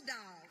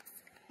Bulldogs,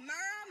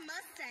 Murrah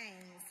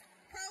Mustangs,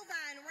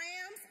 Provine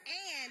Rams,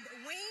 and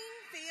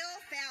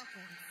Wingfield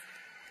Falcons.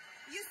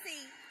 You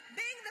see,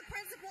 being the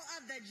principal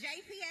of the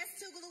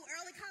JPS Tougaloo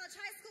Early College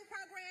High School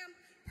program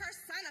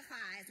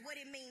personifies what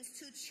it means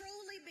to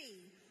truly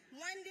be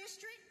one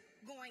district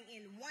going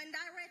in one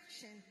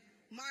direction,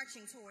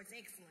 marching towards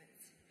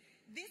excellence.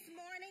 This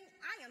morning,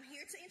 I am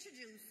here to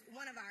introduce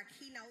one of our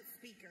keynote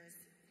speakers.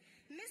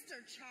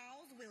 Mr.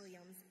 Charles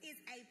Williams is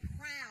a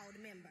proud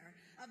member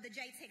of the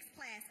JTEX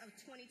class of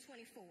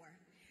 2024.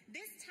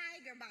 This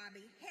Tiger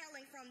Bobby,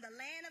 hailing from the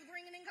land of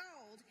green and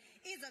gold,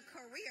 is a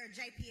career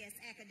JPS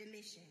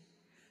academician.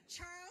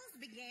 Charles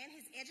began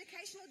his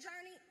educational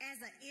journey as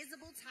an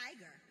Isabel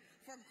Tiger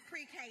for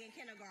pre-K and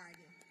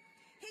kindergarten.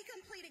 He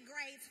completed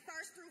grades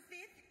 1st through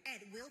 5th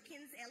at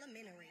Wilkins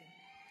Elementary.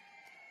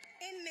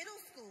 In middle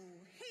school,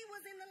 he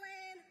was in the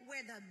land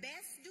where the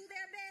best do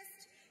their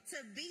best to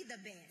be the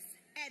best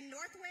at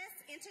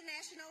Northwest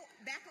International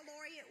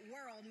Baccalaureate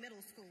World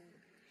Middle School.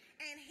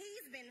 And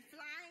he's been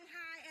flying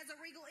high as a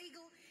Regal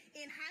Eagle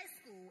in high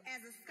school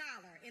as a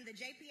scholar in the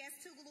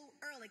JPS Tougaloo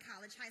Early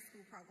College High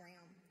School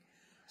program.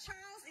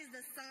 Charles is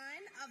the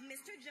son of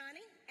Mr.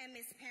 Johnny and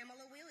Miss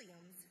Pamela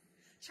Williams.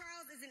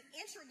 Charles is an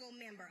integral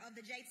member of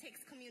the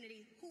JTEX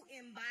community who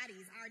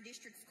embodies our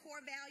district's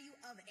core value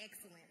of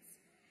excellence.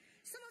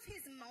 Some of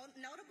his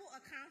notable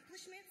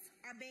accomplishments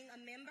are being a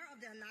member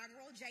of the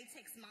inaugural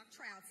JTEX mock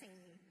trial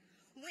team,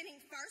 winning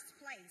 1st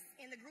place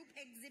in the group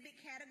exhibit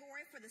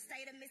category for the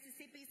state of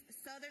Mississippi's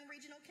Southern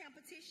Regional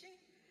Competition,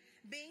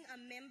 being a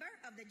member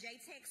of the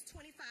JTEX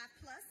 25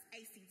 Plus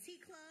ACT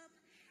Club,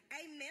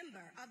 a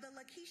member of the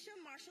Lakeisha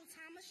Marshall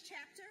Thomas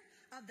chapter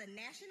of the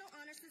National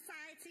Honor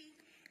Society,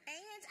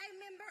 and a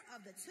member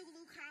of the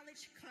Tougaloo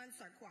College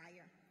Concert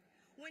Choir.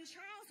 When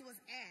Charles was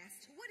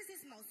asked, what is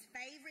his most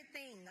favorite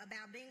thing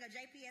about being a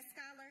JPS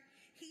scholar,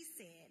 he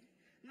said,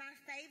 my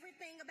favorite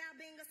thing about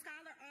being a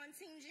scholar on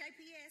Team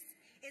JPS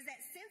is that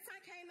since I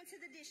came into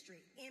the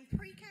district in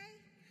pre-K,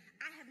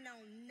 I have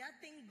known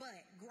nothing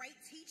but great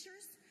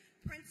teachers,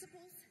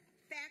 principals,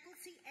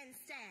 faculty, and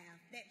staff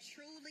that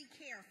truly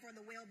care for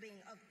the well-being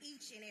of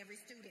each and every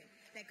student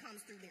that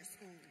comes through their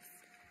schools.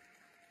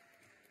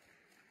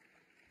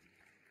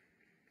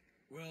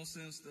 Well,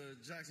 since the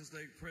Jackson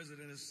State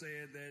president has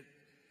said that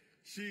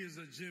she is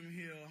a Jim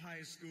Hill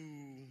High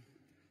School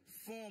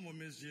former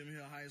Miss Jim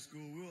Hill High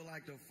School, we would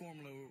like to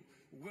formally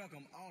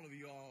welcome all of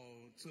you all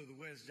to the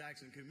West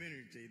Jackson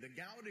community. The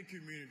Gowdy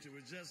community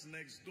was just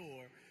next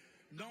door,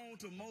 known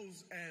to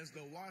most as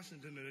the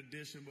Washington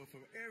edition, but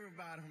for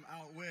everybody from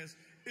out west,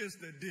 it's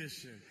the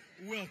edition.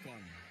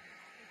 Welcome.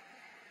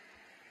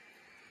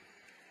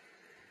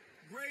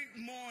 Great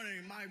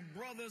morning, my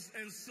brothers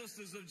and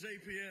sisters of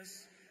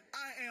JPS.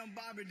 I am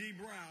Bobby D.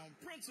 Brown,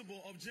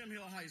 principal of Jim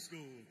Hill High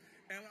School,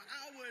 and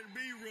I would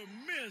be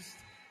remiss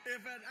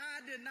if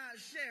I did not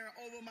share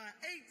over my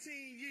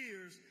 18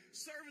 years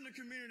serving the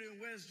community in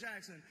West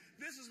Jackson.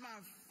 This is my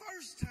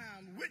first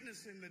time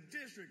witnessing the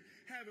district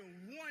having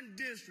one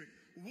district,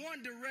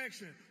 one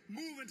direction,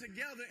 moving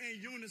together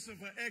in unison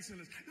for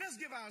excellence. Let's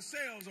give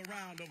ourselves a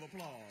round of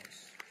applause.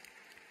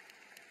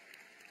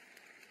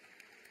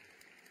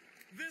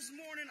 This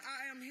morning,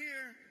 I am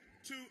here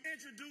to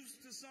introduce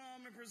to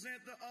some and present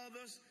to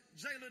others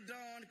Jayla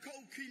Dunn,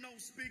 co-keynote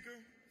speaker.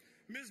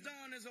 Ms.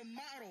 Dunn is a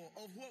model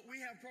of what we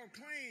have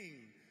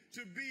proclaimed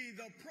to be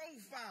the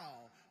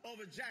profile of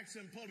a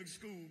Jackson Public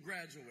School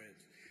graduate.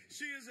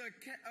 She is a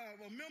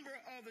member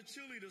of the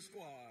cheerleader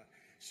squad.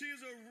 She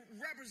is a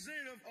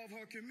representative of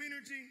her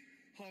community,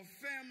 her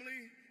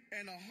family,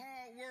 and the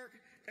hard work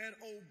at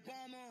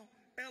Obama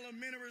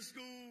Elementary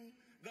School,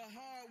 the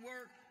hard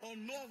work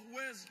on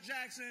Northwest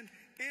Jackson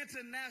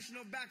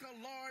International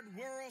Baccalaureate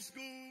World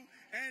School,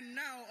 and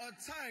now a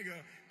tiger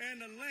in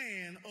the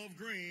land of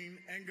green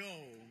and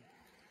gold.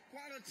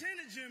 While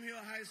attending Jim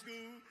Hill High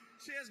School,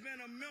 she has been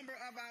a member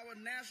of our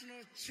National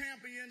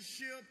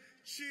Championship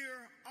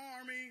Cheer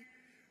Army,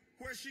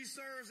 where she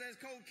serves as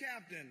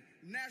co-captain,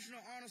 National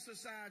Honor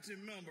Society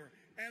member,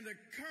 and the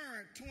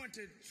current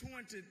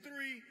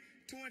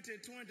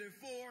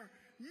 2023-2024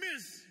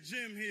 Miss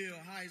Jim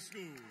Hill High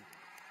School.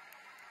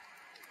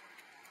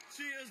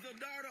 She is the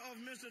daughter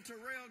of Mr.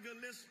 Terrell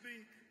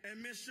Gillespie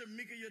and Miss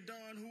Shamika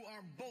Yadon, who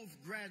are both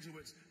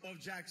graduates of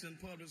Jackson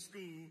Public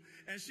School.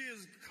 And she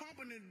is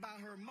accompanied by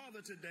her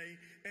mother today,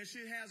 and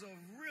she has a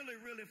really,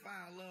 really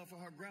fine love for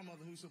her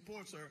grandmother who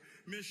supports her,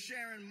 Miss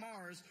Sharon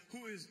Morris,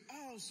 who is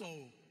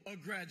also a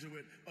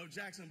graduate of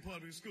Jackson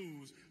Public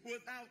Schools.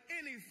 Without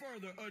any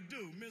further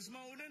ado, Miss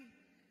Molden.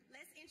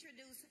 Let's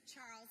introduce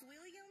Charles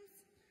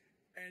Williams.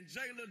 And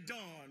Jayla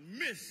Dunn,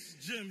 Miss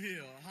Jim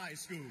Hill High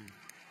School.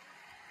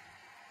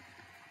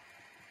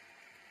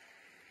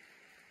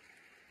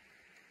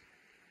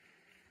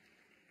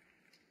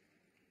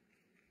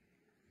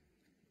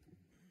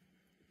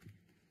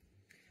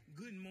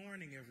 Good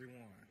morning,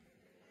 everyone.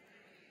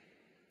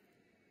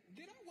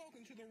 Did I walk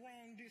into the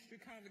wrong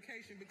district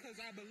convocation?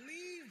 Because I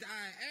believed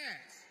I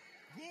asked.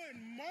 Good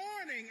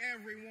morning,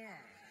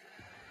 everyone.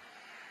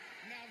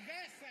 Now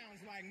that sounds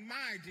like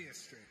my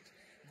district.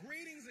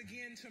 Greetings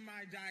again to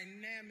my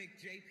dynamic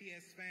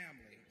JPS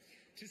family,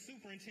 to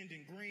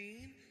Superintendent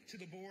Green,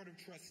 to the Board of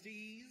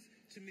Trustees,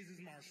 to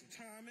Mrs. Marshall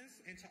Thomas,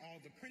 and to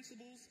all the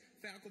principals,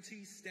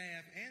 faculty,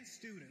 staff, and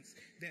students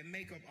that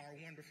make up our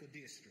wonderful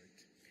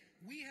district.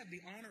 We have the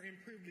honor and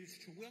privilege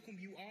to welcome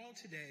you all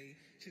today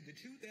to the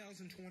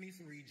 2023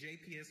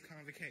 JPS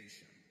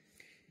Convocation.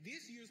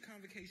 This year's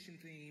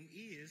convocation theme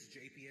is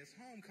JPS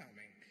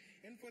Homecoming.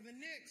 And for the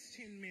next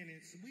 10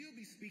 minutes, we'll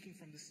be speaking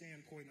from the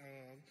standpoint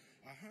of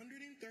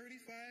 135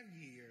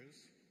 years.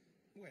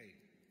 Wait,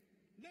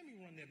 let me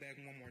run that back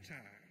one more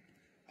time.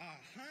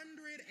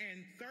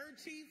 135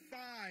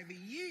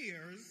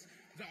 years,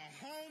 the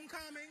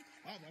homecoming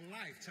of a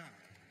lifetime.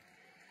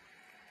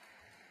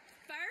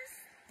 First,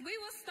 we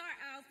will start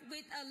off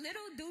with a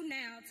little do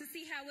now to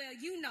see how well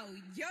you know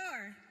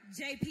your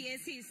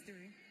JPS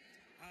history.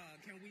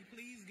 Can we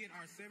please get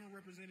our 7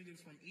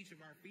 representatives from each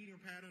of our feeder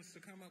patterns to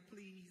come up,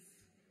 please?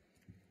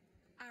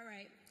 All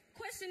right.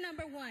 Question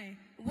number 1.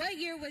 What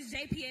year was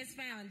JPS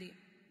founded?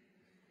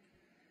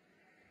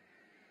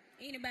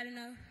 Anybody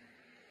know?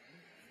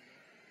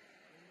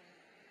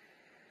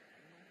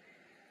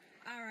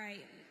 All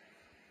right.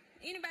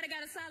 Anybody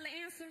got a solid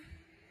answer?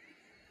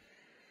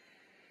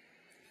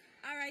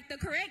 All right, the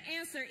correct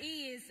answer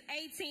is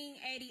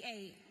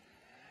 1888.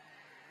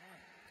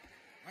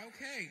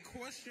 Okay,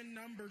 question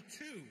number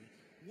 2.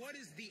 What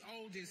is the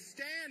oldest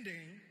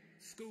standing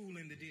school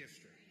in the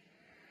district?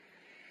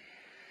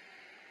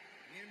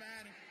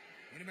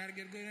 Anybody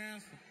get a good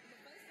answer?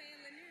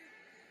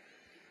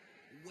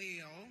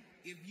 Well,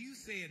 if you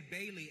said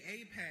Bailey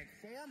APAC,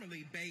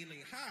 formerly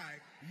Bailey High,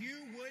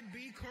 you would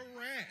be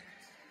correct.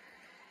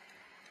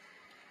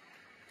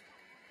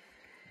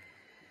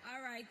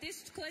 All right,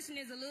 this question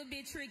is a little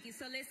bit tricky,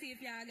 so let's see if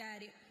y'all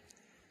got it.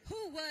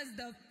 Who was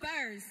the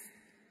first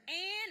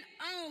and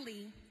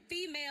only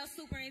female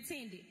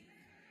superintendent?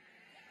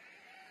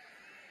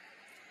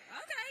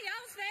 Okay,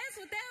 y'all was fast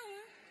with that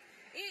one.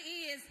 It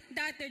is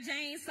Dr.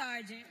 Jane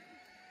Sargent.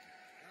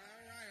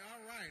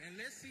 All right, and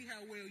let's see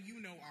how well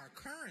you know our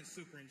current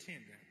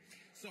superintendent.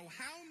 So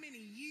how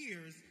many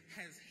years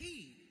has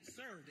he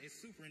served as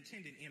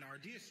superintendent in our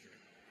district?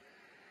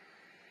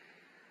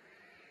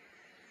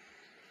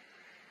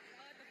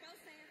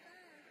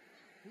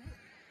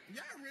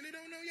 Y'all really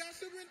don't know y'all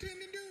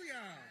superintendent, do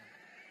y'all?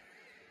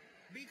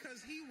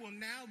 because he will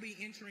now be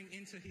entering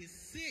into his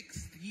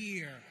 6th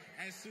year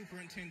as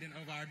superintendent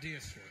of our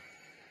district.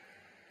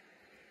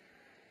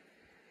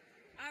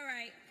 All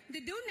right. The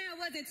do now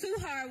wasn't too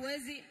hard,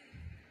 was it?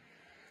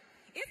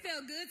 It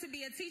felt good to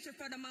be a teacher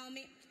for the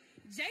moment.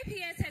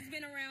 JPS has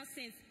been around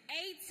since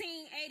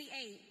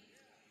 1888.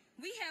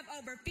 We have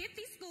over 50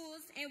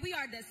 schools, and we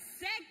are the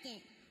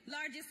 2nd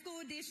largest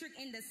school district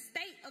in the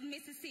state of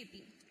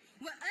Mississippi.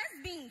 With us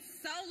being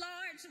so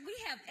large, we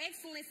have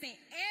excellence in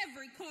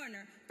every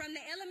corner, from the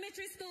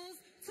elementary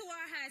schools to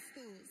our high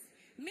schools.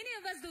 Many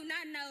of us do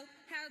not know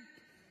how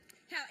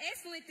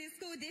excellent this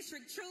school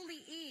district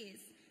truly is.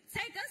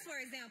 Take us, for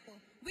example.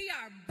 We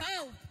are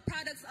both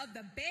products of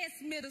the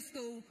best middle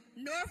school,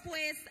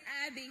 Northwest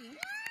IB,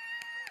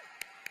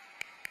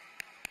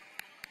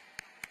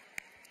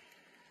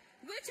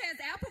 which has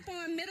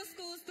outperformed middle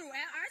schools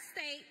throughout our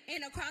state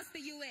and across the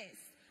U.S.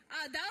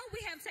 Although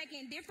we have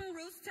taken different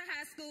routes to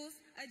high schools,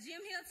 a Jim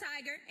Hill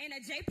Tiger and a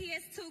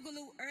JPS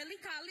Tougaloo Early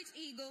College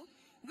Eagle,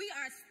 we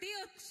are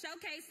still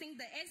showcasing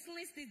the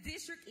excellence this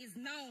district is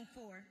known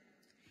for.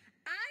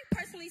 I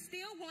personally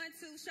still want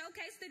to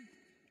showcase the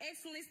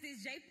excellence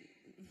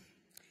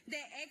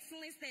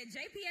that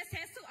JPS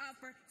has to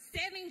offer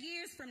 7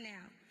 years from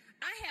now.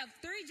 I have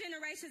 3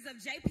 generations of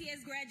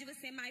JPS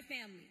graduates in my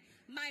family.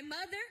 My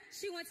mother,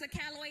 she went to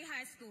Callaway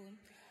High School.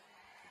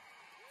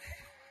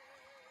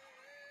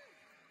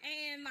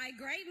 And my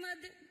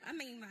grandmother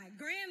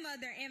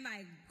and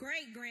my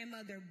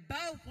great-grandmother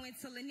both went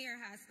to Lanier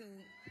High School.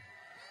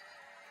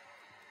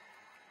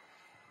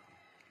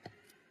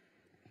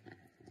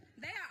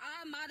 They are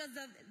all models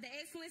of the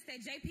excellence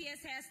that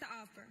JPS has to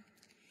offer.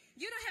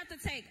 You don't have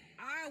to take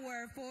our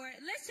word for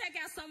it. Let's check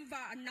out some of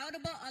our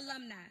notable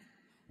alumni.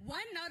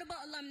 One notable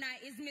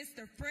alumni is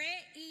Mr.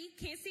 Fred E.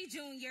 Kinsey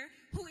Jr.,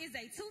 who is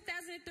a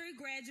 2003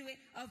 graduate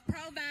of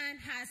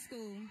Provine High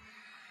School.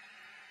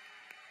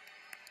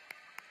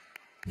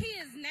 He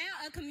is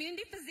now a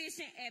community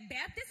physician at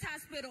Baptist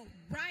Hospital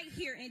right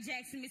here in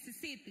Jackson,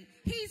 Mississippi.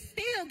 He's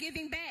still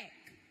giving back.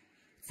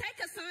 Take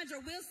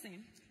Cassandra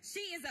Wilson. She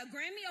is a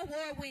Grammy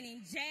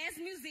Award-winning jazz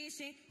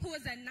musician who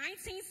is a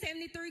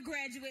 1973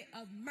 graduate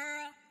of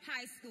Murrah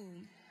High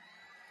School.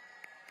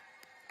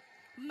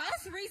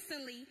 Most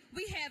recently,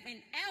 we have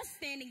an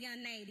outstanding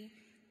young lady,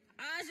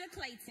 Aja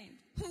Clayton,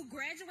 who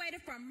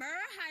graduated from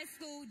Murrah High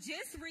School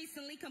just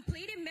recently,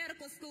 completed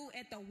medical school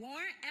at the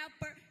Warren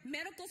Alpert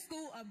Medical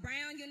School of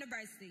Brown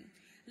University.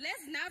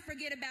 Let's not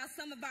forget about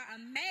some of our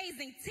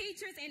amazing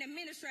teachers and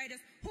administrators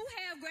who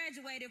have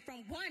graduated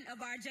from one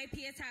of our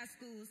JPS high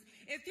schools.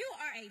 If you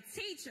are a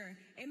teacher,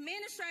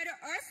 administrator,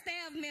 or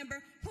staff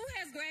member who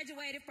has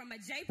graduated from a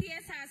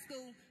JPS high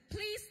school,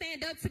 please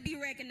stand up to be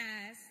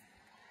recognized.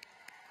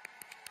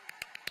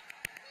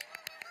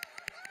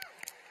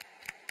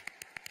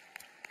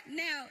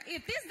 Now,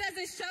 if this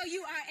doesn't show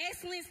you our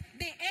excellence,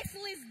 then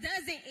excellence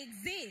doesn't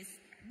exist.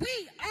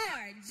 We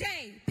are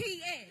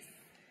JPS.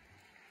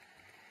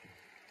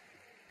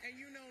 And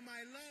you know,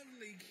 my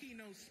lovely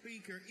keynote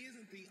speaker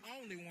isn't the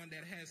only one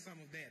that has some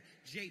of that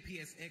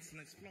JPS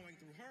excellence flowing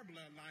through her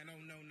bloodline.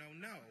 Oh, no, no,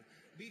 no.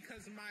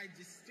 Because my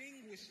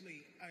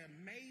distinguishedly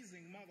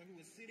amazing mother, who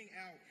is sitting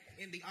out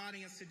in the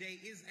audience today,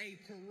 is a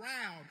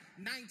proud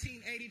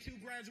 1982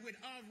 graduate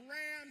of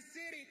Ram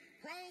City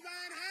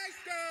Provine High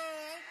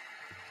School.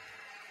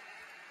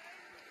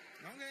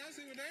 Okay, I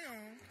see what they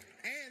on.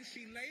 And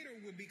she later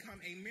would become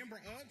a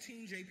member of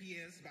Team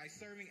JPS by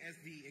serving as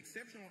the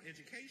exceptional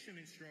education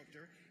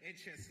instructor at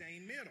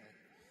Chastain Middle.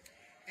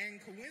 And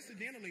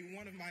coincidentally,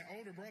 one of my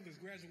older brothers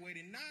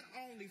graduated not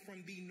only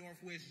from the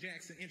Northwest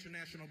Jackson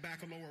International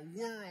Baccalaureate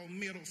World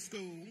Middle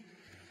School,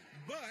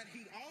 but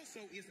he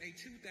also is a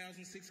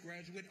 2006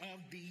 graduate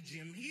of the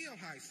Jim Hill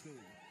High School.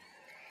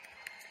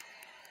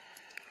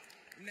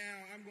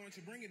 Now, I'm going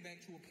to bring it back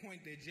to a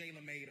point that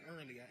Jayla made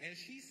earlier. As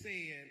she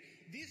said,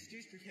 this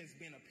district has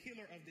been a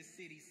pillar of the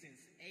city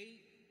since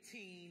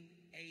 1888.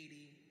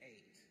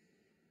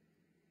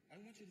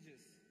 I want you to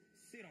just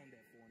sit on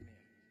that for a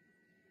minute.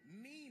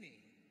 Meaning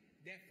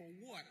that for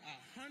what,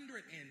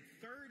 135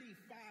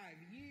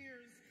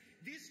 years,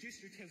 this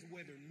district has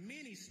weathered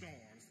many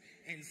storms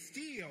and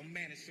still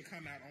managed to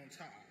come out on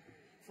top.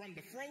 From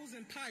the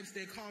frozen pipes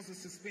that caused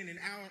us to spend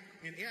an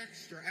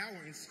extra hour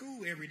in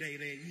school every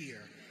day that year,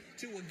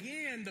 to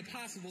again the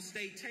possible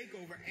state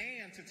takeover,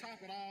 and to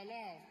top it all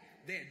off,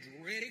 that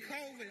dreaded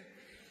COVID.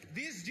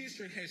 This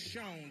district has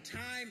shown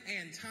time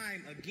and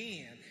time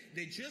again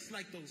that just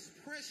like those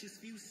precious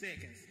few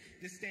seconds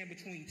that stand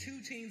between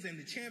two teams and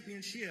the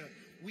championship,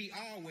 we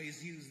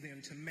always use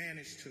them to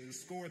manage to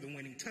score the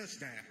winning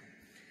touchdown.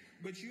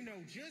 But you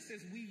know, just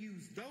as we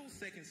use those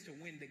seconds to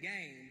win the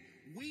game,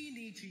 we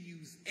need to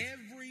use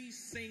every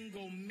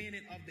single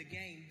minute of the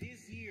game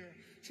this year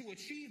to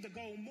achieve the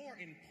goal more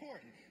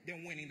important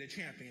than winning the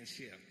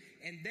championship.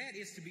 And that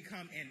is to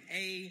become an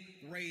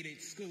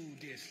A-rated school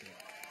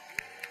district.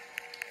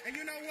 And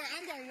you know what?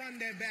 I'm going to run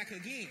that back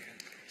again.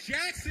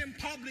 Jackson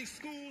Public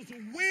Schools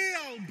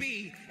will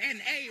be an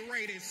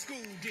A-rated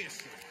school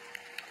district.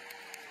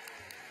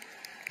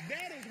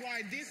 That is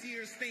why this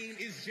year's theme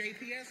is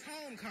JPS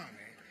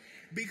Homecoming.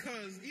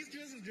 Because it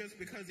isn't just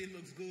because it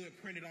looks good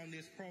printed on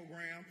this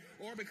program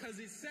or because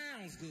it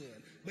sounds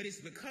good, but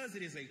it's because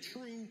it is a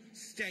true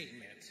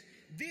statement.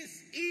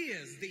 This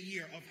is the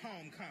year of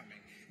homecoming.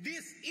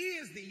 This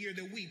is the year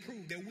that we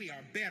prove that we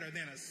are better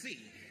than a C.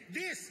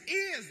 This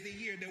is the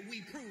year that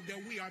we prove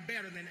that we are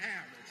better than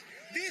average.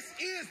 This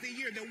is the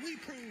year that we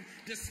prove,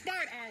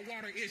 despite our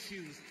water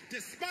issues,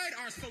 despite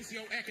our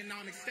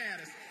socioeconomic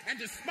status, and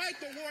despite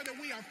the war that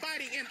we are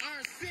fighting in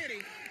our city,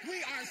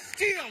 we are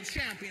still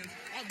champions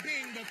of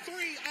being the 3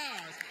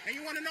 R's. And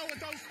you want to know what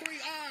those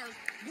 3 R's?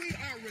 We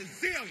are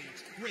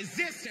resilient,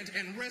 resistant,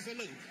 and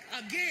resolute.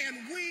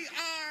 Again, we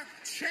are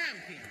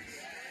champions.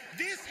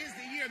 This is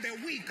the year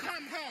that we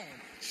come home,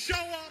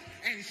 show up,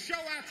 and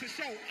show out to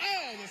show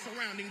all the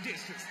surrounding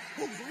districts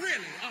who's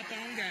really up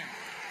on game.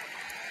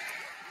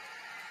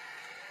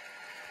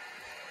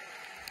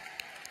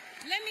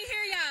 Let me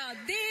hear y'all.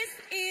 This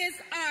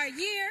is our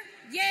year.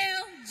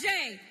 Yale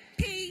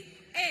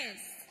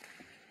JPS.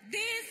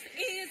 This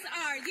is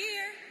our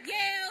year.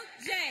 Yale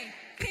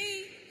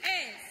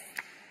JPS.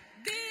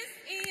 This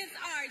is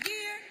our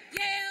year.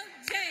 Yale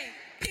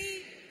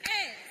JPS.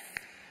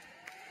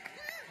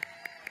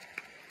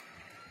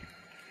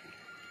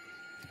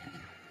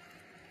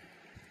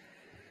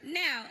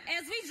 Now,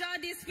 as we draw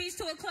this speech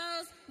to a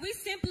close, we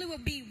simply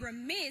would be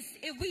remiss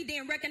if we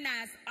didn't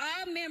recognize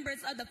all members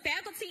of the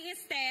faculty and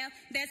staff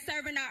that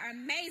serve in our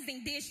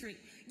amazing district.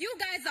 You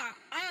guys are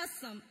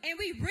awesome, and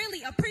we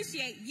really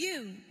appreciate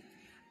you.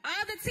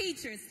 All the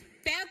teachers,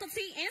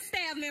 faculty, and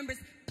staff members,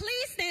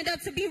 please stand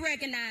up to be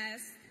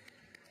recognized.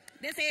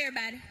 That's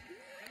everybody.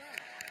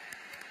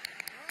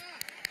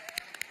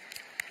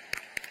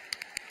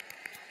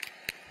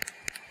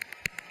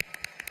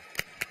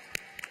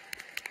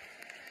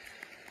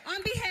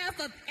 On behalf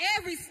of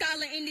every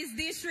scholar in this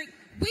district,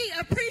 we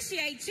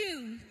appreciate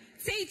you,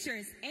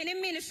 teachers and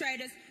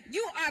administrators.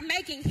 You are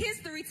making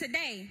history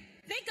today.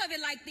 Think of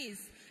it like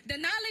this. The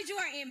knowledge you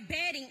are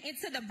embedding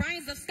into the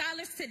brains of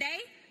scholars today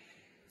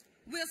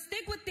will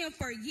stick with them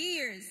for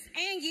years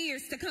and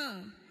years to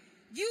come.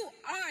 You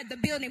are the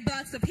building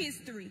blocks of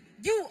history.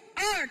 You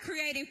are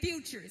creating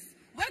futures.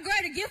 What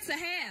greater gift to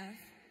have?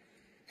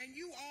 And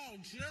you all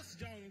just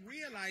don't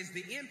realize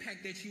the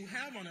impact that you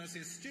have on us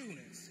as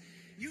students.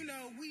 You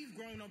know, we've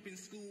grown up in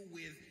school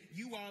with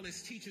you all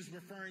as teachers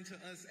referring to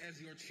us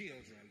as your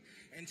children.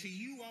 And to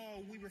you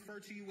all, we refer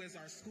to you as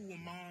our school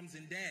moms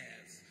and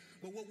dads.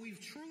 But what we've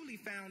truly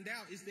found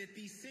out is that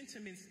these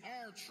sentiments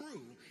are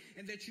true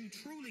and that you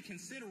truly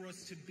consider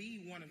us to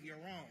be one of your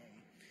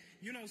own.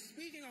 You know,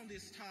 speaking on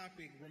this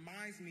topic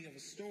reminds me of a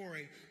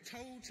story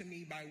told to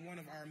me by one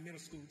of our middle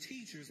school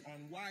teachers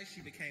on why she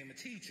became a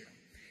teacher.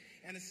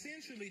 And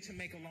essentially, to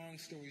make a long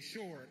story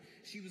short,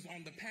 she was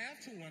on the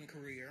path to one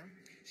career.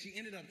 She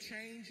ended up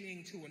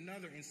changing to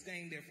another and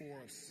staying there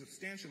for a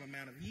substantial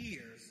amount of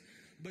years.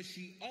 But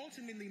she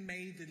ultimately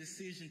made the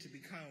decision to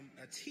become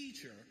a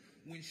teacher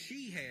when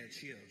she had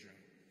children.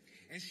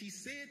 And she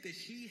said that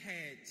she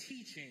had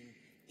teaching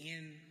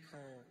in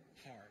her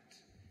heart.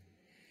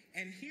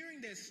 And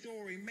hearing that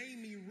story made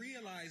me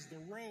realize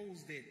the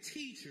roles that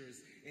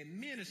teachers,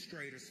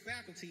 administrators,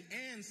 faculty,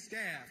 and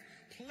staff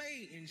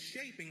play in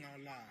shaping our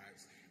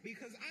lives.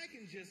 Because I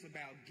can just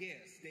about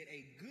guess that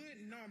a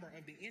good number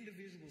of the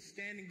individuals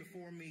standing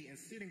before me and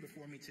sitting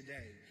before me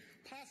today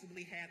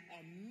possibly had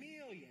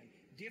 1,000,000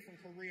 different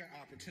career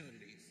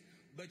opportunities,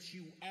 but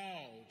you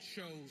all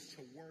chose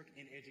to work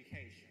in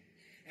education.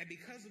 And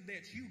because of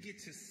that, you get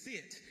to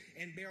sit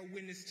and bear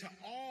witness to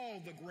all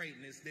the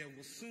greatness that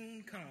will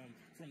soon come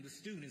from the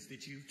students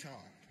that you've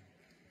taught.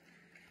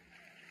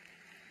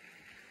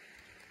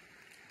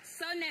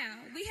 So now,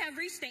 we have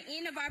reached the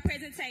end of our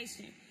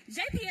presentation.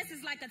 JPS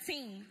is like a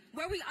team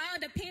where we all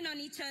depend on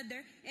each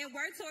other and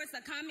work towards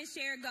a common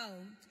shared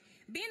goal.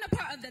 Being a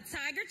part of the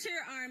Tiger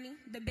Cheer Army,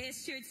 the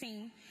best cheer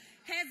team,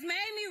 has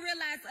made me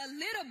realize a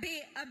little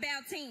bit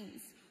about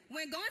teams.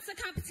 When going to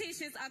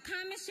competitions, our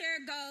common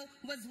shared goal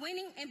was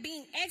winning and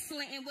being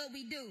excellent in what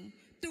we do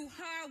through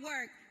hard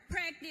work,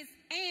 practice,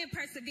 and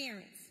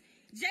perseverance.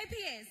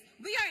 JPS,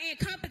 we are in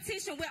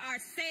competition with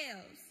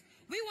ourselves.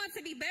 We want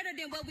to be better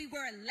than what we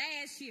were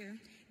last year.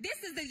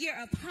 This is the year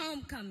of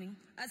homecoming,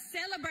 a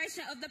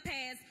celebration of the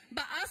past,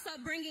 but also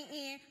bringing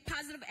in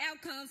positive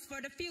outcomes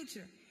for the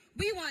future.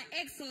 We want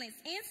excellence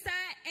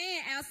inside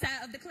and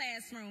outside of the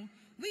classroom.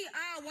 We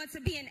all want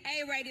to be an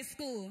A-rated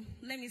school.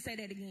 Let me say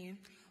that again.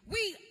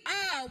 We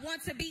all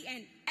want to be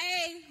an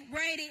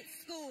A-rated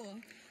school.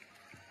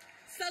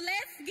 So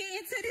let's get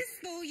into this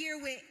school year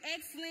with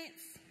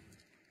excellence,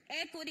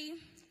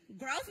 equity,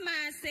 growth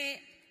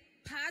mindset,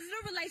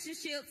 positive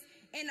relationships,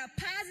 and a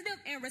positive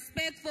and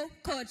respectful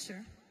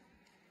culture.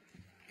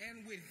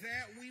 And with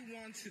that, we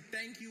want to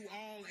thank you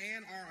all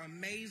and our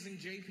amazing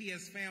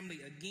JPS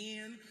family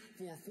again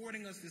for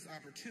affording us this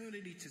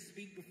opportunity to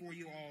speak before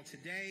you all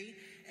today.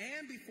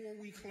 And before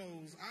we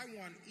close, I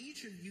want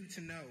each of you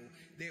to know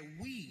that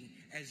we,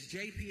 as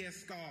JPS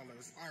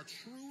scholars, are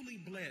truly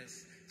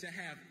blessed to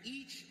have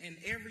each and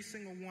every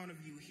single one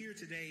of you here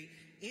today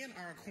in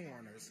our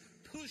corners,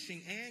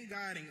 pushing and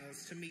guiding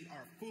us to meet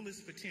our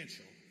fullest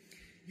potential.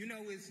 You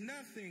know, it's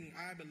nothing,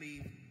 I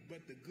believe,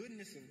 but the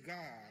goodness of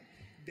God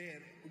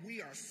that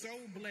we are so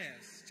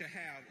blessed to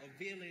have a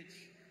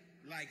village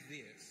like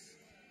this.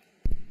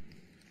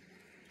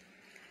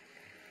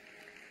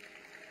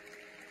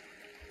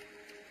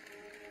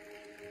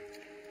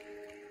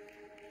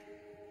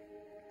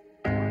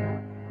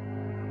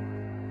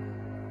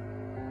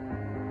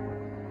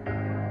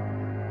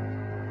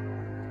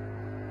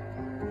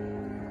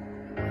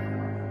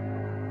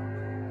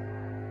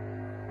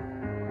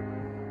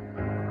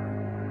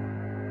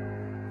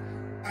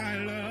 I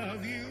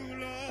love you,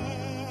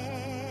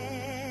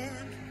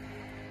 Lord,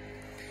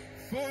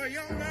 for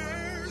your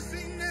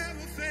mercy never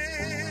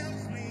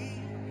fails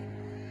me.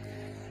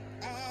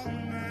 All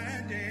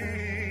my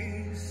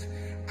days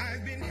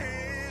I've been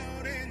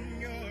held in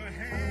your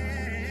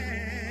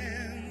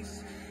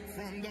hands,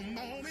 from the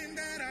moment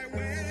that I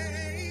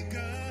wake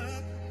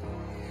up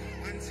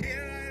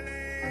until I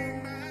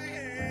lay my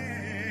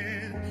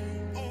head.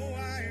 Oh,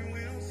 I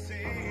will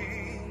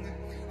sing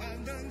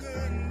of the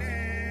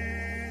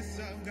goodness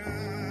of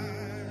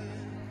God,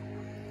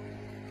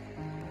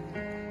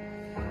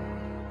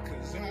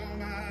 'cause all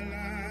my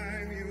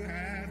life you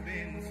have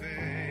been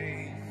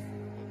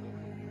faithful,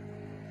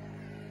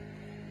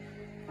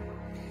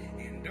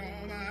 and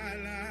all my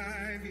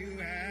life you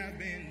have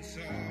been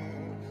so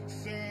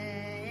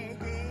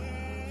good.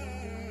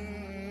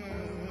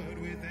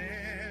 With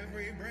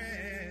every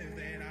breath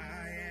that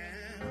I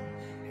am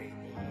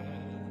able,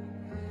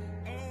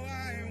 oh,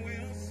 I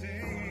will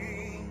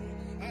sing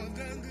of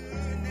the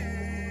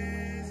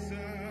goodness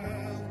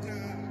of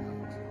God.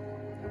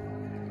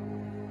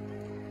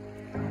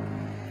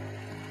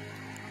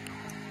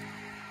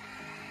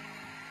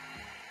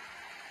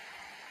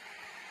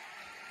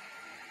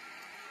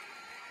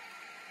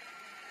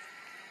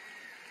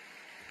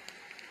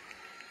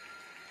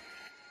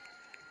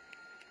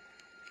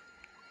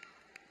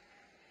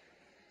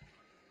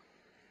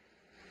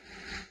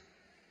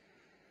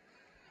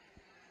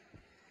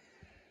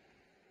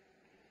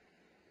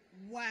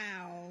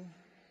 Wow.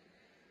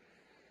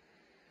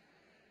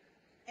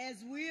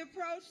 As we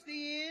approach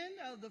the end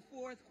of the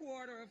fourth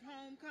quarter of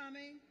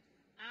homecoming,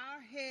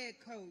 our head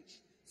coach,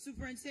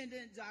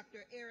 Superintendent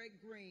Dr. Eric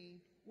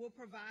Green, will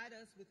provide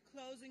us with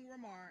closing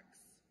remarks.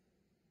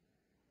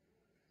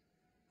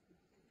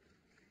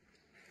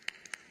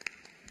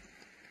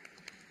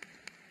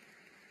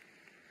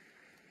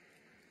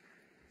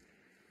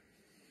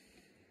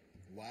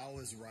 Wow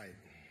is right.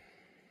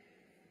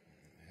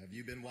 Have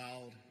you been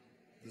wowed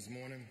this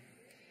morning?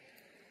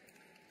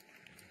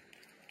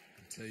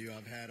 I tell you,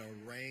 I've had a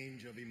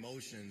range of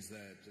emotions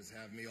that just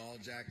have me all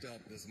jacked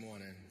up this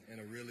morning in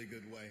a really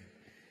good way.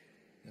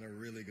 In a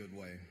really good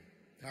way.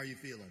 How are you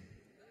feeling?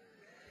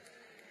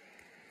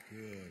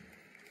 Good.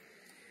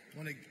 I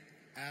want to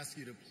ask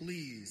you to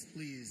please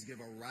give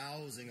a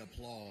rousing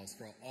applause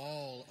for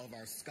all of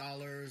our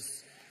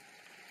scholars,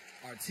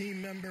 our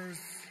team members,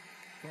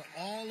 for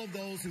all of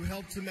those who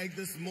helped to make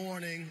this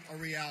morning a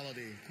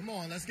reality. Come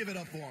on, let's give it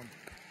up for them.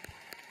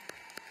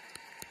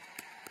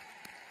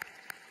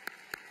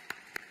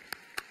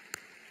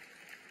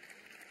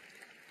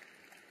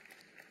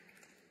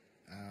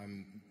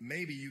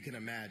 Maybe you can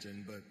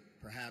imagine, but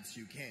perhaps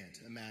you can't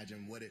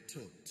imagine what it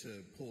took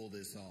to pull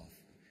this off.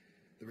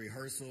 The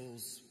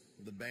rehearsals,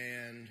 the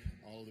band,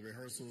 all of the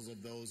rehearsals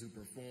of those who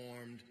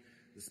performed,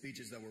 the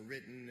speeches that were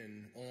written,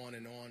 and on,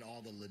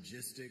 all the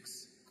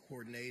logistics,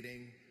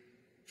 coordinating,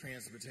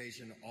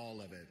 transportation,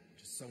 all of it.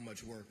 Just so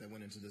much work that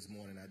went into this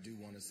morning. I do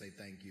want to say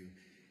thank you.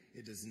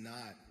 It does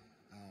not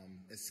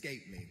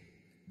escape me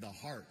the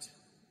heart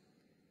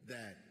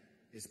that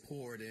is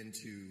poured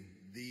into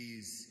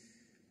these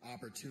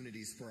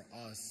opportunities for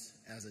us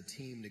as a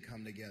team to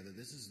come together.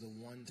 This is the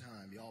one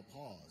time, y'all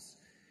pause,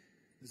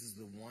 this is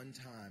the one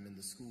time in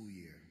the school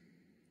year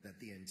that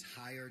the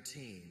entire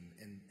team,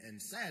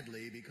 and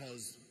sadly,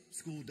 because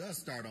school does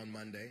start on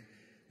Monday,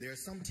 there are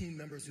some team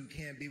members who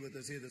can't be with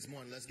us here this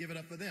morning. Let's give it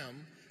up for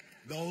them.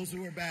 Those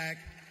who are back,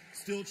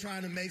 still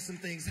trying to make some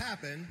things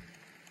happen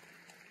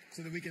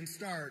so that we can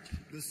start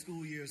the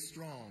school year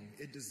strong.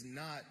 It does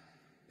not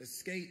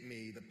escape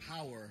me the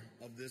power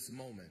of this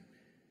moment.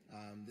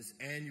 This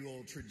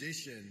annual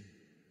tradition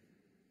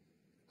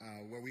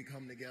where we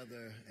come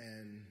together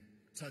and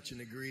touch and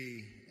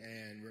agree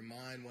and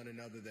remind one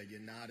another that you're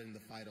not in the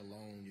fight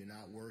alone, you're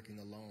not working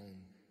alone.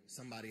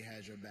 Somebody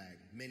has your back.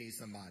 Many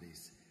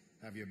somebodies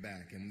have your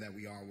back, and that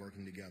we are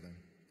working together.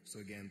 So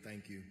again,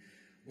 thank you.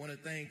 I want to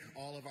thank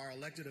all of our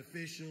elected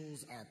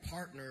officials, our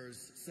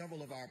partners,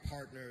 several of our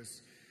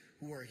partners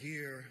who are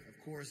here,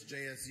 of course,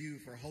 JSU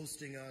for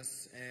hosting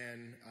us,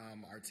 and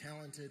our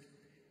talented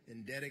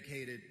and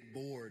dedicated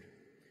board.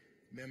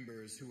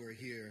 members who are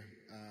here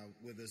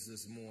with us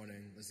this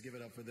morning. Let's give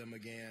it up for them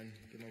again.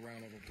 Give them a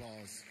round of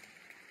applause.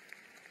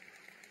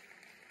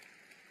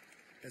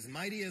 As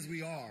mighty as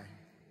we are,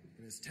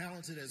 and as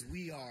talented as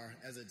we are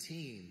as a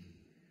team,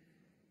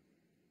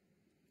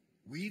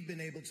 we've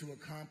been able to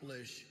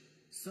accomplish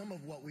some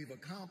of what we've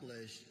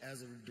accomplished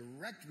as a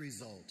direct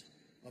result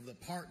of the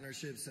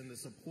partnerships and the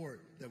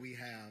support that we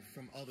have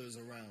from others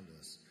around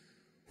us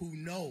who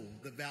know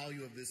the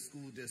value of this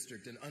school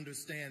district and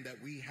understand that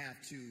we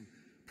have to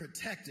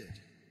protect it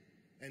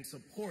and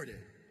support it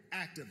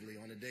actively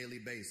on a daily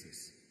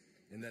basis,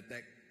 and that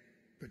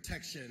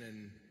protection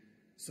and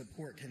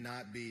support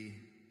cannot be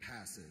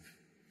passive.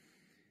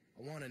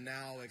 I want to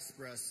now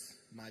express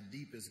my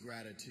deepest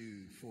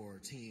gratitude for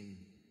Team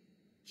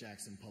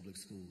Jackson Public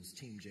Schools,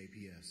 Team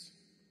JPS,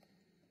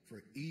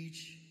 for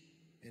each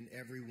and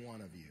every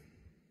one of you.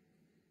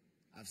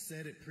 I've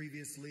said it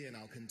previously and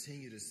I'll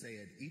continue to say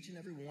it. Each and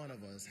every one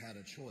of us had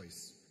a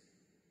choice.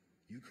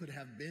 You could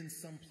have been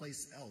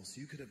someplace else.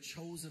 You could have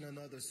chosen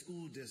another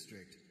school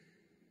district.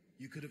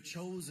 You could have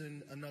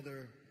chosen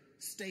another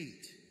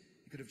state.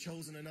 You could have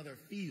chosen another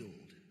field.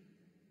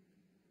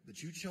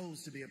 But you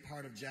chose to be a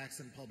part of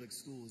Jackson Public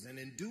Schools. And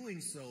in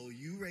doing so,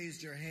 you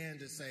raised your hand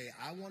to say,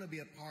 I want to be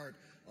a part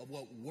of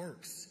what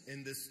works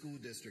in this school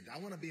district. I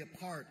want to be a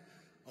part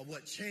of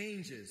what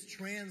changes,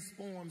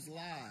 transforms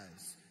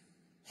lives,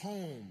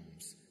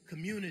 homes,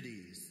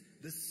 communities,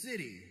 the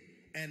city.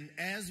 And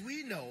as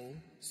we know,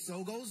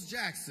 so goes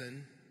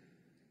Jackson,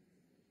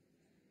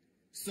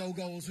 so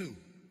goes who?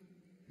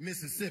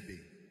 Mississippi.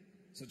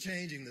 So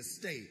changing the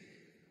state.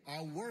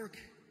 Our work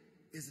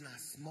is not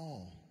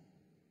small.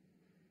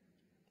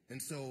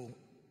 And so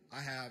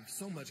I have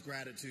so much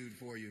gratitude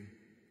for you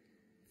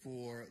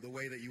for the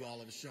way that you all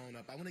have shown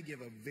up. I want to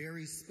give a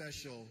very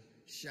special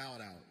shout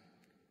out.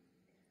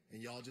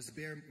 And y'all just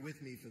bear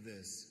with me for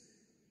this.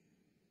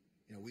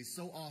 You know, we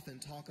so often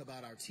talk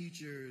about our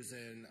teachers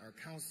and our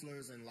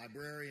counselors and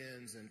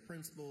librarians and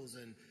principals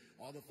and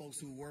all the folks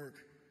who work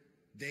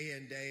day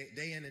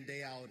in and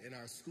day out in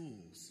our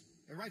schools,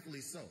 and rightfully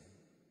so.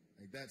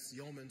 Like, that's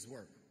yeoman's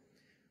work.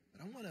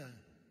 But I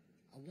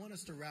want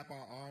us to wrap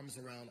our arms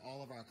around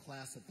all of our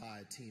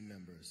classified team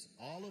members,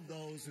 all of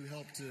those who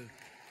help to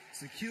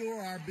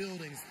secure our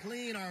buildings,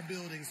 clean our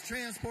buildings,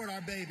 transport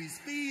our babies,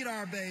 feed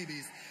our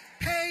babies,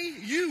 pay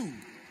you,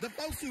 the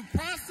folks who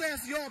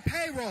process your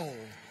payroll.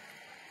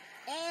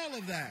 All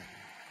of that.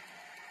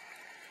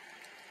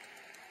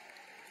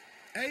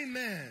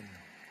 Amen.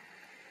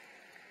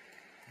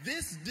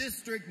 This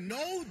district,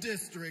 no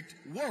district,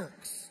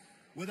 works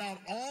without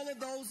all of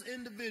those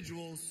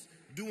individuals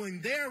doing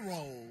their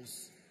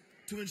roles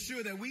to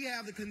ensure that we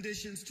have the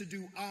conditions to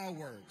do our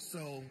work.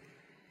 So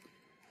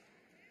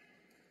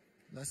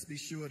let's be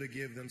sure to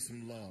give them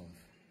some love.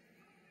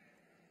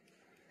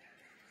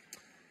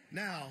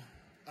 Now,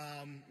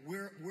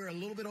 we're a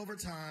little bit over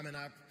time, and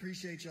I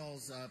appreciate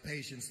y'all's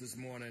patience this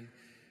morning.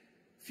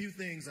 A few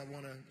things I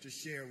want to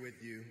just share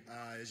with you.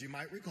 As you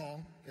might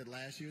recall, at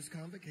last year's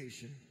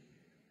Convocation,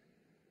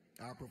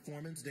 our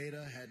performance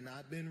data had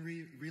not been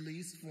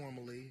released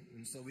formally,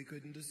 and so we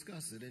couldn't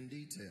discuss it in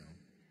detail.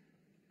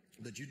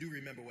 But you do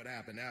remember what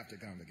happened after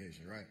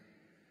Convocation, right?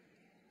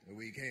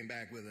 We came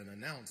back with an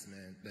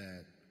announcement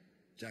that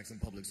Jackson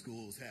Public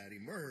Schools had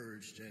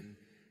emerged and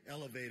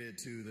elevated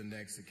to the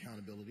next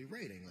accountability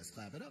rating. Let's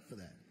clap it up for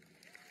that.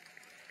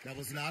 That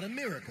was not a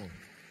miracle.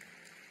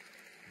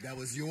 That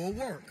was your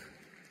work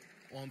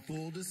on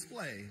full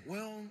display.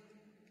 Well,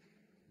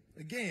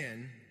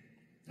 again,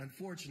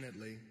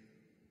 unfortunately,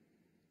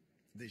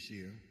 this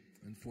year,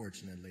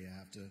 unfortunately, I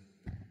have to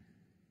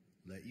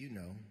let you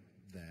know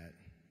that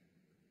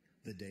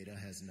the data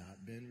has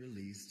not been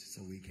released,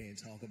 so we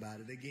can't talk about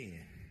it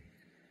again.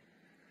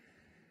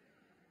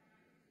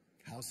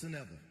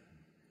 Howsoever,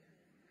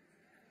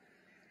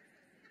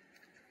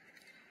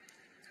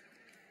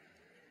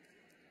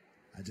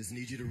 I just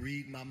need you to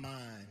read my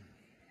mind.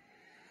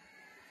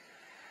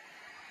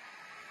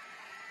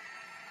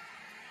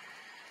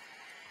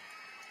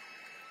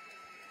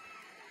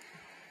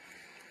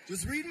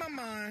 Just read my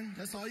mind.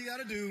 That's all you got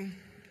to do.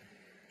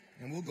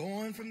 And we'll go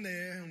on from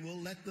there, and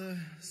we'll let the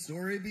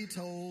story be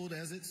told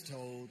as it's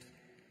told.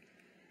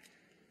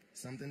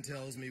 Something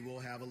tells me we'll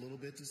have a little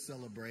bit to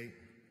celebrate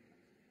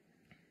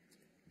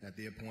at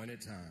the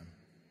appointed time.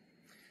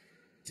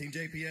 Team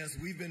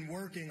JPS, we've been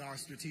working our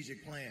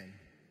strategic plan,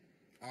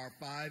 our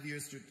 5-year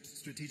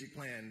strategic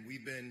plan.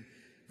 We've been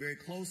very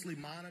closely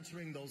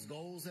monitoring those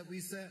goals that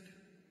we set,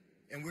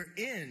 and we're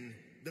in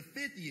the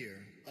 5th year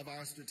of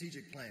our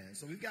strategic plan.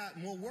 So we've got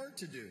more work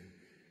to do,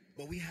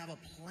 but we have a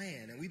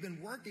plan, and we've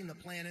been working the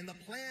plan, and the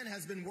plan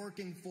has been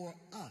working for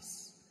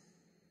us.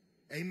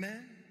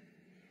 Amen?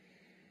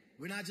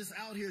 We're not just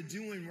out here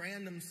doing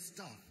random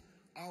stuff.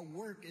 Our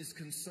work is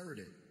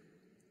concerted.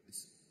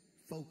 It's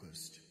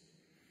focused.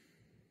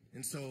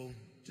 And so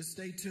just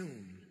stay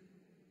tuned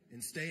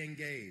and stay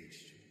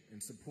engaged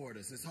and support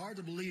us. It's hard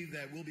to believe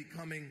that we'll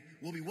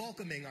be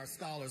welcoming our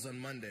scholars on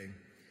Monday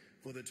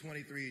for the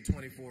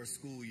 23-24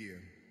 school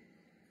year.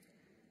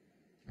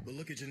 But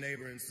look at your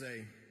neighbor and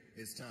say,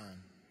 it's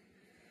time.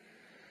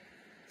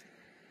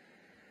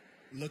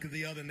 Look at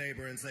the other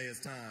neighbor and say, it's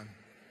time.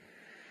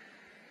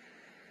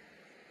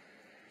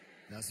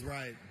 That's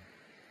right.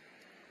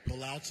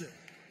 Pull out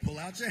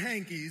your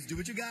hankies. Do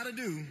what you got to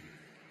do.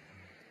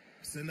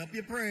 Send up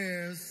your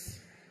prayers.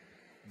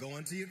 Go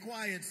into your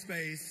quiet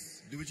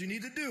space. Do what you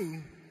need to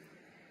do.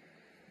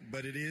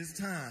 But it is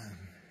time.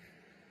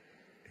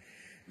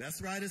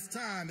 That's right, it's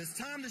time. It's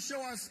time to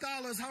show our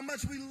scholars how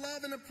much we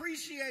love and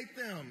appreciate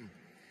them.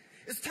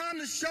 It's time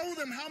to show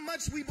them how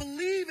much we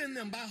believe in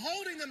them by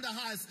holding them to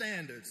high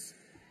standards.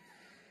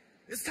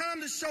 It's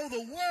time to show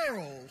the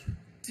world,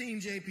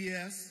 Team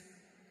JPS,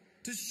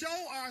 to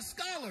show our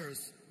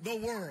scholars the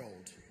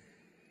world,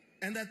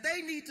 and that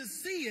they need to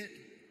see it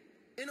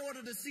in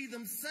order to see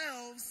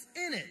themselves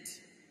in it.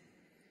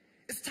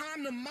 It's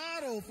time to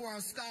model for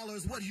our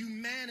scholars what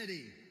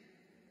humanity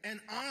and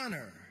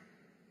honor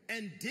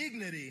and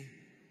dignity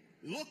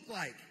look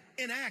like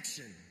in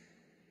action.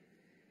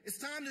 It's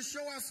time to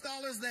show our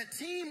scholars that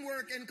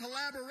teamwork and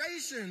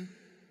collaboration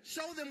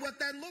show them what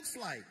that looks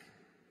like,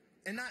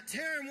 and not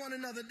tearing one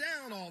another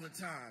down all the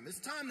time. It's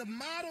time to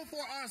model for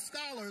our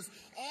scholars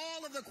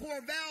all of the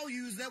core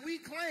values that we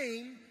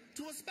claim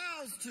to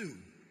espouse to.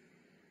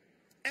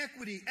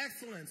 Equity,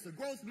 excellence, a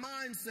growth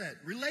mindset,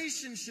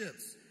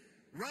 relationships,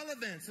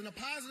 relevance, and a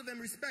positive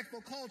and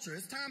respectful culture.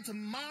 It's time to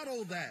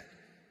model that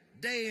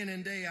day in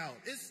and day out.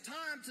 It's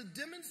time to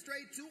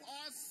demonstrate to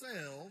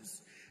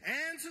ourselves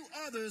and to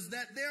others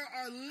that there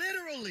are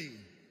literally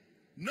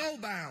no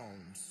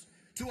bounds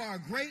to our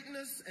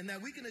greatness and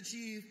that we can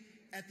achieve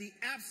at the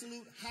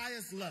absolute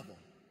highest level.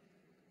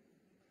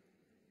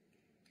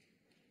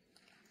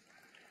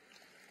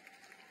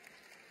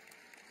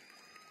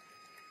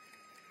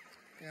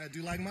 Yeah,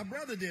 do like my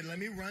brother did. Let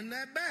me run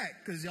that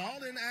back, because y'all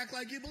didn't act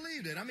like you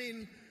believed it. I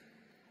mean,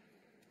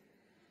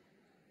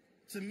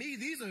 to me,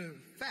 these are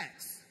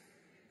facts,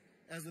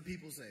 as the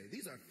people say.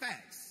 These are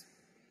facts,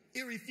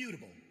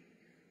 irrefutable.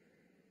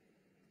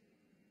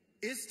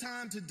 It's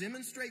time to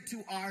demonstrate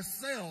to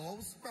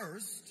ourselves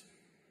first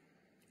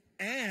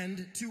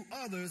and to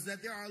others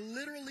that there are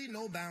literally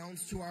no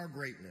bounds to our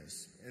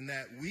greatness and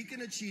that we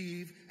can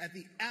achieve at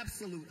the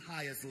absolute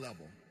highest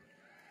level.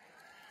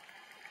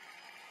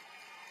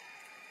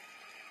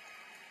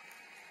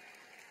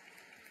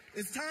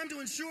 It's time to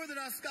ensure that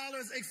our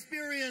scholars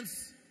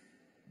experience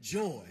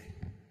joy.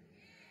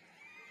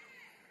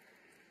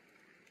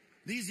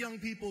 These young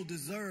people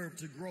deserve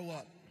to grow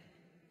up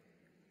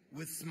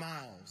with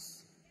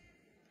smiles,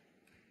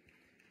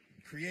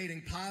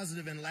 creating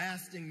positive and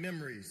lasting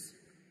memories,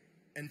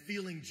 and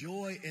feeling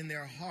joy in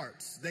their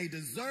hearts. They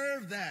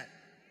deserve that,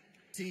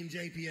 Team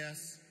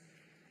JPS.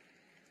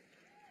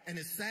 And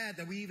it's sad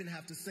that we even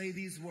have to say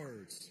these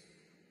words,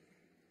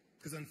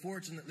 because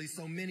unfortunately,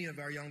 so many of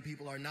our young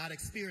people are not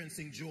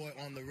experiencing joy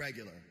on the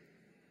regular.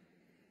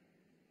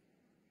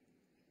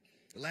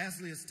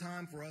 Lastly, it's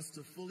time for us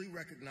to fully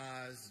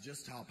recognize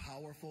just how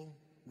powerful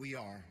we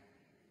are.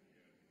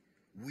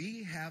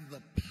 We have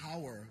the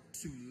power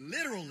to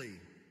literally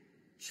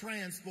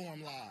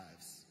transform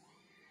lives.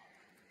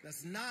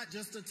 That's not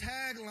just a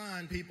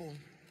tagline, people.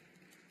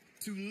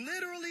 To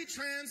literally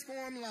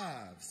transform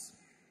lives.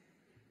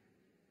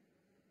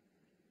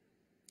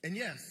 And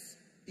yes,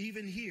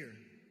 even here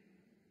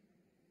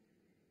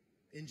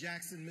in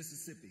Jackson,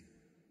 Mississippi,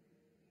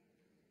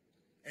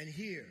 and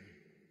here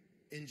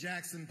in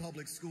Jackson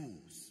Public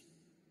Schools,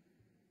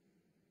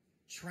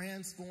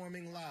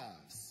 transforming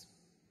lives,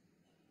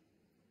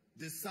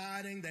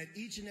 deciding that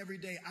each and every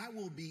day I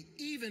will be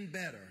even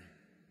better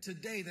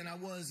today than I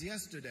was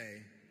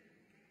yesterday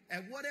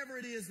at whatever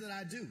it is that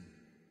I do.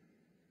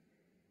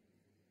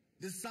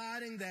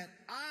 Deciding that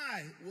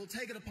I will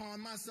take it upon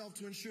myself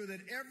to ensure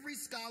that every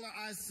scholar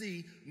I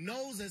see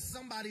knows that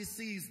somebody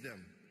sees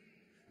them,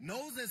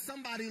 knows that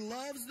somebody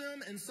loves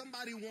them, and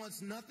somebody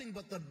wants nothing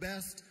but the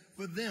best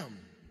for them.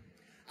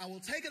 I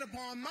will take it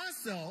upon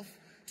myself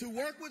to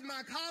work with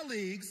my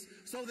colleagues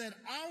so that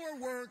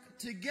our work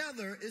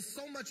together is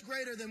so much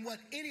greater than what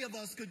any of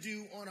us could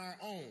do on our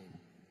own.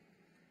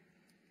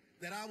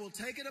 That I will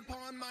take it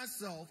upon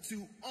myself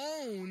to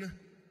own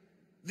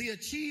the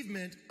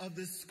achievement of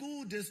this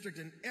school district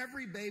and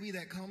every baby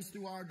that comes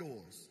through our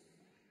doors,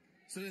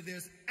 so that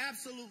there's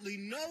absolutely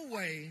no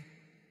way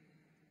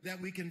that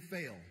we can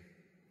fail.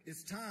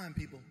 It's time,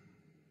 people.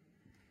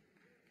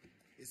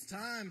 It's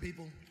time,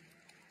 people.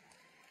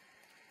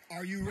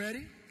 Are you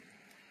ready?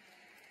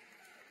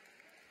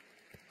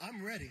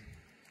 I'm ready.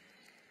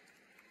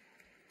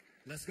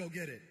 Let's go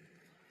get it.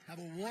 Have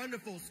a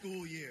wonderful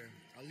school year.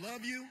 I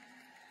love you.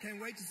 Can't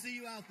wait to see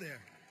you out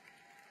there.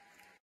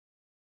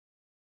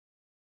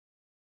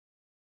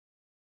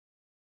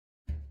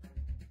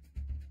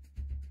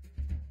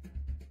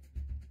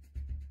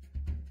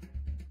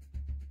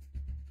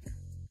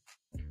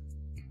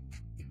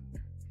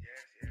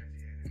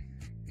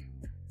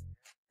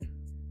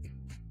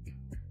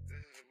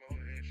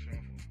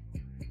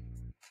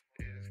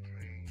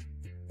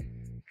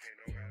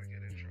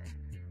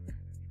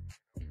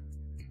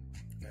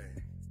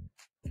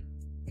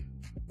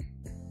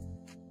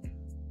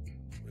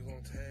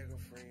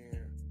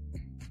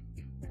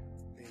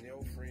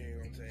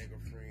 tag a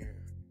friend.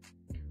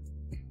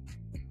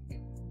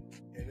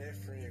 And that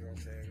friend gonna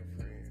tag a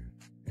friend.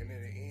 And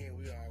in the end,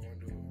 we all gonna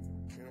do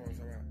it. You know what I'm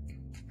talking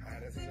about?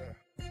 Alright, that's enough.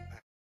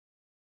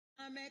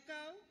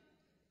 Echo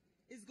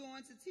is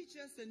going to teach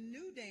us a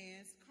new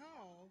dance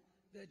called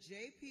the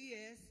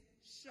JPS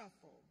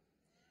Shuffle.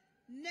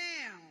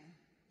 Now,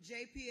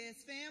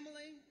 JPS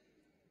family,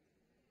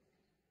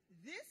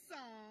 this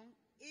song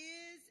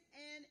is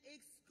an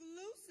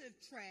exclusive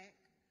track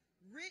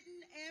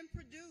written and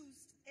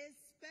produced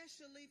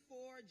especially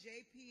for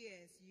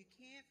JPS. You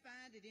can't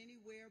find it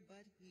anywhere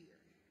but here.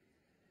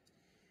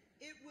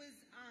 It was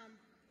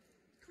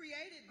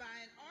created by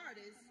an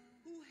artist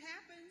who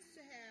happens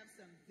to have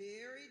some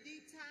very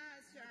deep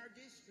ties to our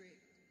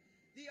district.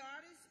 The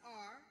artists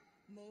are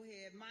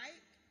Mohead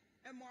Mike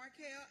and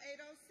Markel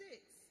 806,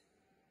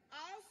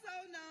 also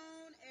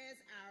known as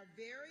our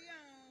very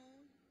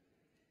own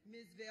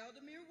Ms.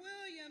 Veldemere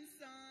Williams'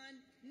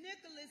 son,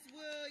 Nicholas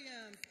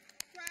Williams.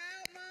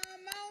 Proud mom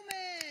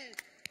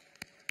moment.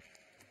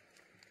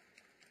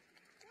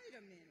 Wait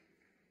a minute.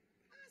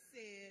 I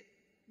said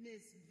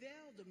Miss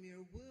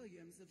Veldemere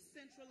Williams of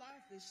Central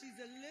Office.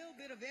 She's a little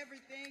bit of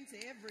everything to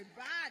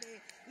everybody.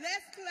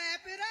 Let's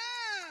clap it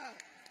up.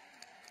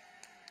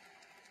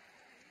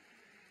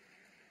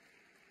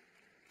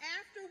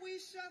 After we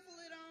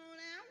shuffle it on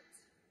out,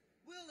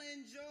 we'll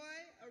enjoy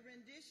a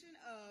rendition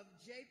of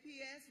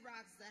JPS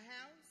Rocks the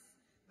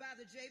House by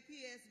the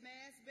JPS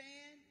Mass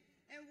Band,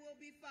 and will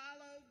be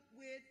followed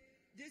with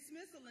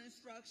dismissal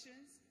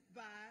instructions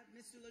by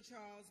Mr.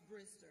 LaCharles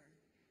Brister.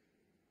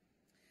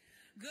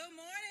 Good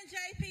morning,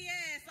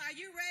 JPS. Are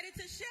you ready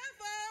to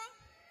shuffle?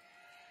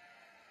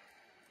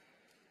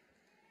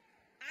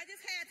 I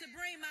just had to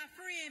bring my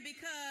friend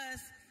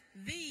because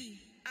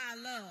I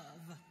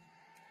love.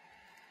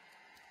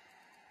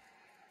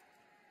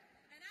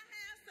 And I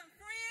have some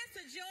friends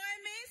to join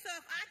me, so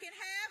if I can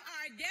have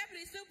our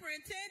Deputy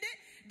Superintendent,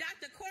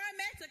 Dr.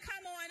 Cormack, to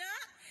come on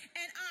up,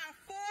 and our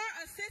 4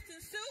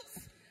 assistant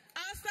suits,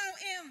 also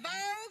in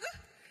vogue,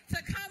 to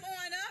come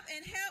on up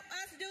and help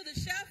us do the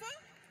shuffle.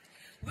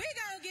 We're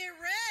going to get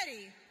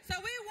ready. So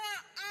we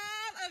want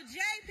all of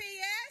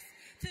JPS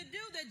to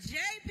do the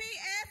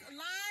JPS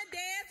line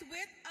dance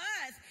with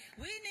us.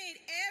 We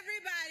need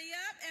everybody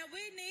up, and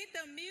we need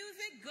the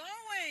music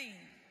going.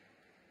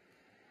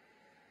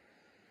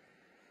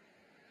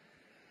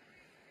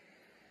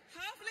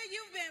 Hopefully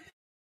you've been...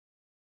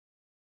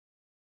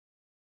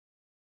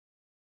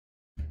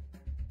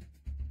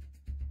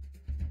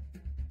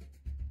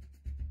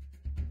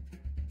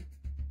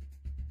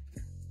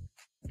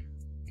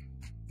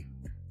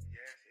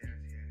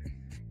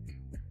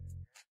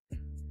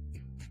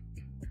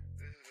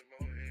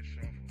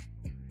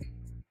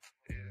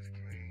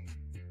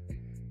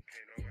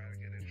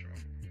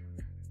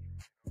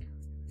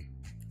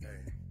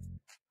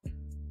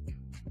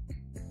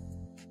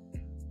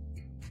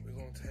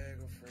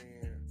 Tag a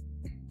friend,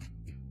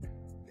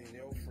 then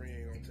your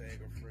friend gonna tag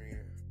a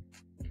friend,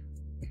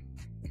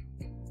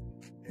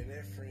 and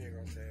that friend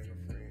gonna tag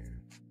a friend,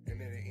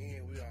 and in the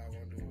end we all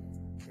gonna do it.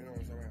 You know what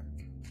I'm talking about?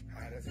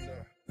 Alright, that's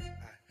enough.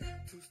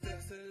 Alright. 2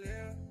 steps to the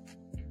left,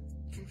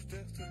 2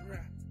 steps to the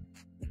right,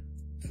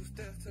 2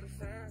 steps to the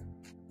front,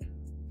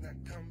 now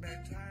come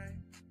back tight.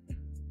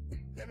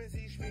 Let me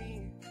see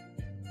spin,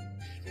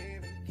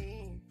 spin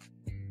again,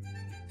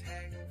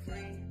 tag a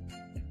friend,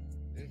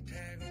 then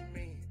tag a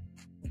me.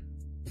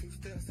 2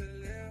 steps to the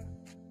left,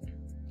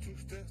 2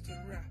 steps to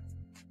the right,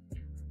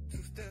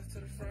 2 steps to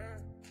the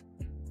front,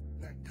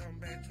 now come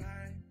back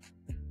tight.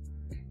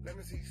 Let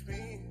me see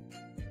spin,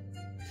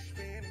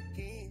 spin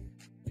again,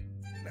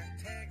 now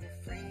tag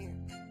a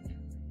friend,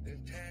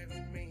 then tag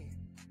a me.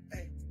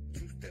 Hey,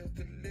 2 steps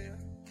to the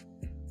left,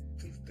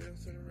 2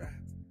 steps to the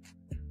right,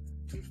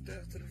 2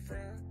 steps to the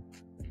front,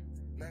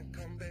 now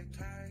come back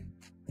tight.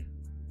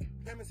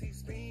 Let me see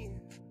spin,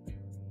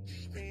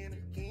 spin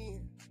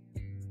again.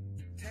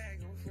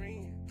 Tag a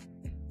friend,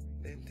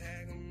 then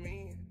tag them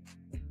in.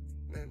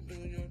 Now do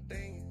your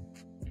thing.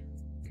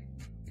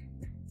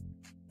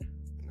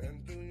 Now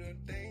do your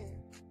thing.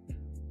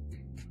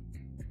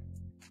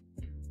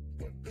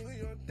 But do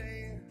your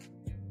thing.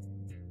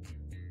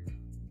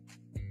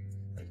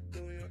 And do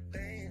your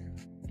thing.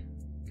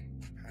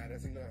 Alright,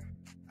 that's enough.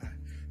 Alright,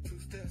 2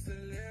 steps to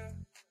the left,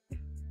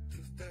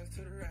 2 steps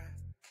to the right,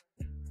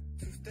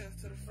 2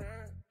 steps to the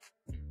front.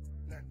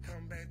 Now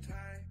come back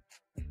tight.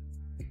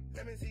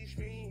 Let me see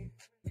spin,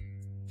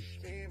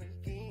 spin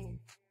again.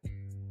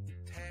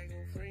 Tag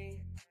a friend,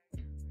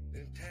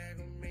 then tag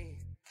a me.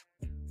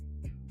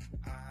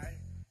 Alright,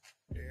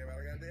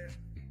 everybody got that?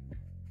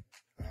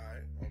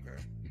 Alright,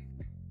 okay.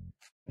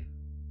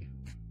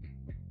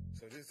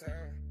 So this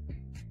time,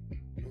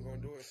 we're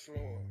gonna do it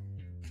slower.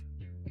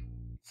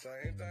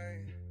 Same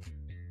thing,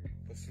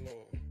 but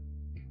slower.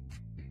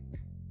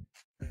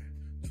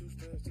 2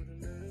 steps to the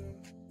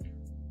left,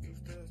 2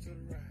 steps to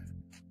the right.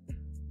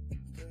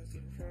 To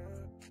the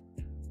front,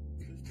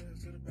 2 steps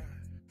to the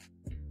back.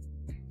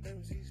 Let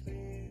me see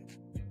spin,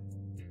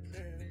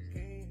 spin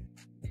again.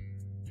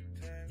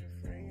 Tag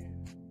a friend,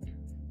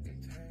 then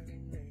tag a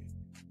me.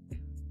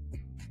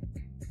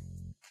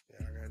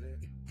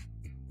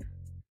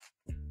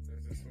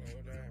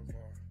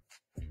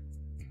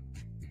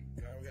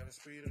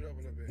 speed it up a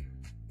little bit.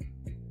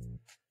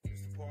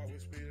 It's the part we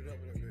speed it up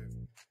a little bit.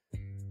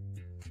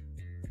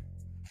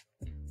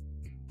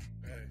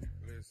 Hey,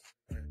 listen.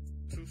 Hey.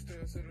 2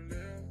 steps to the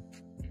left,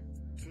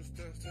 2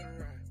 steps to the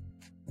right,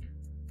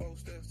 4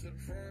 steps to the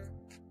front,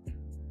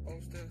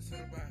 4 steps to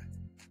the back.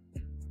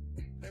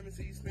 Let me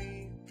see you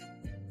spin,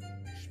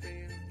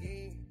 spin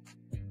again.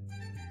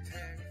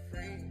 Tag a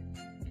friend,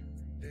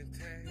 then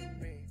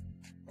tag me.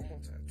 One more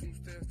time. 2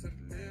 steps to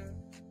the left,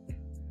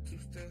 2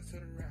 steps to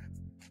the right,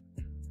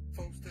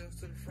 4 steps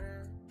to the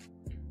front,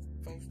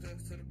 4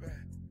 steps to the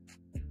back.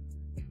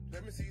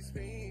 Let me see you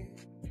spin,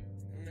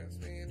 and now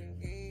spin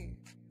again.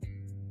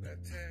 Now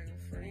tag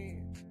a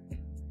friend,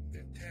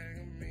 then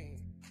tag me.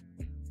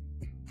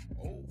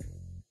 Oh,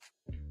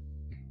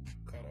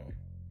 cut off.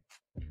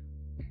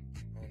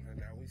 Oh,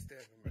 now we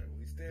stepping, baby.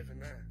 We stepping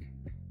now.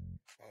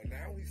 Oh,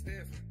 now we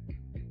stepping.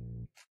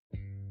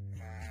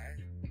 Alright.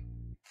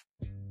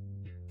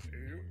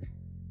 You.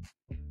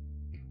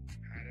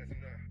 Alright, that's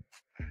enough.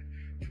 Alright.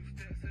 2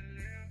 steps to the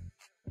left,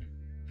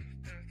 2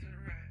 steps to the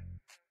right,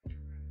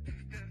 2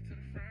 steps to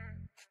the front.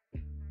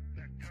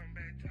 Now come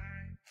back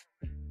twice.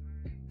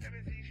 Let me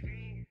see you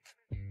spin.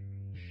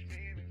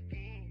 Spin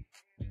again.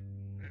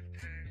 Let's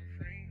tag a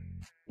friend.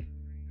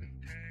 Let's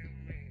tag a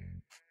man.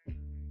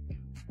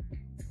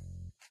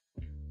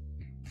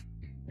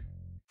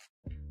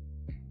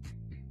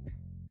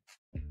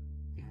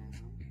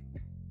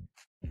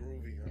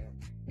 Groovy, huh?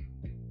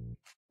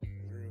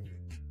 Groovy.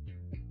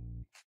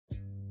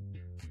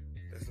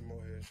 That's some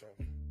more head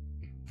shuffle.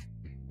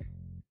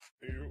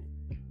 You.